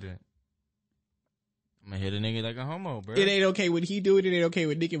nothing wrong with that. I'm gonna hit a nigga like a homo, bro. It ain't okay when he do it. It ain't okay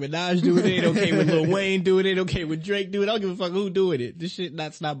when Nicki Minaj do it. It ain't okay when Lil Wayne do it. It ain't okay when Drake do it. I don't give a fuck who doing it. This shit,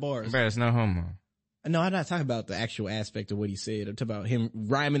 that's not bars. Bro, it's no homo. No, I'm not talking about the actual aspect of what he said. I'm talking about him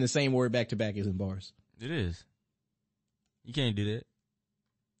rhyming the same word back to back as in bars. It is. You can't do that.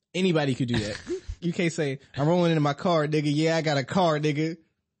 Anybody could do that. You can't say, I'm rolling into my car, nigga. Yeah, I got a car, nigga.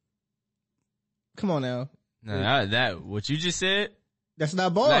 Come on now. No, that what you just said? That's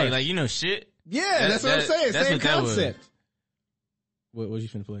not bars. Like you know shit. Yeah, that's what I'm saying. that's Same what that was. concept. What was you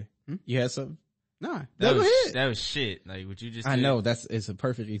finna play? You had something? Nah. That was it. That was shit. Like what you just said. I know it's a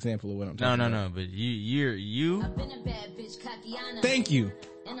perfect example of what I'm talking about. No, but you. I've been a bad bitch, Kakiana. Thank you.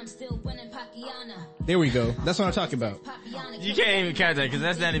 And I'm still winning Pakiana. There we go. That's what I'm talking about. You can't even count that because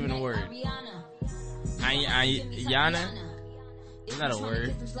that's not even a word. Yana? It's not a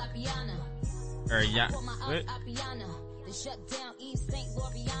word. Or what?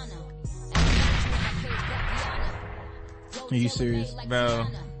 Are you serious? Bro,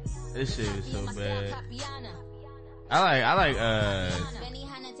 this shit is so bad. I like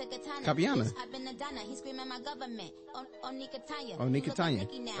Capiana. Oh, Nicotanya.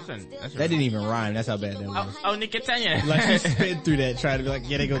 That didn't even rhyme. That's how bad that was. Oh, Nicotanya. Like she sped through that trying to be like,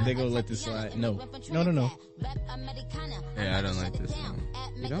 yeah, they go let this slide. No. Yeah, I don't like this song.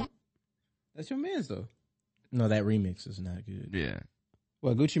 You don't? That's your man's though. No, that remix is not good. Yeah.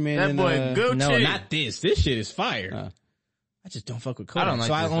 Well, Gucci Man That and, boy Gucci. No, not this. This shit is fire. I just don't fuck with Kodak. I don't like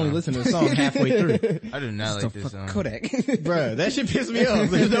so I this only song. listen to the song halfway through. I do not like this song. Kodak. Bruh, that shit pissed me off.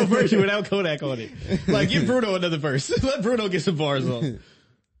 There's no version without Kodak on it. Like, give Bruno another verse. Let Bruno get some bars on.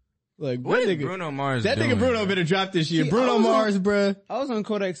 Like, What that is nigga, Bruno Mars that doing, nigga Bruno bro? better drop this year. See, Bruno I was Mars, bruh. I was on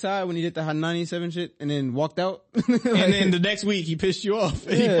Kodak's side when he did the 97 shit and then walked out. And then the next week he pissed you off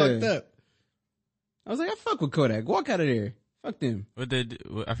and he Yeah. fucked up. I was like, I fuck with Kodak. Walk out of there. Fuck them. What they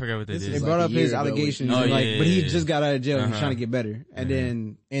do? I forgot what they This did. They is brought like a up year his ago. allegations, Oh, like, yeah, but he yeah, just got out of jail. He's Uh-huh. trying to get better, and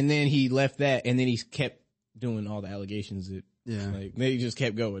then And then he left that and then he kept doing all the allegations that, like, they just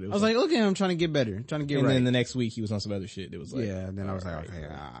kept going. It I was like, look at him trying to get better, trying to get and right. then the next week he was on some other shit that was like, yeah, and then I was like, alright, okay, bro.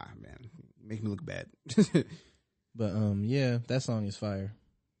 man, make me look bad. But, yeah, that song is fire.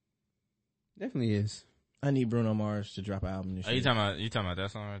 Definitely is. I need Bruno Mars to drop an album this Oh, year. you talking about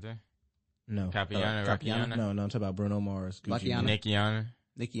that song right there? No. Capiana, Rapiana? No, I'm talking about Bruno Mars. Gucci Lakiana? Mane. Nickiana?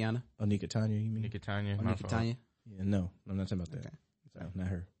 Nikiana. Oh, Nika Tanya, you mean? Nika Tanya. Oh, My Nika fault. Tanya. Yeah, no, I'm not talking about that. Okay. No, not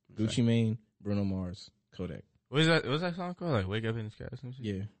her. Gucci Mane, Bruno Mars, Kodak. What's that song called? Like Wake Up in the Sky or some shit?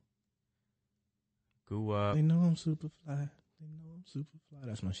 Yeah. Goo Up. They know I'm super fly. They know I'm super fly.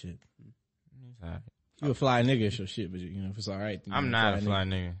 That's my shit. It's all right. You a fly nigga, it's your shit, but if it's all right. Then I'm not a fly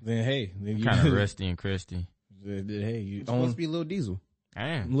nigga. Then hey. Then you kind of rusty and crusty. Hey, you supposed to be Lil Diesel. I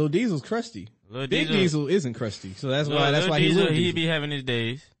am. Lil Diesel's crusty. Lil Big Diesel isn't crusty. So that's why Lil he Diesel, Lil he Diesel. be having his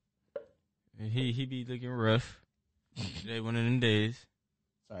days. He be looking rough. Today one of them days.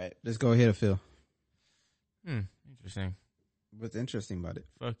 All right, let's go ahead, Phil. Interesting. What's interesting about it?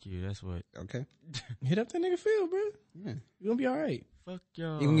 Fuck you. That's what. Okay. Hit up that nigga Phil, bro. Yeah. You gonna be all right. Fuck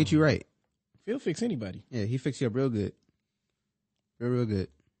y'all. He gonna get you right. Phil fix anybody. Yeah, he fixed you up real good. Real good.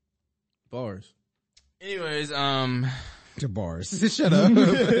 Bars. Anyways, To bars. Shut up.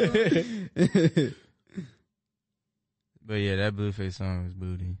 But yeah, that Blueface song was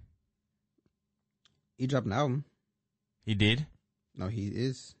booty. He dropped an album. He did? No, he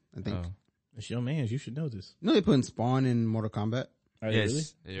is. I think. Oh. It's your man's. You should know this. No, they putting Spawn in Mortal Kombat. Are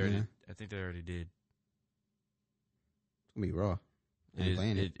Yes. they They already. Yeah. I think they already did. It's gonna be raw. I ain't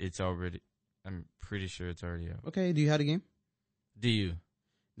playing it. It's already. I'm pretty sure it's already out. Okay, do you have the game? Do you?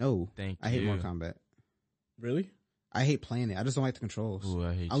 No. Thank I hate you. Mortal Kombat. Really? I hate playing it. I just don't like the controls. Ooh,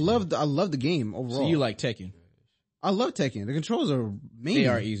 I hate I you. love the game overall. So you like Tekken? I love Tekken. The controls are mean. They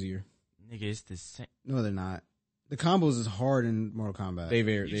are easier. Nigga, it's the same. No, they're not. The combos is hard in Mortal Kombat.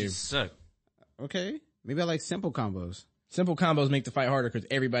 You just suck. Okay. Maybe I like simple combos. Simple combos make the fight harder because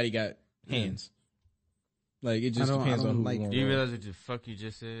everybody got hands. Like it just depends on who like. Do you realize what the fuck you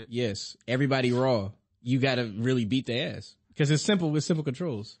just said? Yes, everybody raw. You gotta really beat their ass because it's simple with simple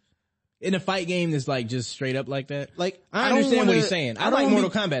controls. In a fight game that's like just straight up like that. Like I don't understand what wanna- he's saying. I don't like wanna Mortal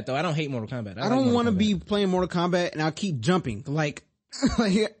be- Kombat though. I don't hate Mortal Kombat. I don't want to be playing Mortal Kombat and I'll keep jumping. Like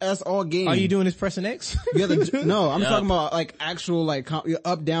that's all game. All you doing is pressing X? You have to, no, I'm talking about like actual like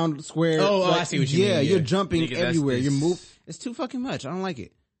up, down, square. Oh, like, I see what you mean. Yeah, you're jumping Nigga, that's everywhere. this- You move. It's too fucking much. I don't like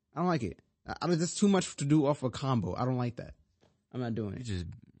it. That's too much to do off a combo. I don't like that. I'm not doing it. You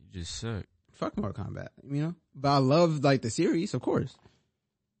just suck. Fuck Mortal Kombat, you know? But I love like the series, of course.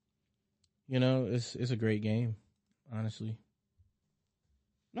 You know, it's a great game, honestly.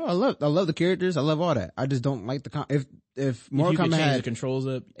 No, I love the characters. I love all that. I just don't like the if Mortal If you could Kombat change had the controls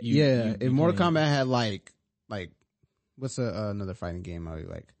up, if Mortal can. Kombat had like what's another fighting game I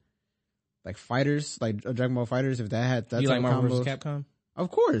like fighters, like Dragon Ball Fighters, if that had that You type like of Marvel combos. vs. Capcom?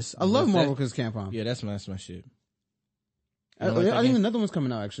 Of course. I love That's Marvel that? vs. Capcom. Yeah, that's my shit. I You don't like that think game? another one's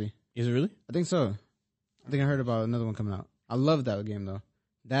coming out actually. Is it really? I think so. I think I heard about another one coming out. I love that game though.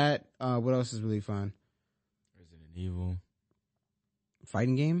 That what else is really fun? Resident Evil.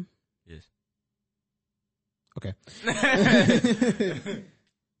 Fighting game? Yes. Okay. I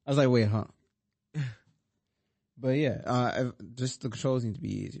was like, wait, huh? But yeah, just the controls need to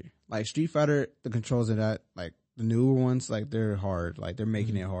be easier. Like Street Fighter, the controls of that, like the newer ones, like they're hard. Like they're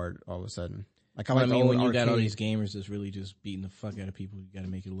making it hard all of a sudden. Like I like the mean, old when you got all arcade. these gamers that's really just beating the fuck out of people, you got to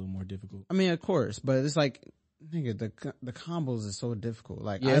make it a little more difficult. I mean, of course, but it's like, nigga, the combos is so difficult.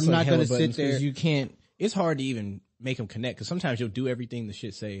 Like Yeah, it's I'm like not gonna hella sit buttons 'cause there. You can't. It's hard to even make them connect because sometimes you'll do everything the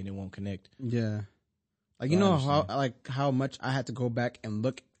shit say and it won't connect. Yeah. Like, So you I know understand. how much I had to go back and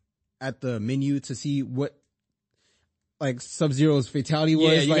look at the menu to see what, like, Sub-Zero's fatality was.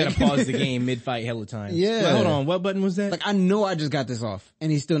 Yeah, you like, got to pause the game mid-fight hella times. Yeah. Like, hold on, what button was that? Like, I know I just got this off,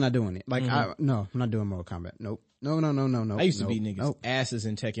 and he's still not doing it. Like, no, I'm not doing Mortal Kombat. Nope. No. I used to beat niggas Nope. asses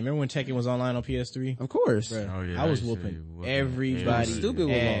in Tekken. Remember when Tekken was online on PS3? Of course. Bruh, Oh, yeah, I was that shit whooping whooping everybody Stupid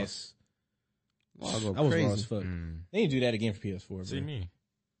with ass. Well, I'll go I was crazy. raw as fuck. They didn't do that again for PS4, bro. See me.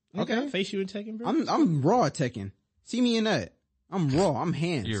 Okay. Okay. Face you in Tekken, bro? I'm raw at Tekken. See me in that. I'm raw. I'm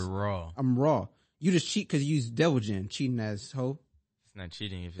hands. You're raw. I'm raw. You just cheat because you use Devil Gen. Cheating ass hoe. It's not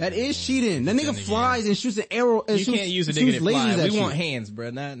cheating. If That is it's cheating. That nigga flies and shoots an arrow. And You shoots, can't use a shoots nigga that lasers flies. at We you. want hands, bro.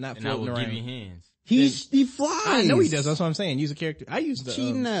 Not And I floating will around. give you hands. He flies. I know he does. That's what I'm saying. Use a character. I use the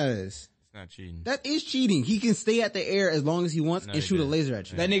Cheating ass. It's not cheating. That is cheating. He can stay at the air as long as he wants No, and he shoot a doesn't. laser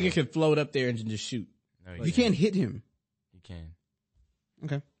at you. that nigga could float up there and just shoot. No, You can't hit him. You can.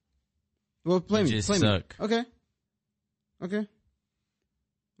 Okay. Well, play You me. just Play suck. me. Okay.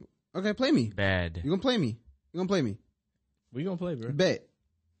 Okay, play me. Bad. You gonna play me? You gonna play me? We gonna play, bro. Bet.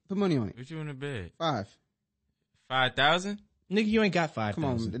 Put money on it. What you in the bed? 5. 5,000? Nigga, you ain't got 5,000. Come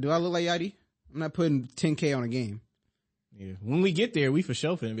on. Do I look like Yachty? I'm not putting 10K on a game. Yeah. When we get there, we for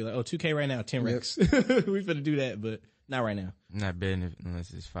sure finna be like, oh, 2K right now, 10 Yep. recs. We finna do that, but not right now. I'm not betting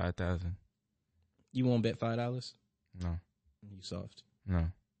unless it's 5,000. You won't bet $5? No. You soft. No.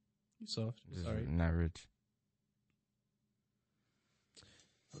 You soft. Just Sorry. not rich.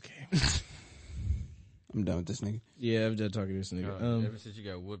 Okay. I'm done with this nigga. Yeah, I'm done talking to this nigga. Ever since you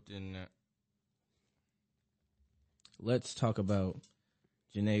got whooped in that. Let's talk about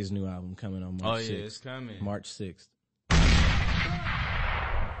Janae's new album coming on March 6th. Oh, yeah, it's coming. March 6th.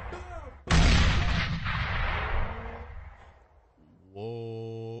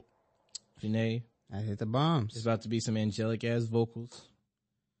 Whoa. Janae. I hit the bombs. There's about to be some angelic ass vocals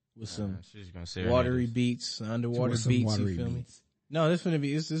with some she's gonna say watery beats, underwater Some beats. watery You feel me? beats. No, this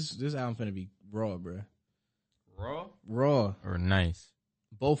album finna be raw, bro. Raw or nice?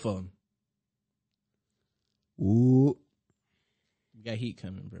 Both of them. Ooh. We got heat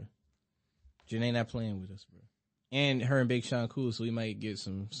coming, bro. Janae not playing with us, bro. And her and Big Sean cool, so we might get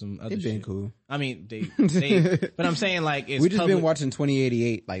some other They've been shit. cool. I mean, they but I'm saying like it's we just public. been watching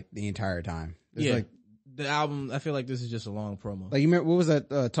 2088 like the entire time. It's Yeah, like, the album. I feel like this is just a long promo. like you remember what was that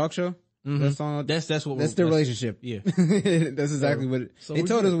talk show? Mhm. That song. That's their relationship. Yeah, that's exactly what so they we're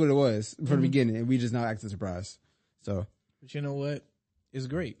told good. us what it was from the Mhm. beginning, and we just now acted surprised. So but you know what? It's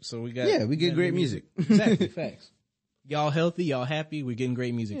great. So we got we get great music. Exactly, facts. Y'all healthy, y'all happy. We're getting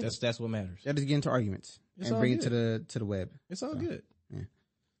great music. Yeah. That's what matters. Y'all just get into arguments It's and all bring good. it to the web. It's all So, good. yeah.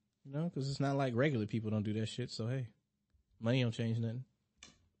 You know, because it's not like regular people don't do that shit. So hey, money don't change nothing.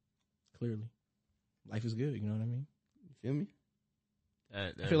 Clearly, life is good. You know what I mean? You feel me?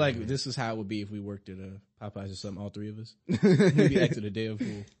 I feel like this is how it would be if we worked at Popeyes or something. All three of us, we'd be acting a damn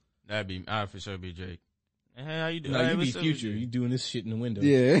fool. I'd for sure be Jake. Hey, how you doing? No, Hey, you be what's up Future. with You doing this shit in the window?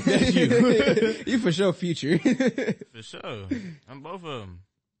 Yeah, That's you. you for sure Future. For sure. I'm both of them.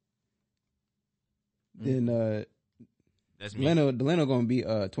 Then That's me. Delano gonna be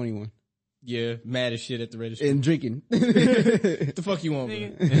 21 Yeah, mad as shit at the register. and drinking. What the fuck you want,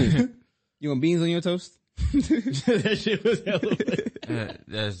 bro? You want beans on your toast? That shit was hella.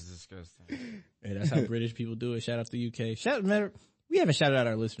 That's disgusting. Hey, that's how British people do it. Shout out to the UK. We haven't shouted out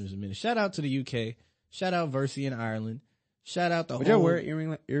our listeners in a minute. Shout out to the UK. Shout out Versi in Ireland. Shout out the Would whole. y'all wear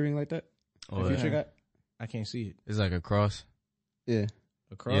an earring like that? Oh, Future got? I can't see it. It's like a cross. Yeah.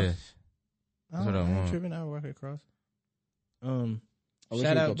 A cross? Yes. That's what I I'm want. tripping. I rock a cross. I wish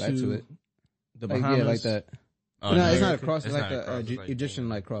Shout we'd out go back to it. the Like, Bahamas. yeah, like that. Oh, no, it's not a America? cross. It's like not a the cross, it's like Egyptian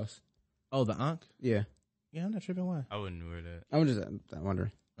like cross. Oh, the Ankh? Yeah. Yeah, I'm not tripping. Why? I wouldn't wear that. I'm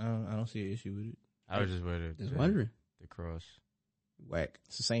wondering. I don't see an issue with it. I would just wear Just wondering. the cross. Whack.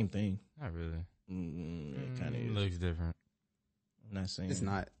 It's the same thing. Not really. It kind of is. Looks different. I'm not saying It's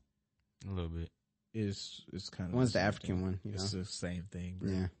not. A little bit. It's kind of One's the African one, you It's know. the same thing,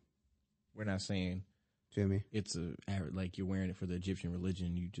 bro. Yeah. We're not saying Feel me? it's like you're wearing it for the Egyptian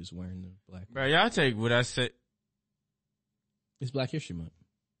religion. You just wearing the black. Bro, y'all take what I said. It's Black History Month.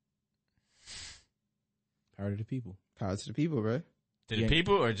 Power to the people. Power to the people, bro. To the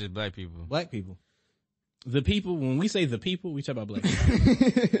people or just black people? Black people. The people. When we say the people, we talk about black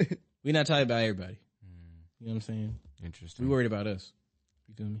people. We're not talking about everybody. You know what I'm saying? Interesting. We worried about us.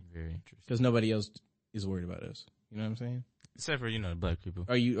 You feel me? Very interesting. Because nobody else is worried about us. You know what I'm saying? Except for, the black people.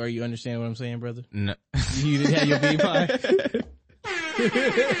 Are you understanding what I'm saying, brother? No. You didn't have your bean pie?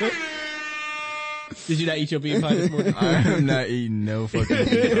 Did you not eat your bean pie this morning? I am not eating no fucking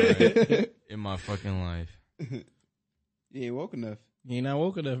bean pie in my fucking life. You ain't woke enough. You ain't not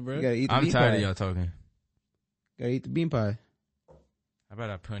woke enough, bro. You gotta eat the I'm bean tired pie. of y'all talking. Gotta eat the bean pie. How about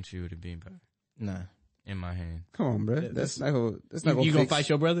I punch you with a bean pie Nah. in my hand? Come on, bro. That's not gonna. That's not You gonna fix. fight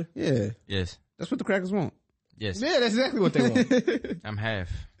your brother? Yeah. Yes. That's what the crackers want. Yes. Yeah, that's exactly what they want. I'm half.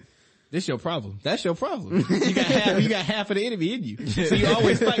 This your problem. That's your problem. You got half of the enemy in you. So you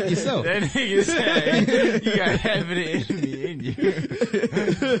always fighting yourself. That nigga said, you got half of the enemy in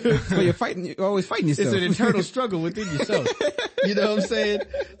you. So you're fighting. You're always fighting yourself. It's an internal struggle within yourself. You know what I'm saying?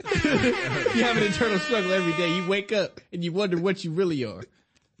 You have an internal struggle every day. You wake up and you wonder what you really are.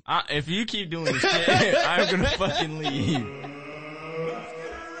 If you keep doing this shit, I'm gonna fucking leave.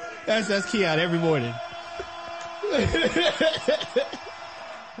 That's Keon every morning.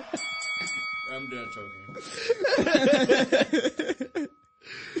 I'm done talking.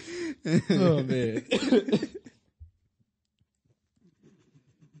 Oh man.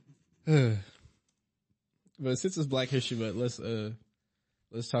 But since it's Black History Month,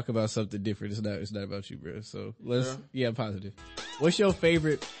 let's talk about something different. It's not about you, bro. So yeah, positive. What's your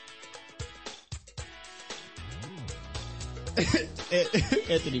favorite?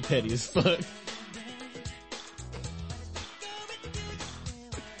 Anthony Petty as fuck.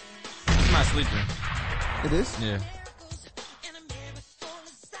 I'm not sleeping. It is. Yeah.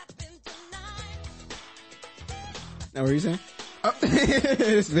 Now, what are you saying? Oh,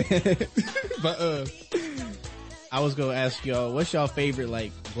 this man. But I was gonna ask y'all, what's y'all favorite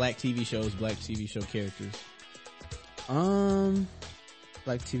like black TV shows, black TV show characters?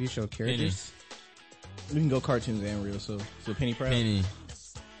 Black TV show characters. We can go cartoons and real. So Penny Proud. Penny.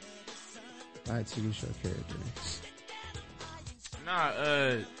 Black TV show characters. Nah,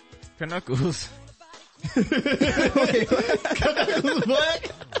 Knuckles. Knuckles black?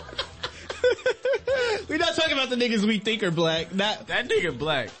 We're not talking about the niggas we think are black. Not that nigga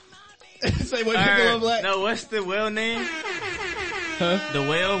black. Say what Piccolo black? No, what's the whale name? Huh? The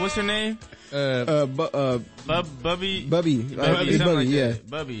whale, what's her name? Bubby. Bubby, yeah.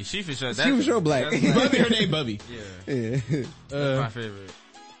 Bubby. She for sure. She for sure black. Bubby, her name Bubby. Yeah. That's my favorite.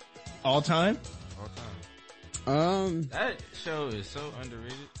 All time? All time. That show is so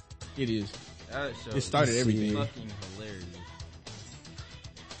underrated. It is. That show it started everything. Fucking hilarious.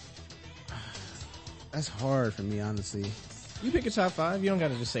 That's hard for me, honestly. You pick a top 5. You don't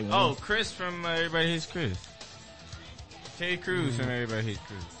gotta just say one. Oh, Chris from Everybody Hates Chris. Ted Cruz from Everybody Hates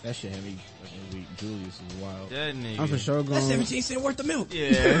Chris. That shit had me fucking weak. Julius is wild. That nigga. I'm for sure going. That's 17 cents worth of milk.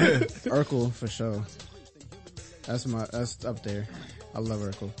 Yeah. Urkel for sure. That's up there. I love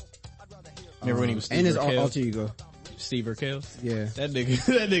Urkel. Remember when he was Steve and his Urkel? alter ego. Steve Urkel? Yeah. That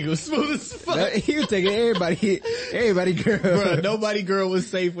nigga was smooth as fuck. He was taking everybody girl. Bro, nobody girl was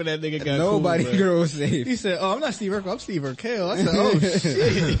safe when that nigga got Nobody cool, girl was safe. He said, oh, I'm not Steve Urkel, I'm Steve Urkel. I said, oh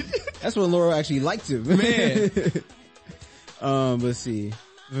shit. That's when Laura actually liked him. Man. Let's see.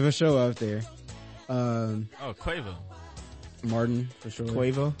 For sure out there. Quavo. Martin for sure.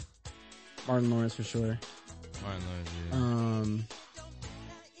 Quavo. Martin Lawrence for sure. Martin Lawrence, yeah.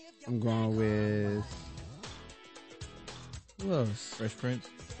 I'm going with who else? Fresh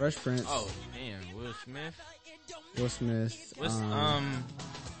Prince. Oh damn, Will Smith. What's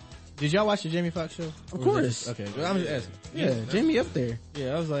did y'all watch the Jamie Foxx show? Of course. Okay, I'm just asking. Yeah, Jamie up there.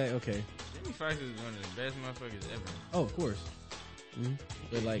 Yeah, I was like, okay. Jamie Foxx is one of the best motherfuckers ever. Oh, of course. Mm-hmm.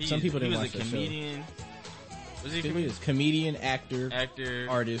 But like, some people didn't watch that show. He was a comedian. Was he a comedian? Comedian, actor,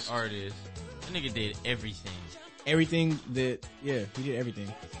 artist. That nigga did everything. Everything that, yeah, he did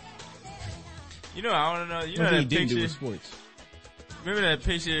everything. You know, I want to know. You know Something that he didn't picture? do with sports. Remember that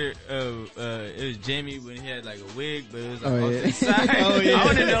picture of it was Jamie when he had like a wig, but it was like Oh, off yeah. the side. Oh, yeah. I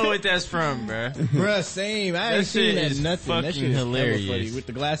want to know what that's from, bruh. Bruh, same. I ain't seen shit that is nothing. That fucking shit is hilarious. funny. With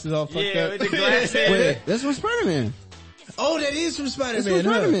the glasses all fucked Yeah, up. with the glasses. Wait, that's from Spider-Man. Oh, that is from Spider-Man. That's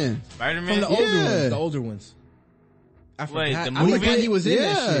from Spider-Man. Spider-Man. From the older Yeah. ones. The older ones. I forgot. Wait, the I movie? forgot he was in that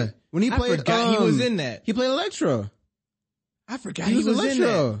Yeah. shit. When he played, I forgot he was in that. He played Electro. I forgot He he was was in that.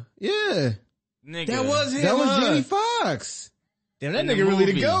 Electro. Yeah. Nigga. That was him. That was huh? Jamie Foxx. Damn, that In the nigga really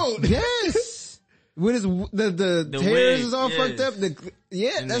the movie. goat. Yes. With his, the The hairs wig, is all yes. fucked up. And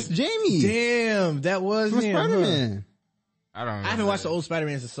That's the- Jamie. Damn, that was From him. huh? Spider-Man. I don't remember. I haven't watched the old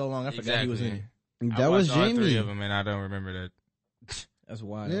Spider-Man in so long. I forgot he was in it. I That was watched all Jamie. 3 of them, and I don't remember that. That's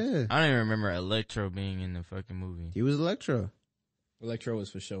wild. Yeah. I don't even remember Electro being in the fucking movie. He was Electro. Electro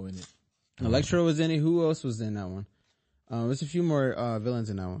was for show in it. Electro was in it. Who else was in that one? There's a few more villains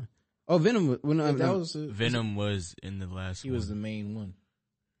in that one. Oh, Venom. That was Venom was in the last one. he was the main one.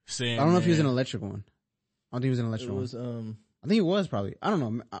 I don't know if he was an electric one. I don't think he was an electric It one. was I think he was probably. I don't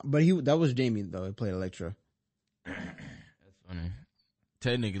know, but that was Jamie though. He played Electro. That's funny.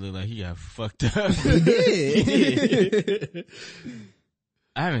 Ted nigga look like he got fucked up. He did.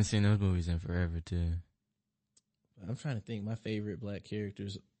 I haven't seen those movies in forever too. I'm trying to think my favorite black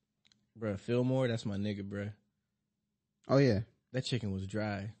characters. Bruh, Fillmore, that's my nigga, bruh. Oh yeah. That chicken was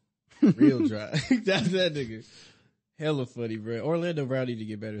dry. Real dry. That's that nigga. Hella funny, bruh. Orlando Brown need to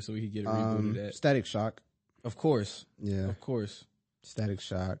get better so we can get a reboot of that. Static Shock. Of course. Yeah. Of course. Static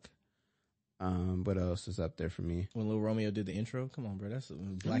Shock. What else is up there for me? When Lil Romeo did the intro, come on, bro. That's the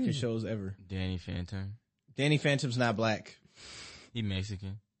blackest shows ever. Danny Phantom. Danny Phantom's not black. He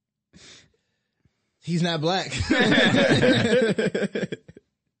Mexican. He's not black.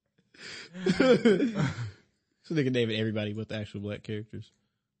 So they can name everybody but the actual black characters.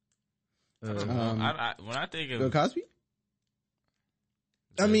 When I think of Bill Cosby?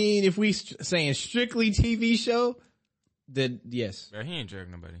 I mean, if we saying strictly TV show, then yes. bro, he ain't drug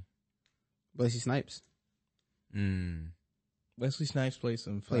nobody. Wesley Snipes. Wesley Snipes played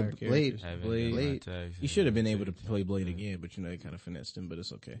some Played fire Blade. characters. Blade. He should have been able to play Blade again, but you know, they kind of finessed him, but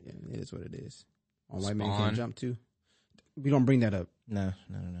it's okay. Yeah, it is what it is. On White Man Spawn. Can't Jump too. We don't bring that up. No.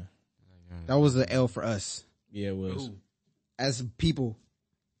 That was an L for us. Yeah, it was. Ooh. As people.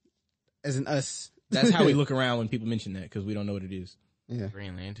 As in us. That's how we look around when people mention that, because we don't know what it is. Yeah.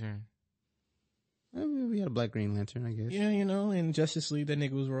 Green Lantern. I mean, we had a Black Green Lantern, I guess. Yeah, you know, in Justice League, that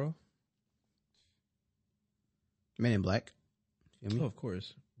nigga was raw. Men in Black. You know Oh, me? of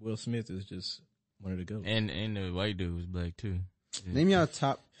course. Will Smith is just one of the goats. And the white dude was black too. Name y'all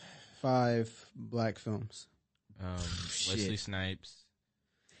top 5 black films. Wesley Snipes.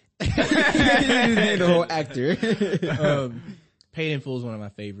 The whole actor. Paid in Full is one of my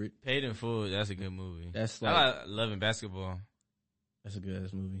favorite. Paid in Full, that's a good movie. That's I like like Loving Basketball. that's a good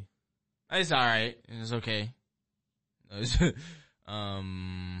ass movie. It's alright. It's okay. You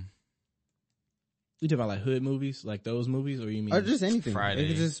talking about like hood movies, like those movies, or you mean Or just anything. Friday. It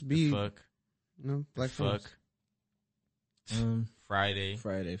could just be, The Fuck. Black Fuck. films. Friday.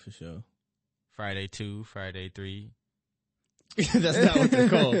 Friday for sure. Friday 2, Friday 3. That's not what they're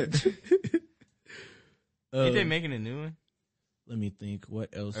called. Ain't they making a new one? Let me think. What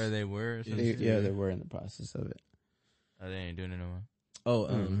else? Or they were? Or something? They were in the process of it. Oh, they ain't doing it no more.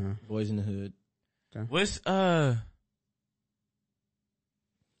 Oh, Boys in the Hood. Okay. What's I'm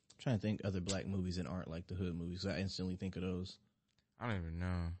trying to think other black movies that aren't like the hood movies. I instantly think of those. I don't even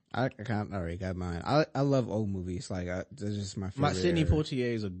know. I already got mine. I love old movies. Like that's just my favorite. Sidney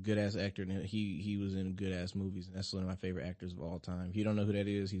Poitier is a good ass actor, and he was in good ass movies, and that's one of my favorite actors of all time. If you don't know who that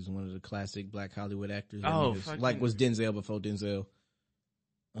is, he's one of the classic black Hollywood actors. Oh, like was Denzel before Denzel.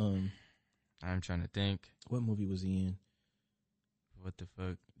 I'm trying to think. What movie was he in? What the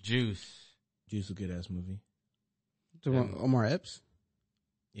fuck? Juice. Juice, a good ass movie. Omar Epps.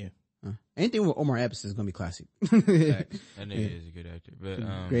 Yeah. Anything with Omar Epps is gonna be classic. That nigga is a good actor,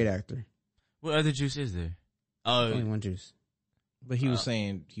 but great actor. What other Juice is there? Oh, only one Juice. But he was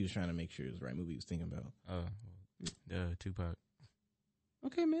saying he was trying to make sure it was the right movie he was thinking about. Oh, Tupac.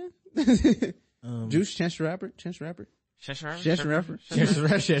 Okay, man. Juice, Chance the Rapper. Chance the Rapper. This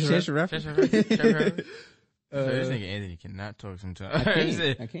nigga Anthony cannot talk sometimes.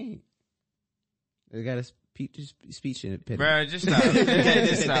 I can't. They got a speech in it. Bro, just stop.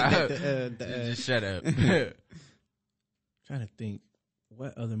 Just stop. Just shut up. Trying to think,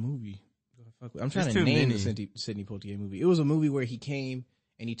 what other movie? I'm trying There's to too name many. the Sidney Poitier movie. It was a movie where he came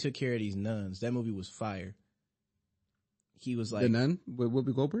and he took care of these nuns. That movie was fire. He was like The Nun with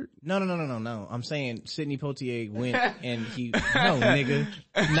Whoopi Goldberg. No. I'm saying Sidney Poitier went and he nigga,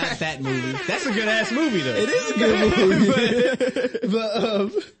 not that movie. That's a good ass movie though. It is a good movie.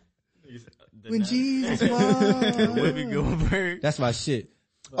 But when Jesus walked. Whoopi Goldberg. That's my shit.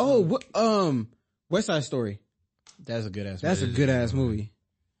 West Side Story. That's a good ass. That's a good ass movie.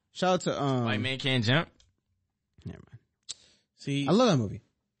 Shout out to White Man Can't Jump. Never mind. See, I love that movie.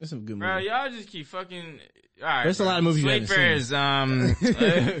 That's a good movie. Bro, y'all just keep fucking. All right, There's a lot of movies you haven't Wayfarers.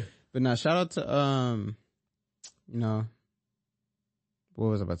 But now, shout out to what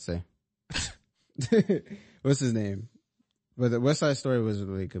was I about to say? What's his name? But the West Side Story was a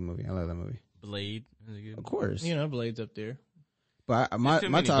really good movie. I love that movie. Blade. Is it good? Of course. Blade's up there. But There's too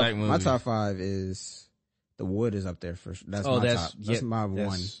many black my movies. top 5 is The Wood is up there for sure. That's Oh, my that's- top. That's yeah, my that's-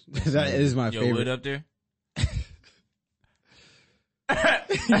 one. that's That is my Yo, favorite. Wood up there?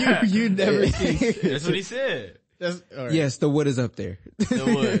 you never see. That's what he said. That's all right. Yes, The Wood is up there. The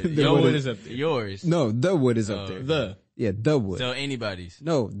Wood. The Your Wood Wood is- is up there. Yours. No, The Wood is up Oh, there. The Wood. So anybody's.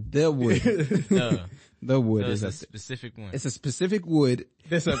 No, The Wood. The. The Wood So is it's up a there. specific one. It's a specific wood.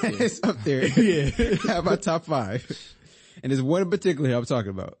 That's up there. It's up there. Yeah. Have my top 5. And there's one in particular I'm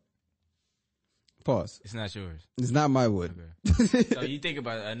talking about. Pause. It's not yours. It's not my wood. Okay. So you think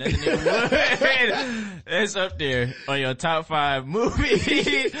about another nigga wood that's up there on your top 5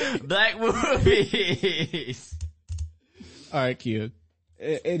 movies, black movies. All right, Keon.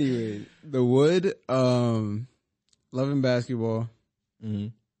 Anyway, The Wood, Loving Basketball,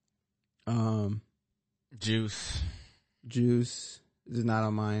 Juice. Juice is not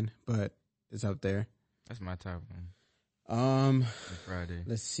on mine, but it's up there. That's my top one. Friday.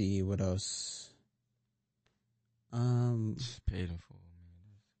 Let's see what else. Paid in Full.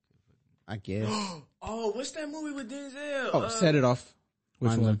 I guess. Oh, what's that movie with Denzel? Oh, Set It Off. Which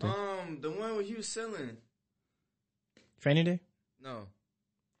Mine's one? up there. The one where he was selling. Training Day? No.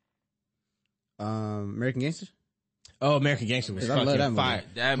 American Gangster. Oh, American Gangster was 'Cause I love fucking that movie. fire.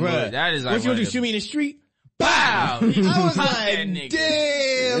 That Bruh, movie, that is like what you one gonna do? of the- Shoot me in the street? Bow! I was Pop like, that nigga.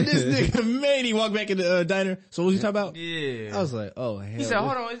 damn, this nigga made he walk back in the diner. So what was you talking about? Yeah. I was like, oh hell. He said,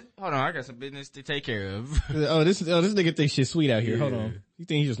 hold on, I got some business to take care of. this nigga thinks shit sweet out here. Hold Yeah. on. You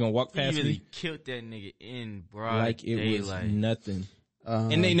think he's just gonna walk He past really me killed that nigga in broad like it daylight. was nothing?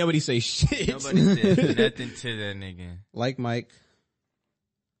 And ain't nobody say shit. Nobody said nothing to that nigga. Like Mike.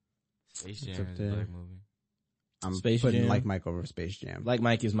 Space It's Jam up is a there. black movie. I'm Space putting Jam. Like Mike over Space Jam. Like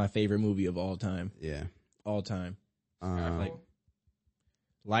Mike is my favorite movie of all time. Yeah. All time. Like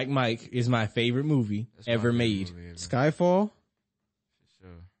Like Mike is my favorite movie That's my ever favorite made. movie ever. Skyfall. For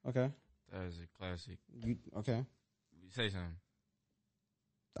sure. Okay. That is a classic. Okay. Say something.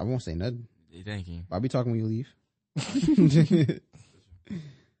 I won't say nothing. Thank you. I'll be talking when you leave.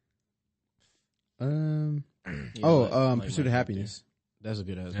 Yeah, like Pursuit of Mike Happiness. That's a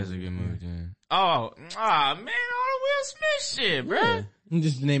good ass That's a movie. good movie, man. Oh, man, all the Will Smith shit, bro.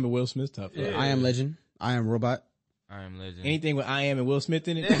 Just name a Will Smith top 5. Yeah. I Am Legend. I Am Robot. I Am Legend. Anything with I Am and Will Smith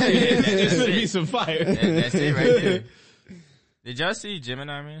in it, it's gonna be some fire. That's it right there. Did y'all see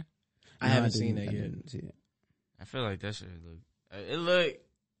Gemini Man? I haven't seen that I yet. didn't see it. I feel like that shit look.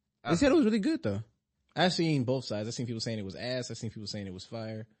 They said it was really good though. I've seen both sides. I've seen people saying it was ass. I've seen people saying it was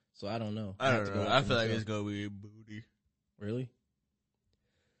fire. So I don't know. I don't know. I feel like it's gonna be booty. Really?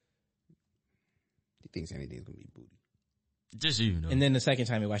 He thinks anything's gonna be booty. Just you know. And then the second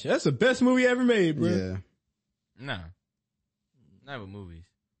time you watch it, that's the best movie ever made, bro. Yeah. Nah. Not with movies.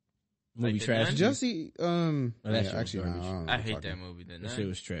 Movie Like The trash. Nun? Did y'all see? that yeah, shit was actually, no, garbage. I hate that movie. The That Nun. shit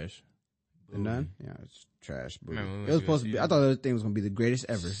was trash. The Nun? Yeah, it's trash. Booty. Remember when It was we supposed to went be. to- I thought the thing was gonna be the greatest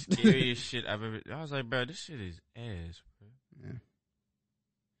ever. Scariest shit I've ever. I was like, bro, this shit is ass, bro. Yeah.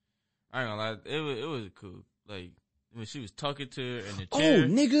 I ain't gonna lie. It was cool. Like when she was talking to her in the Oh, chair.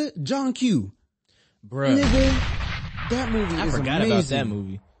 nigga, John Q. Bruh. Nigga, that movie I is forgot amazing. about that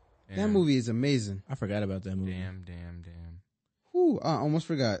movie. That movie is amazing. I forgot about that movie. Damn. Whew, I almost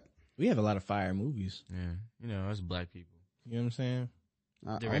forgot. We have a lot of fire movies. Yeah, you know, us black people. You know what I'm saying? I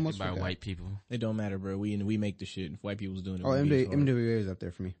Directed almost by forgot. white people. It don't matter, bro. We make the shit. If white people's doing it, Oh, we be hard. MWA is up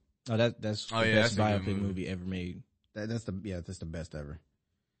there for me. Oh, that's the that's best a good biopic movie. movie ever made. That's the best ever.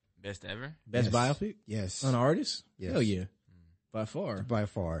 Best ever? Best Yes. biopic Yes. on an artist? Yes. Hell yeah, by far. By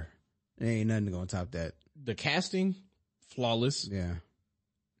far. There ain't nothing gonna top that. The casting, flawless. Yeah.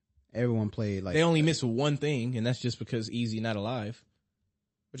 Everyone played like They only missed one thing, and that's just because Easy not alive.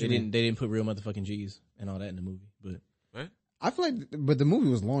 What They you mean? didn't put real motherfucking G's and all that in the movie, but I feel like, but the movie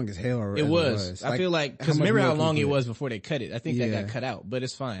was long as hell. it was. I feel like because much remember how more can long you it put? was before they cut it. I think that Yeah. got cut out, but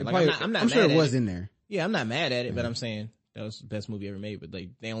it's fine. It Like probably- I'm not I'm mad sure it at was in there. Yeah, I'm not mad at it, but I'm saying that was the best movie ever made. But like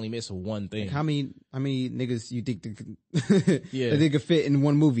they only missed one thing. How many niggas you think that Yeah. they could fit in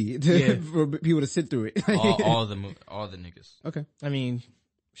one movie Yeah. for people to sit through it? all the niggas. Okay. I mean,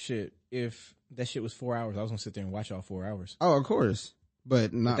 shit. If that shit was 4 hours, I was gonna sit there and watch all 4 hours. Oh, of course,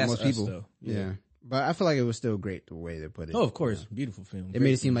 but not that's most us, people. though. Yeah. Yeah. But I feel like it was still great the way they put it. Oh, of course, beautiful film. It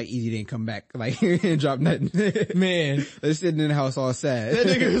made it seem like Easy didn't come back, like and drop nothing. Man, they're sitting in the house all sad. that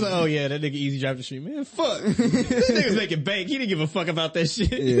nigga was like, oh yeah, that nigga Easy dropped the street. Man, fuck. That nigga was making bank. He didn't give a fuck about that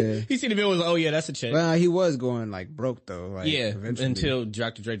shit. Yeah. He seen the bill was like, oh yeah, that's a check. Well, he was going like broke though. Like, Yeah, eventually. until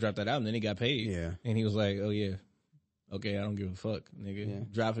Dr. Dre dropped that album, then he got paid. Yeah. And he was like, oh yeah, okay, I don't give a fuck, nigga.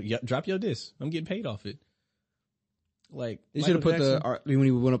 Yeah. Drop your disc. I'm getting paid off it. Like, They should have Michael put Jackson. when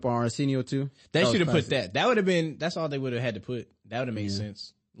he went up on Arsenio too. They was should have put classic. that. That would have been, that's all they would have had to put. That would have made Yeah.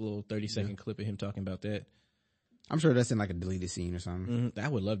 sense. A little 30-second clip of him talking about that. I'm sure that's in like a deleted scene or something. I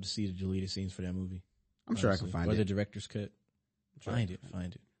would love to see the deleted scenes for that movie. I'm sure I can find or it. the director's cut. Sure. Find it.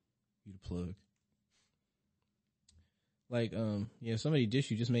 You the plug. Like, yeah, somebody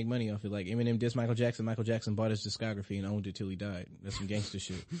dish you, just make money off it. Like Eminem dissed Michael Jackson. Michael Jackson bought his discography and owned it till he died. That's some gangster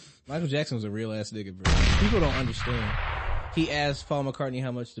shit. Michael Jackson was a real ass nigga, bro. People don't understand. He asked Paul McCartney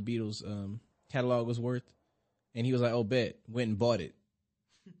how much the Beatles catalog was worth, and he was like, "Oh, bet." Went and bought it.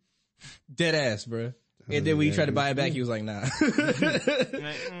 Dead ass, bro. And then when he tried to buy it back, he was like, "Nah."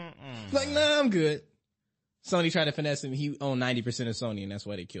 Like, nah, I'm good. Sony tried to finesse him. He owned 90% of Sony, and that's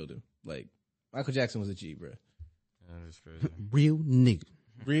why they killed him. Like, Michael Jackson was a G, bro. That's crazy. Real nigga.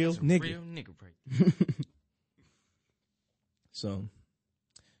 Real nigga. Real nigga break. So,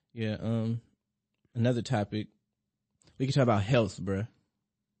 yeah, another topic. We can talk about health, bruh.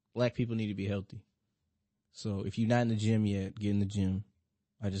 Black people need to be healthy. So, if you're not in the gym yet, get in the gym.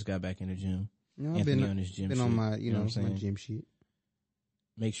 I just got back in the gym. You know, I've Anthony been on his gym been shit. on my You know what I'm my saying? gym sheet.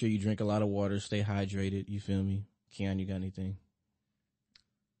 Make sure you drink a lot of water. Stay hydrated. You feel me? Keon, you got anything?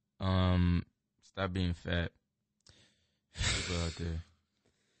 Stop being fat. People out there.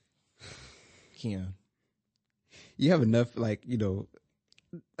 Keon. You have enough, like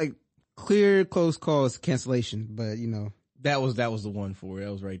clear close calls cancellation, but That was the one for it.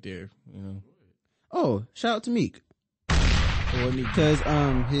 That was right there. You know. Oh, shout out to Meek. Because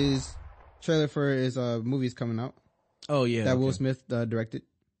his trailer for his movie is coming out. Oh yeah. That okay. Will Smith directed.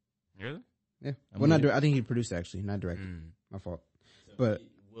 Really? Yeah. I'm Well, with it. I think he produced actually, not directed. My fault. But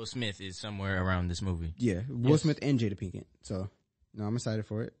Will Smith is somewhere around this movie. yeah, Will Yes. Smith and Jada Pinkett. So no, I'm excited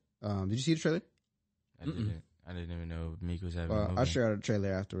for it. Did you see the trailer? I didn't even know Meek was having a movie. I'll share out a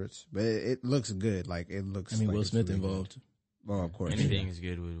trailer afterwards. But it looks good. Like it looks. I mean, like Will it's Smith really good. involved. Well, of course. Anything is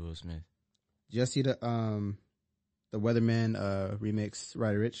good with Will Smith. Did you see the Weatherman remix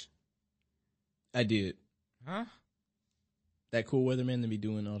Ryder Rich? I did. Huh? That cool weatherman that be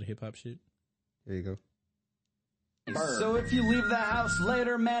doing all the hip hop shit. There you go. So if you leave the house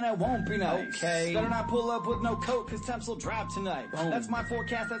later, man, it won't be nice. Okay. Better not pull up with no coat, cause temps will drop tonight. Boom. That's my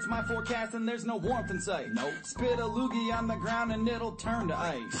forecast, and there's no warmth in sight. Nope. Spit a loogie on the ground and it'll turn to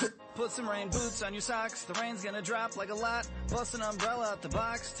ice. Put some rain boots on your socks, the rain's gonna drop like a lot. Bust an umbrella out the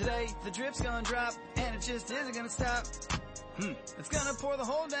box. Today, the drip's gonna drop, and it just isn't gonna stop. It's gonna pour the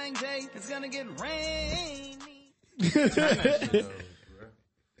whole dang day, it's gonna get rainy.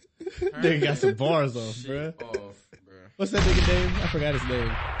 Nigga got some bars off, bruh. What's that nigga name? I forgot his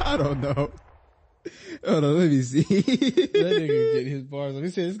name. I don't know. Hold on, let me see. That nigga get his bars off. He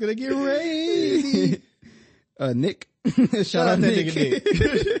said it's gonna get rainy. Nick. Shout out that nigga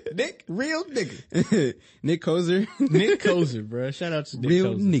Nick. Nick, real nigga. Nick Kozer. Nick Kozer, bruh. Shout out to Nick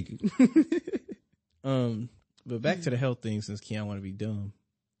real Kozer. Nigga. But back to the health thing, since Keon want to be dumb.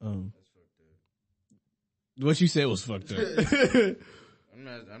 What you said was fucked up. I'm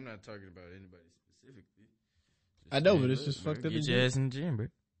not talking about anybody specifically. I know, but it's just fucked up. Get your ass in the gym, bro.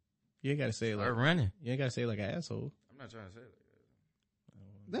 You ain't gotta say it like running. You ain't gotta say it like an asshole. I'm not trying to say it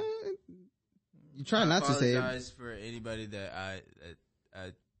like that. You try not to say it. I apologize for anybody that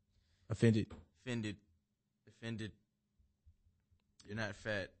I offended. You're not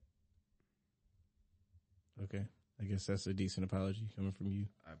fat. Okay. I guess that's a decent apology coming from you.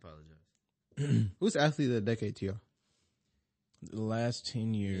 I apologize. Who's athlete of the decade to you? The last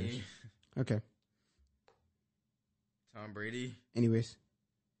 10 years. Yeah. Okay. Tom Brady. Anyways.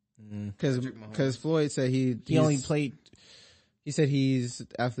 Because Floyd said he only played. He said he's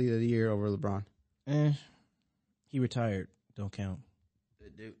athlete of the year over LeBron. He retired. Don't count.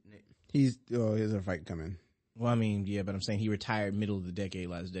 He has a fight coming. Well, I mean, yeah, but I'm saying he retired middle of the decade,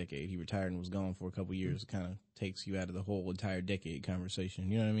 last decade. He retired and was gone for a couple years. It kind of takes you out of the whole entire decade conversation.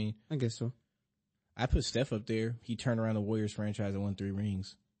 You know what I mean? I guess so. I put Steph up there. He turned around the Warriors franchise and won 3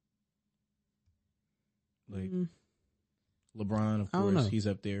 rings. Like, LeBron, of course, he's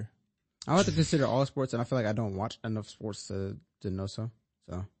up there. I have to consider all sports, and I feel like I don't watch enough sports to know so.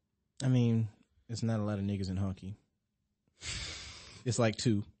 I mean, it's not a lot of niggas in hockey. It's like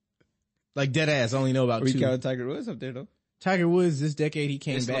 2. Like dead ass, I only know about 2. We count Tiger Woods up there though. Tiger Woods this decade he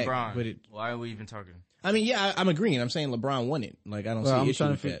came back. LeBron. But why are we even talking? I mean, yeah, I'm agreeing. I'm saying LeBron won it. Like I don't see issue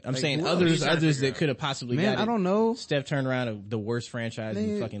with that. I'm saying others that could have possibly got it. I don't know. Steph turned around the worst franchise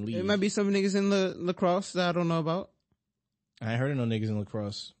in the fucking league. It might be some niggas in lacrosse that I don't know about. I ain't heard of no niggas in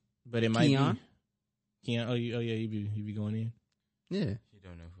lacrosse, but it might be Keon. Oh yeah, you be going in. Yeah, you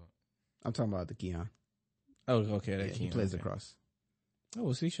don't know who. I'm talking about the Keon. Oh, okay, that Keon. He plays lacrosse. Oh,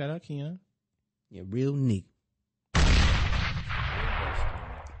 well, see, shout out Keon. Yeah, real neat.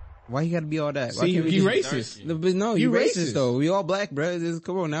 Why you gotta be all that? See, you racist. No, you racist though. We all black, bro.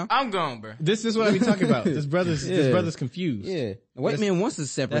 Come on now. I'm gone, bro. This is what I be talking about. This brother's confused. Yeah, the white man wants to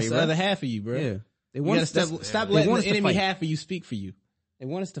separate. That's the other half of you, bro. Yeah, they want us to stop letting the enemy half of you speak for you. They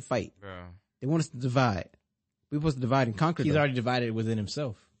want us to fight, bro. They want us to divide. We're supposed to divide and conquer. He's already divided within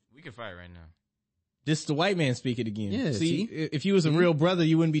himself. We can fight right now. This the white man speaking again. Yeah, see? If you was a real brother,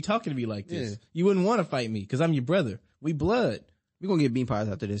 you wouldn't be talking to me like this. Yeah. You wouldn't want to fight me because I'm your brother. We blood. We're gonna get bean pies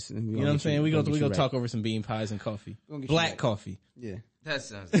after this. And you know what I'm saying? We're gonna talk over some bean pies and coffee. Black coffee. Yeah. That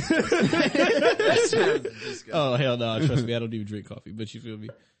sounds disgusting. Oh, hell no. Trust me, I don't even drink coffee, but you feel me?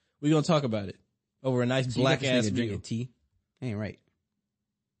 We're gonna talk about it over a nice black ass meal. Drinking tea. Ain't right.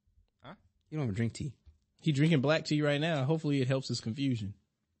 Huh? You don't even drink tea. He drinking black tea right now. Hopefully it helps his confusion.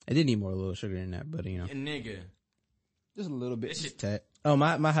 I did need more a little sugar in that, but you know. Nigga. Just a little bit. Just tad. Oh,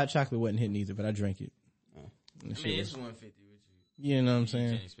 my hot chocolate wasn't hitting either, but I drank it. I mean, it's 150 with you. You know what I'm saying?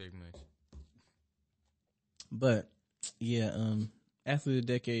 You can't expect much. But, yeah, athlete of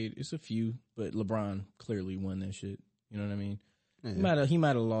the decade, it's a few, but LeBron clearly won that shit. You know what I mean? Yeah. He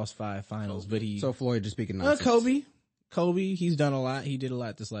might have lost 5 finals, but he... So Floyd just speaking nonsense. Kobe, he's done a lot. He did a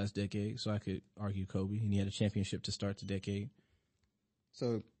lot this last decade, so I could argue Kobe, and he had a championship to start the decade.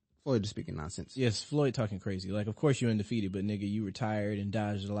 So Floyd just speaking nonsense. Yes, Floyd talking crazy. Like, of course you're undefeated, but nigga, you retired and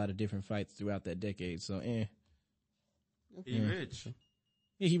dodged a lot of different fights throughout that decade, so He rich.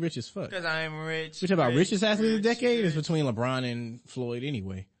 Yeah, he rich as fuck. Because I am rich. We're talking about richest athlete of the decade is between LeBron and Floyd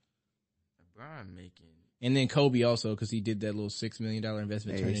anyway. LeBron making. And then Kobe also, because he did that little $6 million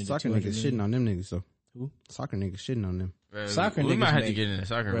investment. Hey, soccer niggas shitting on them niggas though. Who? Soccer niggas shitting on them. Bro, soccer we niggas might have to get into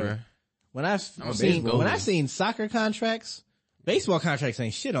soccer, bro. When I've seen soccer contracts, baseball contracts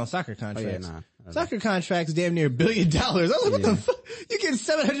ain't shit on soccer contracts. Oh, yeah, nah. Soccer contracts damn near $1 billion. I was like, what the fuck? You getting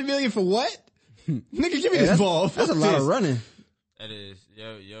 $700 million for what? Nigga, give me this ball. That's a lot of running. That is,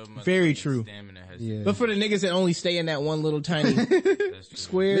 yo, very true. But for the niggas that only stay in that one little tiny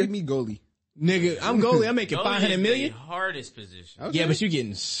square, make me goalie. Nigga, I'm making $500 million. The hardest position. Okay. Yeah, but you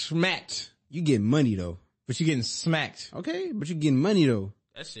getting smacked. You getting money though. But you're getting smacked. Okay, but you're getting money though.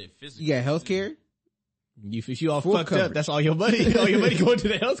 That shit physical. You got health care. If you all Full fucked coverage. up, that's all your money. All your money going to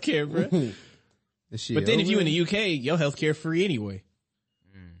the healthcare, bro. But then if you in the UK, your healthcare free anyway.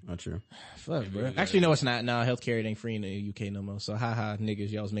 Not true. Fuck, bro. Actually, no, it's not. Nah, healthcare it ain't free in the UK no more. So, haha,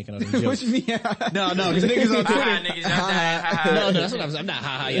 niggas, y'all was making all them jokes. What you mean? No, because niggas on Twitter. Niggas, y'all dying. No, that's what I'm saying. I'm not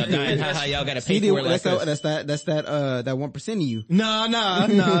haha, y'all dying. Haha, y'all gotta pay for it like this. That's that 1% of you.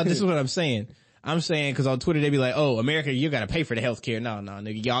 No, this is what I'm saying. I'm saying, cause on Twitter they be like, oh, America, you gotta pay for the healthcare. No,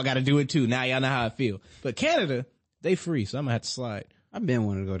 nigga, y'all gotta do it too. Now y'all know how I feel. But Canada, they free, so I'm gonna have to slide. I've been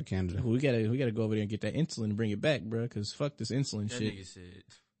wanting to go to Canada. We gotta go over there and get that insulin and bring it back, bro, cause fuck this insulin That shit. nigga said.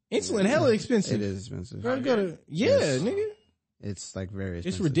 Insulin hella expensive. It is expensive. Bro, nigga. It's like very expensive.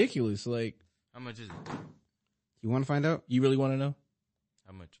 It's ridiculous. Like, How much is it? You want to find out? You really want to know?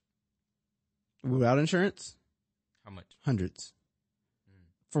 How much? Without insurance? How much? Hundreds.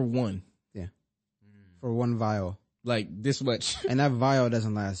 For one. Yeah. For one vial. Like this much. And that vial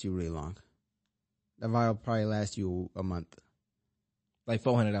doesn't last you really long. That vial probably lasts you a month. Like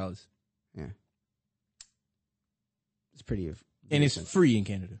 $400. Yeah. It's pretty. And it's free in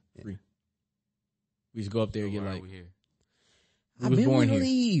Canada. Yeah. Free. We just go up there and get Why like. are we here? We was born here.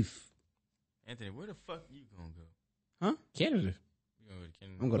 Leave. Anthony, where the fuck you gonna go? Huh? Canada. You gonna go to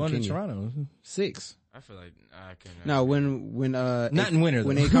Canada? I'm going to Kenya. Toronto. 6. I feel like I can't. No, when Not in winter.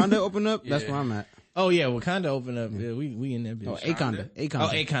 when though. Wakanda open up, that's Yeah. where I'm at. Oh yeah, Wakanda opened up. Yeah, we in that bitch. Oh, Wakanda. Oh,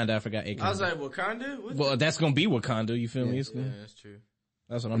 Wakanda. I forgot Wakanda. I was like, Wakanda? What well, that's gonna be Wakanda. You feel me? It's yeah, gonna, that's true.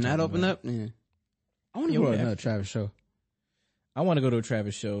 that's what When I'm that talking open about. up, yeah. I want to Yeah, go to we another have- Travis show. I want to go to a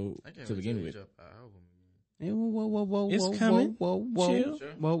Travis show I can't to wait begin till with. you drop our album. Hey, whoa, It's whoa, coming. whoa. Chill. Sure.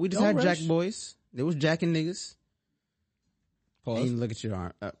 Well, we just Don't had Jack rush. Boys. They was jacking niggas. Pause. And look at your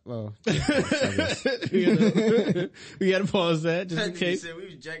arm. Well, we gotta pause that just in That nigga case. said we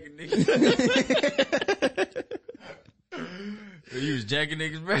was jacking niggas. You was jacking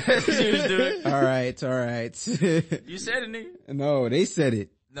niggas, bro. That's what you was doing. all right. You said it, nigga. No, they said it.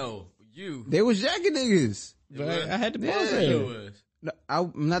 No, you. They was jacking niggas. But I had to pause Yeah. that. You was. No,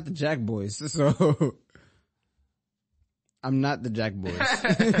 I'm not the Jack Boys, so I'm not the Jack Boys.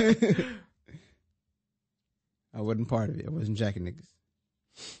 I wasn't part of it. I wasn't jacking niggas.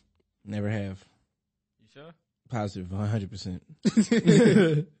 Never have. You sure? Positive,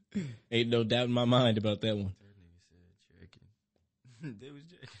 100%. Ain't no doubt in my mind about that one. That nigga said jacking. They was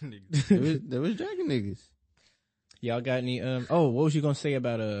jacking niggas. They was jacking niggas. Y'all got any, oh, what was you gonna say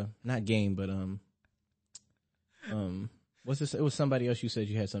about, not game, but, what's this? It was somebody else you said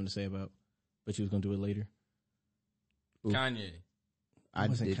you had something to say about, but you was gonna do it later. Kanye. I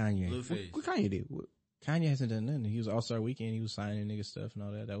wasn't did. Kanye. Blueface. What Kanye did? What? Kanye hasn't done nothing. He was All-Star Weekend. He was signing nigga stuff and all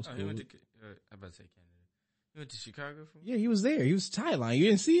that. That was Oh, he cool. went to, I about to say Canada. He went to Chicago for Yeah, he was there. He was Thailand. You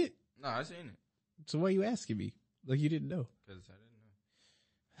didn't see it? No, I seen it. So why you asking me? Like you didn't know. Because I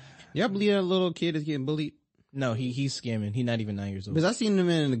didn't know. Y'all believe that little kid is getting bullied? No, he's scamming. He's not even 9 years old. Because I seen him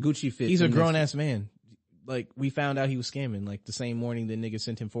in a Gucci fit. He's a grown ass man. Like we found out he was scamming. Like the same morning, the nigga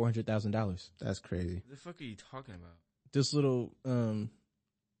sent him $400,000. That's crazy. What the fuck are you talking about? This little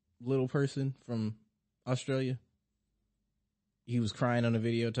person from Australia. He was crying on the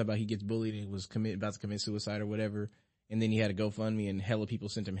video, talking about he gets bullied and was about to commit suicide or whatever. And then he had a GoFundMe and hella people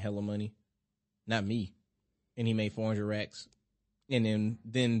sent him hella money. Not me. And he made 400 racks. And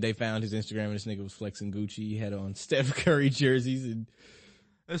then they found his Instagram and this nigga was flexing Gucci. He had on Steph Curry jerseys and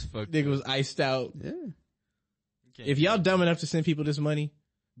That's fucked nigga up. was iced out. Yeah. If y'all dumb enough to send people this money,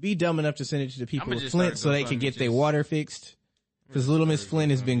 be dumb enough to send it to the people I'ma of just Flint start so they can GoFundMe get their just- water fixed. Because little Miss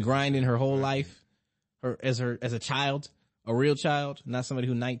Flint has been grinding her whole life, as a child, a real child, not somebody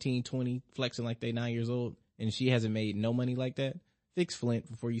who 19, 20, flexing like they 9 years old, and she hasn't made no money like that. Fix Flint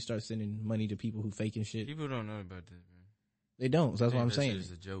before you start sending money to people who faking shit. People don't know about this, man. They don't. So that's what I'm saying.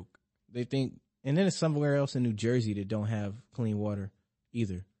 It's a joke. They think, and then it's somewhere else in New Jersey that don't have clean water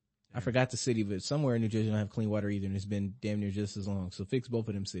either. I forgot the city, but somewhere in New Jersey don't have clean water either, and it's been damn near just as long. So fix both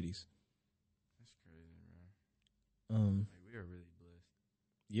of them cities. That's crazy, bro. Like, we are really blessed.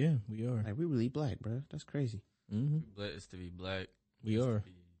 Yeah, we are. Like, we really black, bro. That's crazy. Mm-hmm. We blessed to be black. We Blessed are. to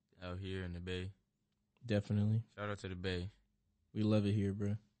be out here in the Bay. Definitely. Shout out to the Bay. We love it here,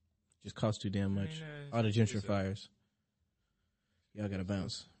 bro. Just costs too damn much. All the speak for gentrifiers. Y'all gotta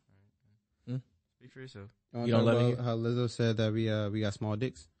bounce. Speak for yourself. You don't love it here? How Lizzo said that we got small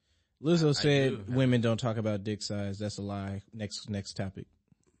dicks. Lizzo I said do. women don't talk about dick size. That's a lie. Next topic.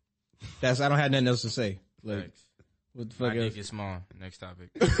 I don't have nothing else to say. Like, Facts. what the My fuck dick else? is small. Next topic.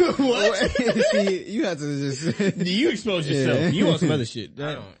 What? See, you have to just. You expose yourself. Yeah. You want some other shit.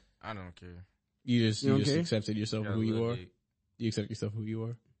 I don't care. You just don't care? accepted yourself Got who a you little are. dick. You accept yourself who you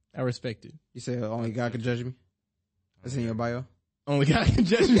are. I respect it. You say only God can judge me? That's in your bio? Only God can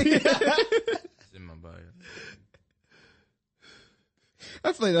judge me. It's in my bio.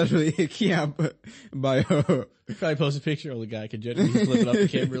 I feel like that's really a Keon bio. Probably post a picture. Only God can judge me. He's flipping off the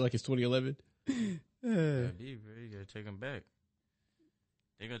camera like it's 2011. Yeah, B, bro, you gotta take them back.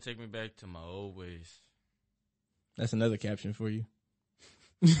 They're gonna take me back to my old ways. That's another caption for you.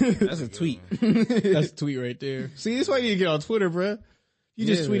 That's a tweet. That's a tweet right there. See, this is why you need to get on Twitter, bro. You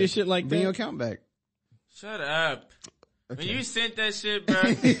just tweeted shit like Bring that. your account back. Shut up. Okay. When you sent that shit, bro, I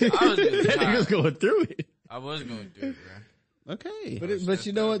was just He was going through it. I was going through it, bro. Okay. But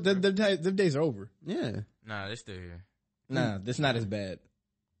you know what? Them days are over. Yeah. Nah, they still here. Nah, that's not as bad.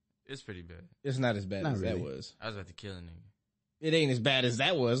 It's pretty bad. It's not as bad Not as really. that was. I was about to kill a nigga. It ain't as bad as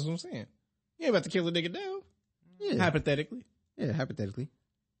that was, is what I'm saying. You ain't about to kill a nigga now. Yeah. Hypothetically. Yeah, hypothetically.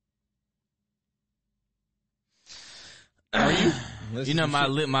 Are you? You know, my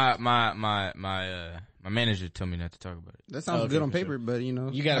manager told me not to talk about it. That sounds good on paper, but you know.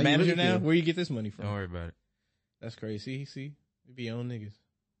 You got a how manager really now? feel. Where you get this money from? Don't worry about it. That's crazy. See? You be on niggas.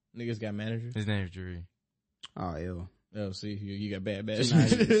 Niggas got managers. His name's Jerry. Oh, ew. Oh, see, you got bad See, now,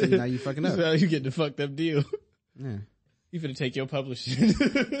 managers. see, now you fucking up. So you get the fucked up deal. Yeah. You finna take your publishing.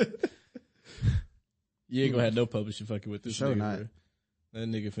 You ain't gonna have no publishing fucking with this Sure nigga, not. bro. That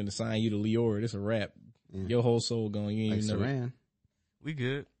nigga finna sign you to Leora. It's a wrap. Yeah. Your whole soul gone. You ain't Like even know it. Saran. We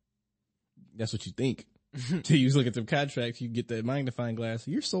good. That's what you think. Till you look at them contracts, you get that magnifying glass.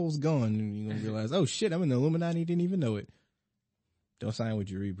 Your soul's gone, and you're gonna realize, oh shit, I'm in the Illuminati. Didn't even know it. Don't sign with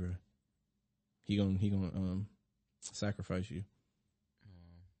Jerry, bro. He gonna sacrifice you.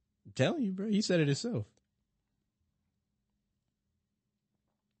 I'm telling you, bro. He said it himself.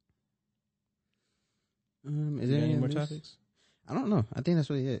 Is You there got any more news? topics? I don't know. I think that's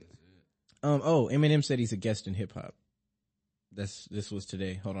really it. Eminem said he's a guest in hip hop. This was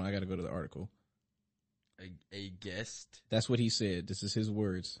today. Hold on, I gotta go to the article. A guest? That's what he said. This is his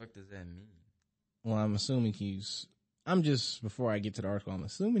words. What does that mean? Well, I'm assuming before I get to the article, I'm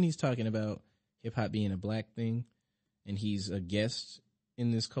assuming he's talking about hip hop being a black thing and he's a guest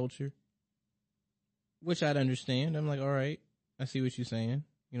in this culture, which I'd understand. I'm like, all right, I see what you're saying.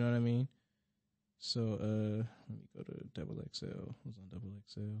 You know what I mean? So, let me go to Double XL. Who's on Double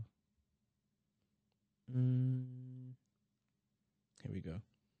XL? Here we go.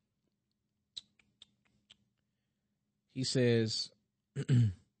 He says,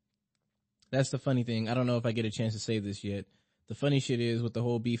 that's the funny thing. I don't know if I get a chance to say this yet. The funny shit is with the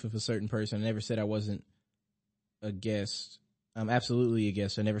whole beef of a certain person, I never said I wasn't a guest. I'm absolutely a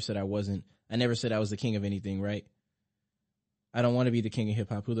guest. I never said I wasn't. I never said I was the king of anything, right? I don't want to be the king of hip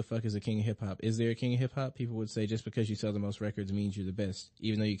hop. Who the fuck is the king of hip hop? Is there a king of hip hop? People would say just because you sell the most records means you're the best.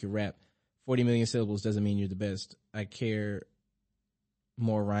 Even though you can rap 40 million syllables doesn't mean you're the best. I care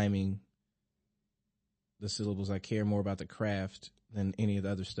more rhyming the syllables. I care more about the craft than any of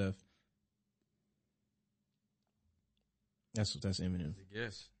the other stuff. That's Eminem. I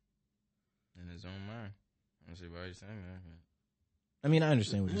guess. In his own mind. I don't see why he's saying that. I mean, I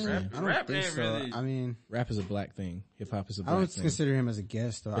understand what you're saying. I don't Rap think ain't so. really- I mean, Rap is a black thing. Hip hop is a I black don't thing. consider him as a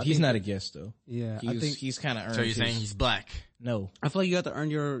guest though. But I he's think- not a guest though. Yeah, I think He's kind of earned. So you're saying he's black? No, I feel like you have to earn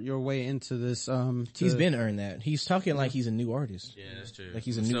your way into this. he's been earned that. He's talking like he's a new artist. Yeah, that's true. Like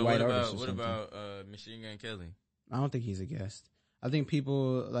he's a new white artist or What something. about Machine Gun Kelly? I don't think he's a guest. I think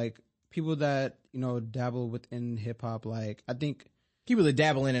people that dabble within hip hop. Like I think People that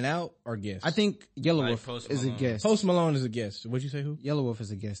dabble in and out are guests. I think Yellow Like Wolf Post is a Malone. guest. Post Malone is a guest. What'd you say? Who? Yellow Wolf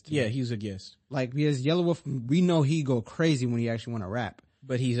is a guest. Too. Yeah, he's a guest, Like because Yellow Wolf, we know he go crazy when he actually want to rap.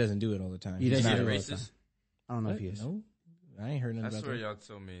 but he doesn't do it all the time. He He's doesn't not do a it all the time. racist? I don't know What? if he is. No, I ain't heard nothing I about swear that. y'all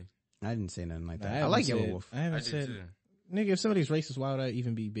told me. I didn't say nothing like Nah, that. I haven't like said- Yellow Wolf. I haven't I did said, too. nigga, if somebody's racist, why would I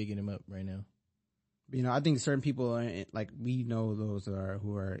even be bigging him up right now? I think certain people are like we know those who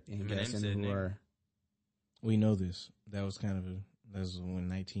are in Eminem guests and said who nigga. are. We know this. That was when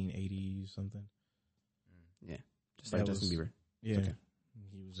 1980 something. Yeah, just like That Justin was- Bieber. Yeah, Okay.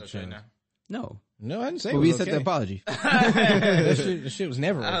 he was It's a okay child. now. No, I didn't say. But it we was said okay. the apology. that shit was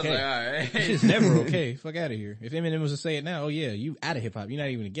never I was okay. like, all right. That shit's never okay. Fuck out of here. If Eminem was to say it now, oh yeah, you out of hip hop. You're not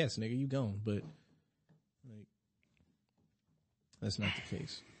even a guest, nigga. You gone. But like, that's not the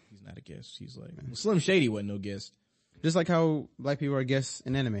case. He's not a guest. He's like Slim Shady wasn't no guest. Just like how black people are guests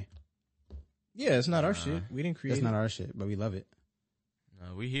in anime. Yeah, it's not our shit. We didn't create. That's not our shit, but we love it.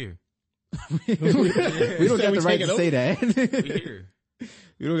 No, we here. We don't got the right to say that. We here.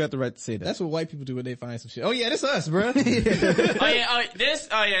 We don't got the right to say that. That's what white people do when they find some shit. Oh yeah, that's us, bro. That's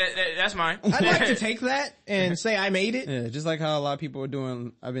mine. I'd like to take that and say I made it. Yeah, just like how a lot of people are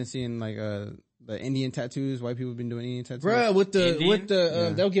doing. I've been seeing like But Indian tattoos, white people have been doing Indian tattoos. Bruh,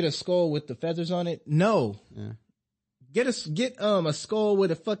 Indian? they'll get a skull with the feathers on it. No. Yeah. Get a skull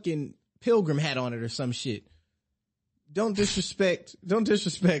with a fucking pilgrim hat on it or some shit. Don't disrespect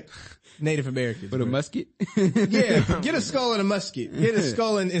Native Americans. With a musket? Yeah, get a skull and a musket. Get a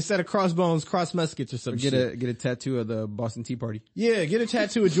skull and instead of crossbones, cross muskets or some shit. Get a tattoo of the Boston Tea Party. Yeah, get a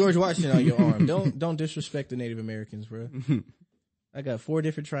tattoo of George Washington on your arm. Don't disrespect the Native Americans, bro. I got 4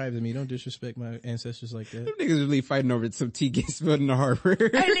 different tribes in me. Don't disrespect my ancestors like that. Them niggas really fighting over some tea getting spilled in the harbor. Hey,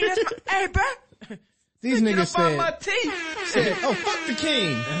 nigga, hey, bro. These niggas said, my teeth. oh, fuck the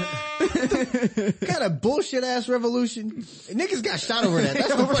king. What kind of bullshit ass revolution? Niggas got shot over that.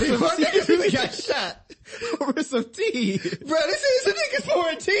 That's the funny part. Niggas really got shot over some tea. Bro, this is a niggas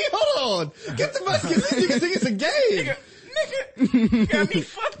pouring tea. Hold on. Get the muskets. These niggas think it's a game. Nigga, you got me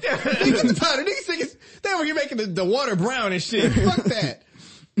fucked up. Get the powder. Niggas think it's, they were making the water brown and shit. Fuck that.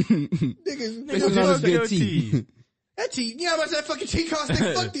 Niggas love good tea. That tea, you know how much that fucking tea costs?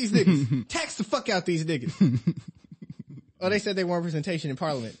 Nigga, fuck these niggas. Tax the fuck out these niggas. Oh, they said they want representation in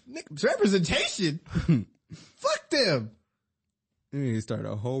parliament. Niggas, representation? Fuck them. Niggas started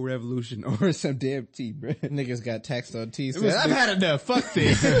a whole revolution over some damn tea, bro. Niggas got taxed on tea. I've had enough. Fuck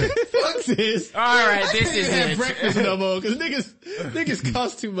this. Fuck this. Alright, this is it. I can't have breakfast no more, cause niggas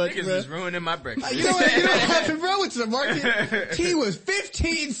cost too much, niggas bro. is ruining my breakfast. You know what happened, bro? Went to the market. Tea was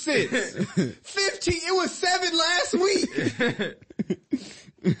 15 cents. 15, it was 7 last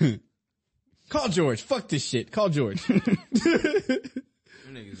week. Call George. Fuck this shit. Call George. Them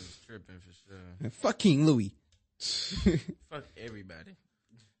niggas is tripping for sure. Fuck King Louis. Fuck everybody.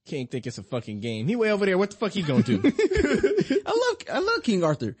 Can't think it's a fucking game. He way over there. What the fuck he gonna do? I love King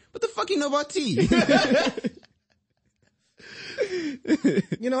Arthur. What the fuck he know about tea?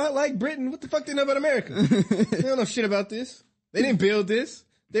 You know, I like Britain. What the fuck they know about America? They don't know shit about this. They didn't build this.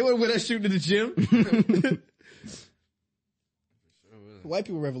 They weren't with us shooting at the gym. White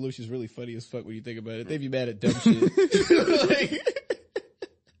people revolution is really funny as fuck when you think about it. They be mad at dumb shit.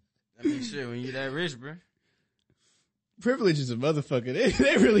 I mean, shit, when you that rich, bro. Privilege is a motherfucker.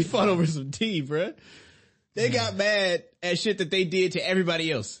 They really fought over some tea, bruh. They got mad at shit that they did to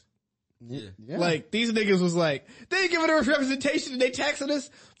everybody else. Yeah. Like, these niggas was like, they ain't giving us representation and they taxing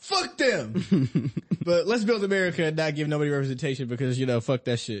us. Fuck them. But let's build America and not give nobody representation because, you know, fuck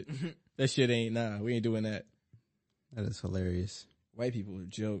that shit. That shit ain't, we ain't doing that. That is hilarious. White people are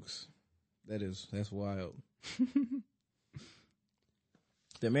jokes. That's wild.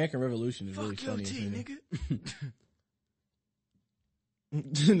 The American Revolution is really funny. Fuck your tea, nigga.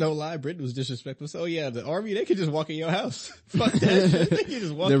 No lie, Britain was disrespectful. So yeah, the army, they could just walk in your house. Fuck that shit. They can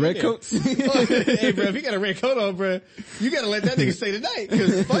just walk the in red there. coats. Hey bro, if you got a red coat on, bro, you gotta let that nigga stay tonight,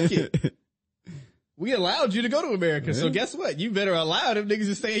 cause fuck it. We allowed you to go to America, so guess what? You better allow them niggas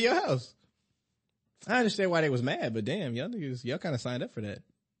to stay in your house. I understand why they was mad, but damn, y'all niggas, y'all kinda signed up for that.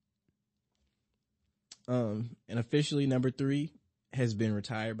 And officially number 3 has been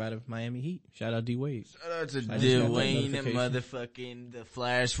retired by the Miami Heat. Shout out D Wade. Shout out to Dwayne and motherfucking the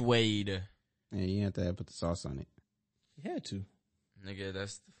Flash Wade. Yeah, you have to put the sauce on it. You had to. Nigga,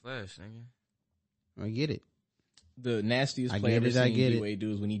 that's the Flash, nigga. I get it. The nastiest play ever seen D Wade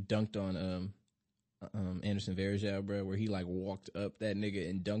do is when he dunked on Anderson Varejao, bro, where he like walked up that nigga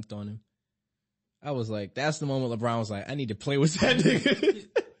and dunked on him. I was like, that's the moment LeBron was like, I need to play with that nigga.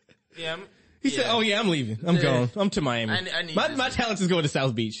 Yeah, He said, "Oh yeah, I'm leaving. I'm going. I'm to Miami. I need my talent is going to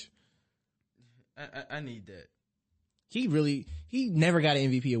South Beach." I need that. He never got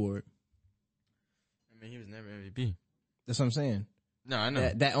an MVP award. I mean, he was never MVP. That's what I'm saying. No, I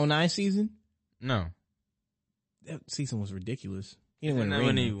know. That 09 season? No. That season was ridiculous. He didn't win a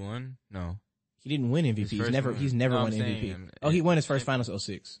when ring. he won? No. He didn't win MVP. He's never won MVP. He won his first finals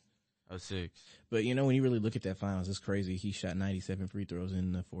 06. 06. But you know, when you really look at that finals, it's crazy. He shot 97 free throws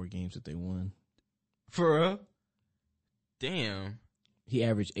in the 4 games that they won. For real? Damn. He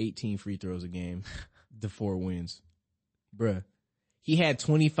averaged 18 free throws a game. The 4 wins. Bruh. He had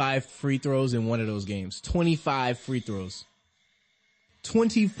 25 free throws in one of those games. 25 free throws.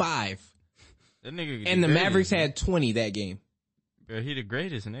 25. That nigga. And the Mavericks had 20 that game. Bro, he the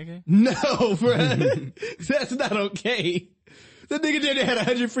greatest, nigga. No, bruh. That's not okay. That nigga did had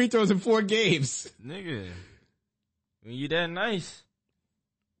 100 free throws in 4 games. Nigga. When you that nice,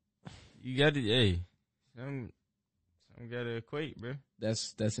 you got to, hey, some gotta equate, bro.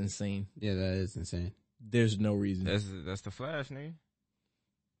 That's insane. Yeah, that is insane. There's no reason. That's the Flash, nigga.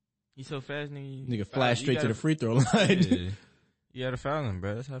 He's so fast, nigga. Nigga flash straight to the free throw line. Yeah. You gotta foul him,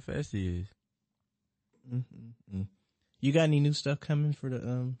 bro. That's how fast he is. Mm-hmm. You got any new stuff coming for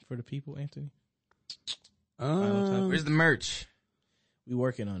the people, Anthony? Where's the merch? We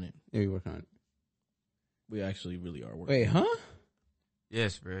working on it. Yeah, we working on it. We actually really are working. Wait, huh?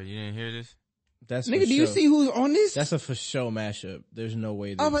 Yes, bro. You didn't hear this? That's Nigga, for do you show. see who's on this? That's a for show mashup. There's no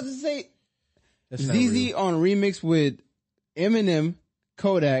way. I'm about to say that's not ZZ real. on remix with Eminem,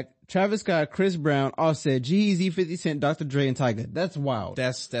 Kodak, Travis Scott, Chris Brown, Offset, G-Eazy, 50 Cent, Dr. Dre, and Tyga. That's wild.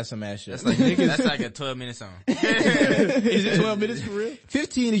 That's a mashup. That's like that's like a 12-minute song. Is it 12 minutes for real?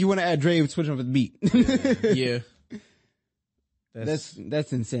 15 if you want to add Dre switching up the beat. Yeah. That's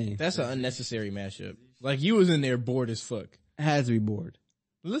insane. That's an unnecessary mashup. Like you was in there bored as fuck. Has to be bored.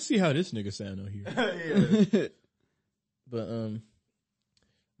 Let's see how this nigga sound on here. But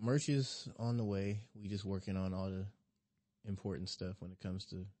merch is on the way. We just working on all the important stuff when it comes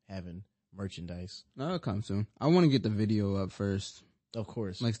to having merchandise. No, it'll come soon. I want to get the video up first. Of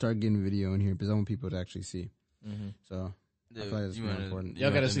course. Like start getting video in here because I want people to actually see. Mm-hmm. So I feel like that's more important.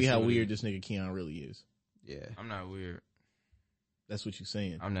 Y'all gotta see how weird this nigga Keon really is. Yeah. I'm not weird. That's what you're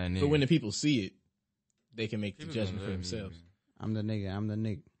saying. I'm not nigga. But when the people see it, they can make People the judgment gonna for love me, themselves. I'm the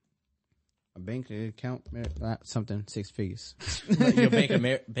nigga. A bank account, something 6 figures. Your Bank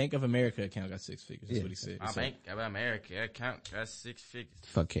of America account got 6 figures. That's what he said. My Bank of America account got 6 figures.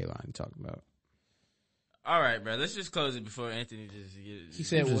 Fuck Kehlani talking about. All right, bro. Let's just close it before Anthony just gets. He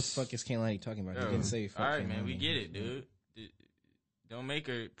said, "What the fuck is Kehlani talking about?" He didn't say. Fuck all right, Kehlani. man. We get it, dude. Don't make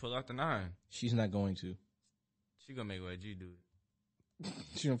her pull out the 9. She's not going to. She gonna make YG do it.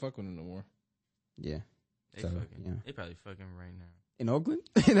 She don't fuck with him no more. Yeah. They So, fucking. yeah. They probably fucking right now. In Oakland?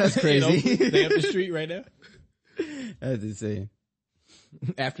 That's crazy. They up the street right now. That's insane.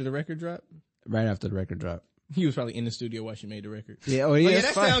 After the record drop, Right after the record drop. he was probably in the studio while she made the record. Yeah. Oh yeah.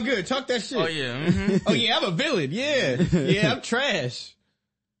 That sound good. Talk that shit. Oh yeah. Mm-hmm. Oh yeah, I'm a villain. Yeah. Yeah, I'm trash.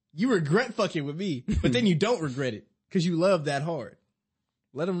 You regret fucking with me, but then you don't regret it because you love that hard.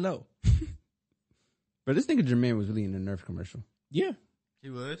 Let them know. But this nigga Jermaine was really in the Nerf commercial. Yeah. He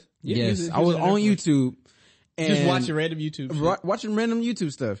was. Yeah, Yes, he was I was in the on Nerf YouTube. And Just watching random YouTube shit. watching random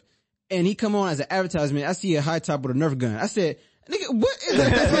YouTube stuff. And he come on as an advertisement. I see a high top with a Nerf gun. I said, nigga, what is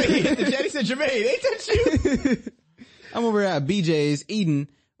that? That's right. He hit the chat. He said, Jermaine, ain't that you? I'm over at BJ's eating,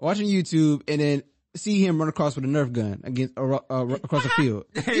 watching YouTube, and then see him run across with a Nerf gun against across the field.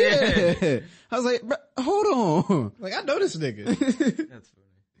 Yeah. I was like, bro, hold on. Like, I know this nigga. That's funny.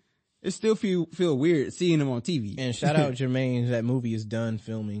 It still feel weird seeing him on TV. And shout out Jermaine. That movie is done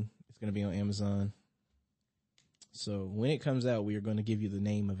filming. It's going to be on Amazon. So when it comes out, we are going to give you the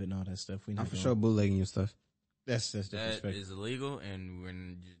name of it and all that stuff. I'm for sure bootlegging your stuff. That's That disrespectful. is illegal, and we're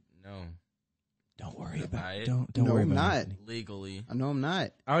no. Don't worry about it. it. Don't No, worry I'm about not. it. Legally. I know I'm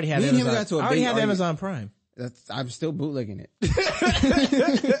not. I already have Me and him Amazon. got to a I already big have argument. Amazon Prime. I'm still bootlegging it.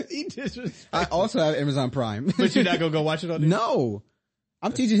 He disrespectful. I also have Amazon Prime. But you're not going to go watch it on there? No.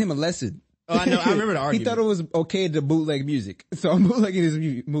 I'm teaching him a lesson. Oh, I know. I remember the argument. He thought it was okay to bootleg music. So I'm bootlegging his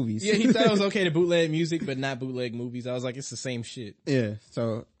movies. Yeah, he thought it was okay to bootleg music, but not bootleg movies. I was like, it's the same shit. Yeah.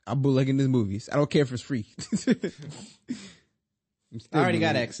 So I'm bootlegging his movies. I don't care if it's free. I already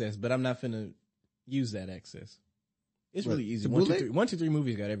got access, but I'm not finna use that access. It's What, really easy. to 1, 2, bootleg? 3. 1, 2, 3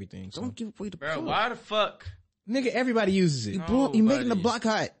 movies got everything. So. Don't give away the Bro, plug. why the fuck? Nigga, everybody uses it. You making the Nobody. block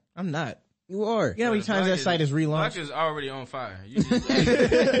hot. I'm not. You are. You know how many times that site is relaunched? Block is already on fire. You just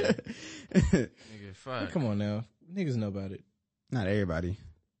nigga, fuck. Come on now. Niggas know about it. Not everybody.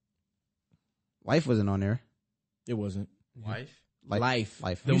 Life wasn't on there. It wasn't. Wife? Life.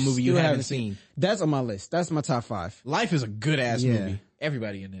 The You movie you still haven't seen. That's on my list. That's my top 5. Life is a good ass Yeah. movie.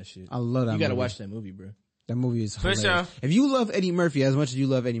 Everybody in that shit. I love that You gotta movie. watch that movie, bro. That movie is Push hilarious. off. If you love Eddie Murphy as much as you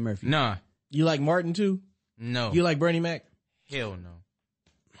love Eddie Murphy. Nah. You like Martin too? No. You like Bernie Mac? Hell no.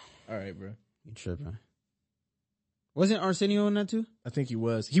 Alright, bro. You tripping. Wasn't Arsenio in that too? I think he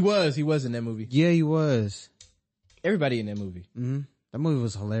was. He was in that movie. Yeah, he was. Everybody in that movie. Mm-hmm. That movie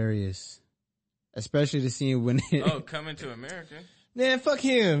was hilarious. Especially the scene when Oh, Coming to America. Man, fuck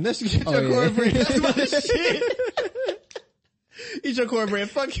him. That's your Oh, yeah. cornbread. That's my shit. Eat your cornbread.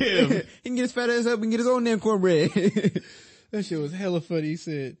 Fuck him. he can get his fat ass up and get his own damn cornbread. That shit was hella funny. He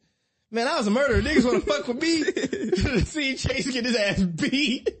said, man, I was a murderer. Niggas want to fuck with me. See Chase get his ass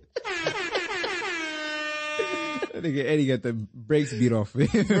beat. That nigga Eddie got the brakes beat off of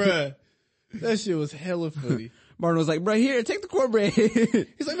him. Bruh. That shit was hella funny. Martin was like, bro, here, take the cornbread. He's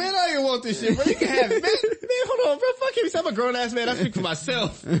like, man, I don't even want this shit, bro. You can have it. Man, hold on, bro. Fuck him. He's I'm a grown ass man. I speak for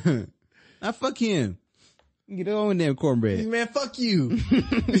myself. Nah, fuck him. Get his own damn cornbread. Man, fuck you.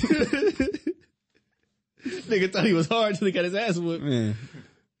 Nigga thought he was hard until he got his ass whooped. Man,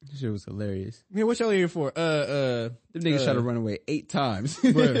 this shit was hilarious. Man, what y'all here for? Them niggas tried to run away 8 times.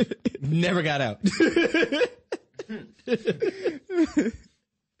 Bro, never got out.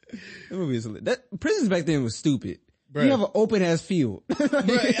 That movie is that prisons back then was stupid. Bruh. You have an open ass field.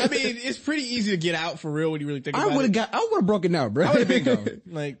 Bruh, I mean, it's pretty easy to get out for real when you really think about it. I would have broken out, bro. I would have been gone.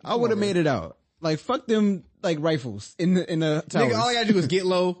 Like, I would have made it out. Like, fuck them, like, rifles in the towers. Nigga, all I gotta do is get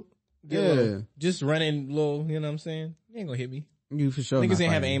low. Yeah. Low. Just running low, you know what I'm saying? You ain't gonna hit me. You for sure. Niggas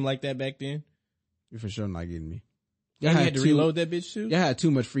ain't have aim like that back then. You for sure not getting me. Yeah, you had to reload that bitch too? You had too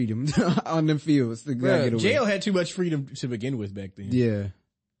much freedom on them fields to get away. Jail had too much freedom to begin with back then. Yeah.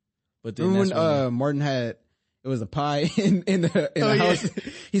 But then remember when Martin had, it was a pie in the house.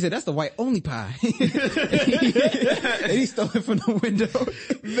 He said, that's the white only pie. And he stole it from the window.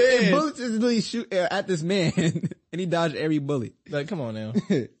 Man. And bullets is literally shoot at this man. And he dodged every bullet. Like, come on now.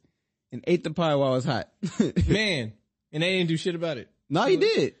 And ate the pie while it was hot. Man. And they didn't do shit about it. No, he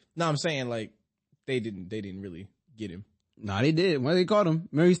did. No, I'm saying like, they didn't really get him. No, they did. When they caught him.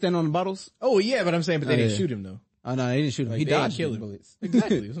 Remember he standing on the bottles? Oh yeah, but I'm saying, but they didn't shoot him though. Oh no, they didn't shoot him. Like, He dodged kill the him. bullets.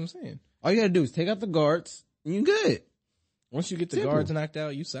 Exactly, that's what I'm saying. All you gotta do is take out the guards and you're good. Once you get the Simple. guards knocked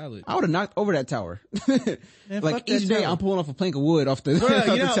out, you solid. I would have knocked over that tower. Man, like each day I'm pulling off a plank of wood off the, Bruh, off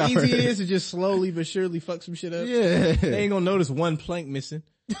you the know how tower. easy it is to just slowly but surely fuck some shit up? Yeah. They ain't gonna notice one plank missing.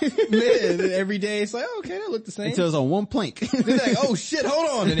 Man, every day it's like, oh, okay, that looked the same. Until it's on one plank. They're like, oh shit,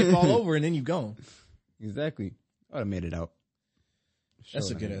 hold on. And it fall over and then you gone. Exactly. I would have made it out. That's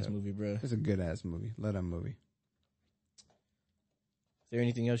a good ass movie, bro. It's a good ass movie. Love that movie. Is there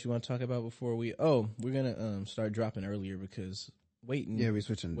anything else you want to talk about before we're gonna start dropping earlier because waiting we're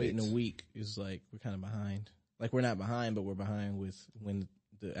switching waiting dates. a week is like we're kind of behind. Like we're not behind, but we're behind with when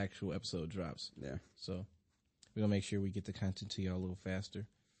the actual episode drops. Yeah. So we're gonna make sure we get the content to y'all a little faster.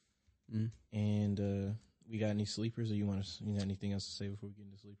 Mm. And we got any sleepers, or you got anything else to say before we get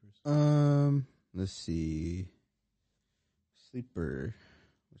into sleepers? Let's see. Sleeper.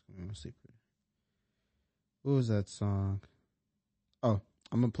 What's going on, Sleeper? What was that song? Oh,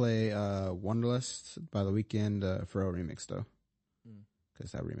 I'm gonna play Wanderlust by The Weeknd Pharrell remix though,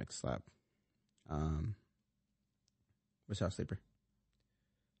 because that remix slap. What's your sleeper?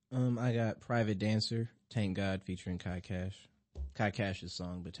 I got Private Dancer, Thank God featuring Kai Cash. Kai Cash's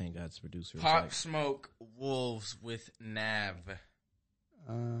song, but Thank God's producer. Pop Smoke Wolves with Nav.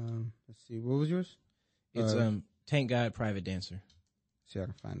 Let's see. What was yours? It's Thank God, Private Dancer. See if I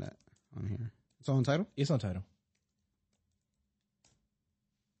can find that on here. It's on Tidal? It's on Tidal.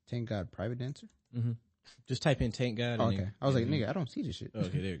 Thank God, Private Dancer? Mm-hmm. Just type in Thank God. Oh, okay. I was like, nigga, I don't see this shit.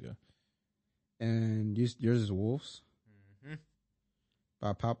 Okay, there you go. And yours is Wolves? Mm-hmm.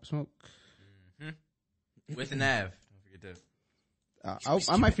 By Pop Smoke? Mm-hmm. With Nav. Don't forget that.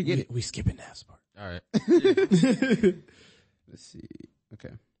 I might forget it. We skipping Nav's part. All right. Let's see.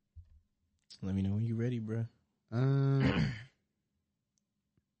 Okay. Let me know when you're ready, bro. All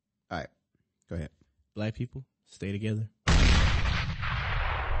right. Go ahead. Black people, stay together.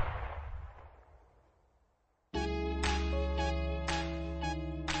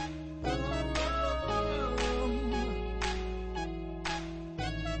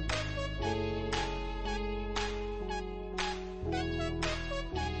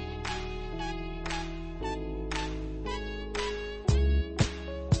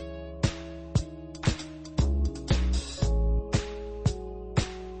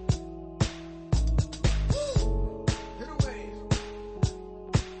 Hit 'em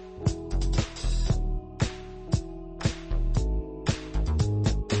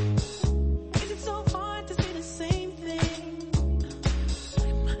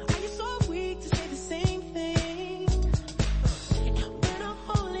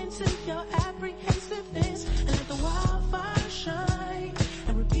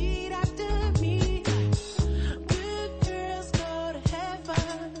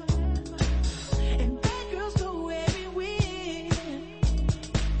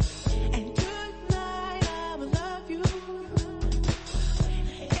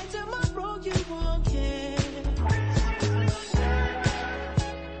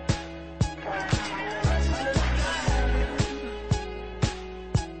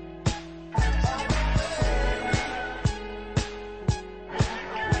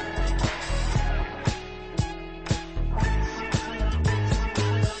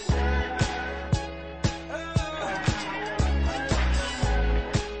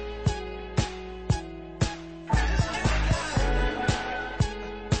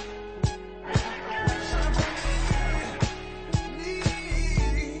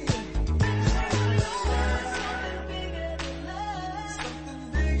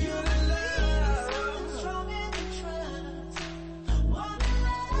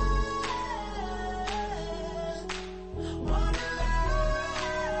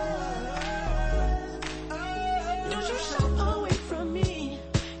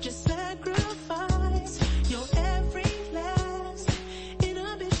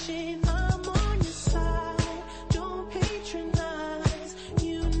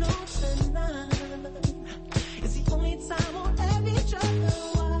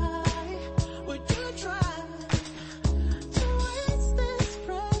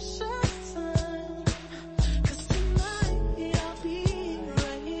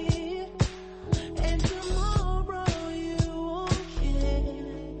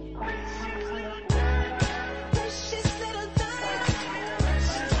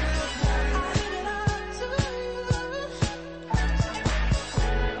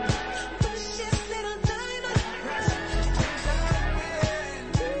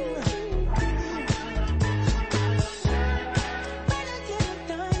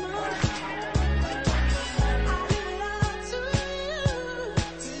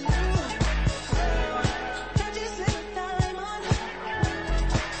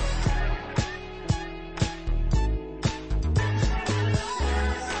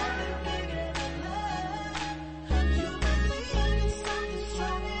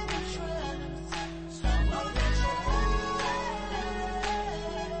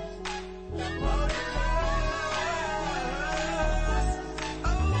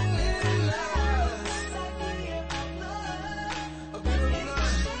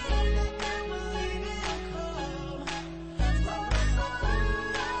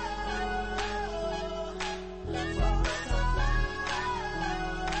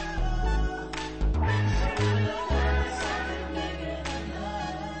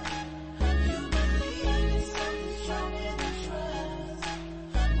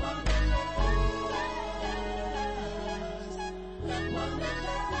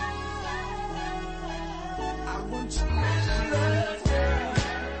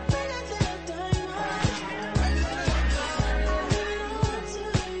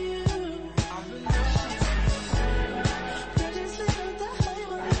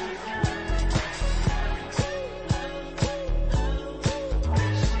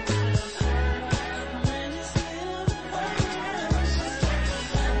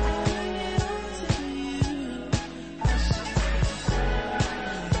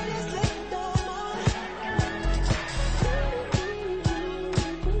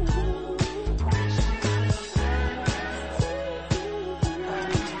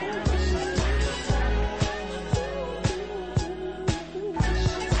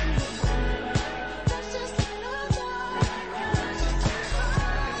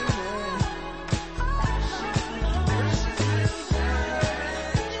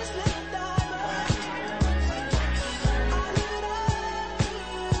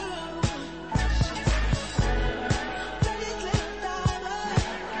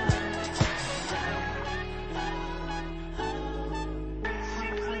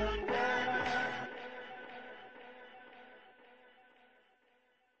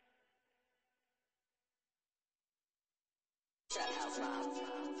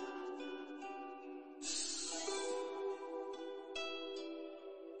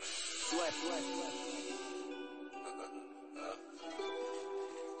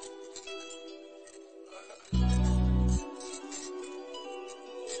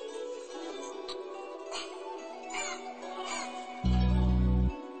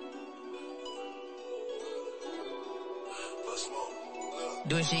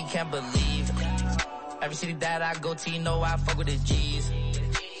Doing shit you can't believe. Every city that I go to, you know I fuck with the G's.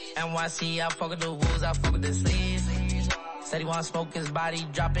 NYC, I fuck with the wolves, I fuck with the sleeves. Said he wanna smoke his body,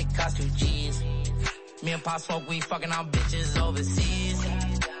 drop it, cost 2 G's. Me and Pop smoke, we fucking on bitches overseas.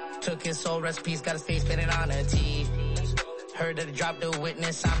 Took his soul recipes, got his face painted on a T. Heard that he dropped the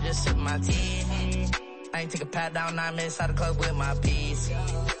witness, I'm just sipping my tea. I ain't take a pat down, 9 minutes out of the club with my piece.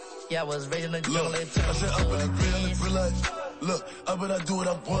 Yeah, I was raised in the jungle, it took I said I'm really real life. Look, I bet I do what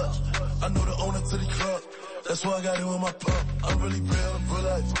I want. I know the owner to the club. That's why I got it with my pump. I'm really real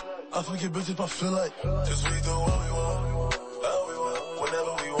life. I forget bitches if I feel like. Cause we do what we want, how we want,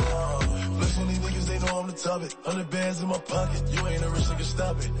 whenever we want. Flex on these niggas, they know I'm the topic. 100 bands in my pocket, you ain't a rich nigga,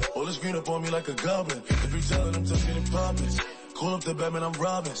 stop it. All this green up on me like a goblin. If you telling them, just get it poppin'. Call up the Batman, I'm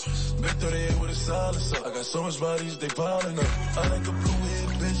robbing. Big 38 with a silencer. I got so much bodies, they piling up. I like a blue-head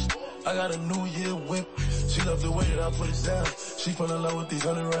bitch. I got a New Year whip. She love the way that I put it down. She fell in love with these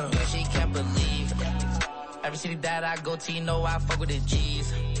 100 rounds. Yeah, she can't believe. Every city that I go to, you know I fuck with the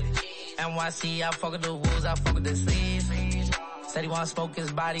G's. NYC, I fuck with the wolves, I fuck with the sleeves. Said he wanna smoke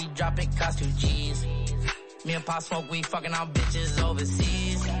his body, drop it, cost 2 G's. Me and Pop smoke, we fucking on bitches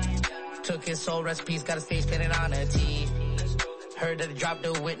overseas. Took his soul recipes, got his face painted on a T. Heard that he dropped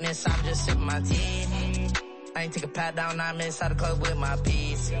the witness, I'm just sipping my tea. I ain't take a pat down, 9 minutes out of the club with my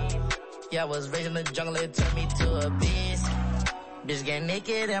piece. Yeah, I was raised in the jungle, it turned me to a beast. Bitch get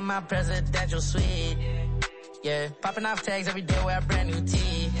naked in my presidential suite. Yeah, popping off tags every day, wear a brand new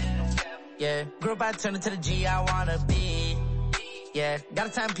tee. Yeah, grew up, I turned into the G I wanna be. Yeah, got a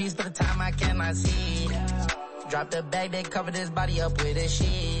timepiece, but the time I cannot see. Drop the bag, they covered his body up with a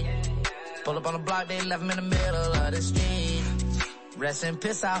sheet. Pull up on the block, they left him in the middle of the street. Rest in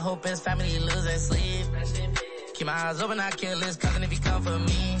peace, I hope his family losing sleep. Keep my eyes open, I kill his cousin if he come for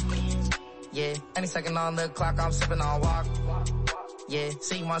me. Yeah, any second on the clock, I'm sipping on walk. Yeah,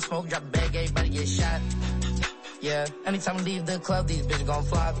 see you want smoke, drop a bag, everybody get shot. Yeah, anytime I leave the club, these bitches gon'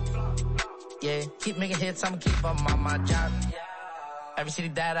 flop. Yeah, keep making hits, I'ma keep them on my job. Every city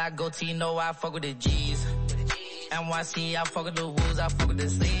that I go to, you know I fuck with the G's. NYC, I fuck with the wolves, I fuck with the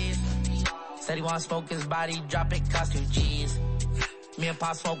sleeves. Said he wanna smoke his body, drop it, cost 2 G's. Me and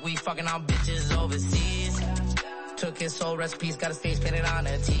Pop smoke, we fucking on bitches overseas. Took his soul recipes, got his face painted on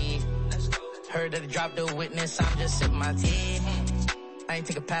a T. Heard that he dropped the witness, I'm just sipping my tea. I ain't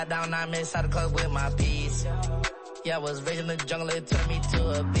take a pat down, 9 minutes out of the club with my piece. Yeah, I was raised in the jungle, it turned me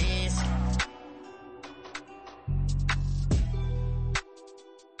to a beast.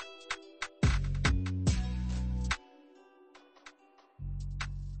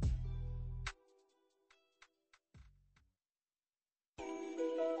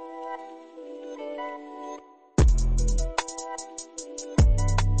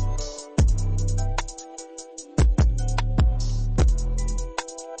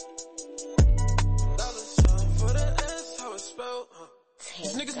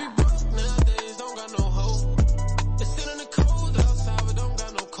 These niggas be broke nowadays, don't got no hope. They sit in the cold outside, but don't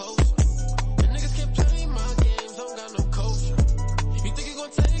got no coach. The niggas can't play my games, don't got no coach. You think you gon'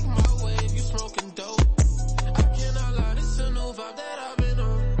 take my wave, you smoking dope. I cannot lie, this a new vibe that I've been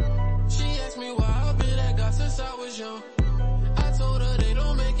on. She asked me why I've been that guy since I was young. I told her they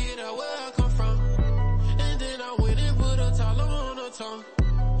don't make it out where I come from. And then I went and put a towel on her tongue.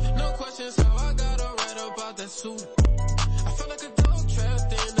 No questions how I got her right about that suit. I felt like a dog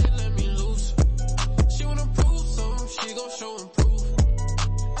trapped in, they let me loose. She wanna prove something, she gon' show and prove.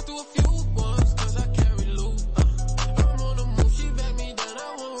 I threw a few ones, cause I carry loot. I'm on the move, she back me down,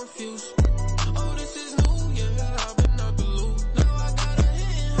 I won't refuse. Oh, this is new, yeah, I've been out the loop. Now I got her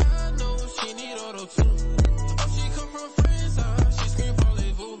hitting high, know she need auto-tune. Oh, she come from France, she scream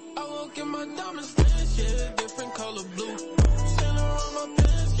voulez-vous. I woke in my diamonds dance, yeah, different color blue. Sailing around my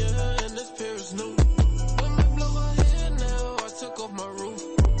pants, yeah, and this pair is new. Took off my roof.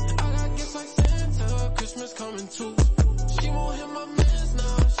 I got gifts like Santa, Christmas coming too. She won't hit my mans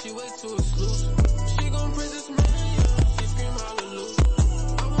now, she way too exclusive. She gon' praise this man, yeah, she scream hallelujah.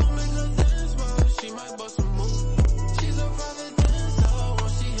 I won't make her dance, but she might bust a move. She's a private dancer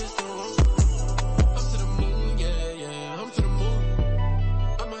once she hits the room. I'm to the moon, yeah, yeah, I'm to the moon.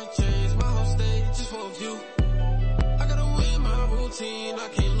 I might change my whole stage just for a view. I gotta win my routine, I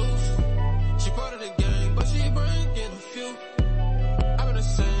can't lose. She part of the gang, but she bringing a few.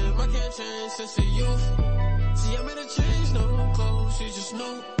 I can't change since the youth. See, I made a change, no clothes, she just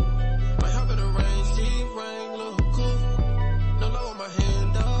knew. G-ring, look cool. No low with my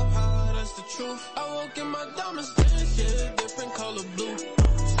hand up high, that's the truth. I woke in my diamond stance, yeah, different color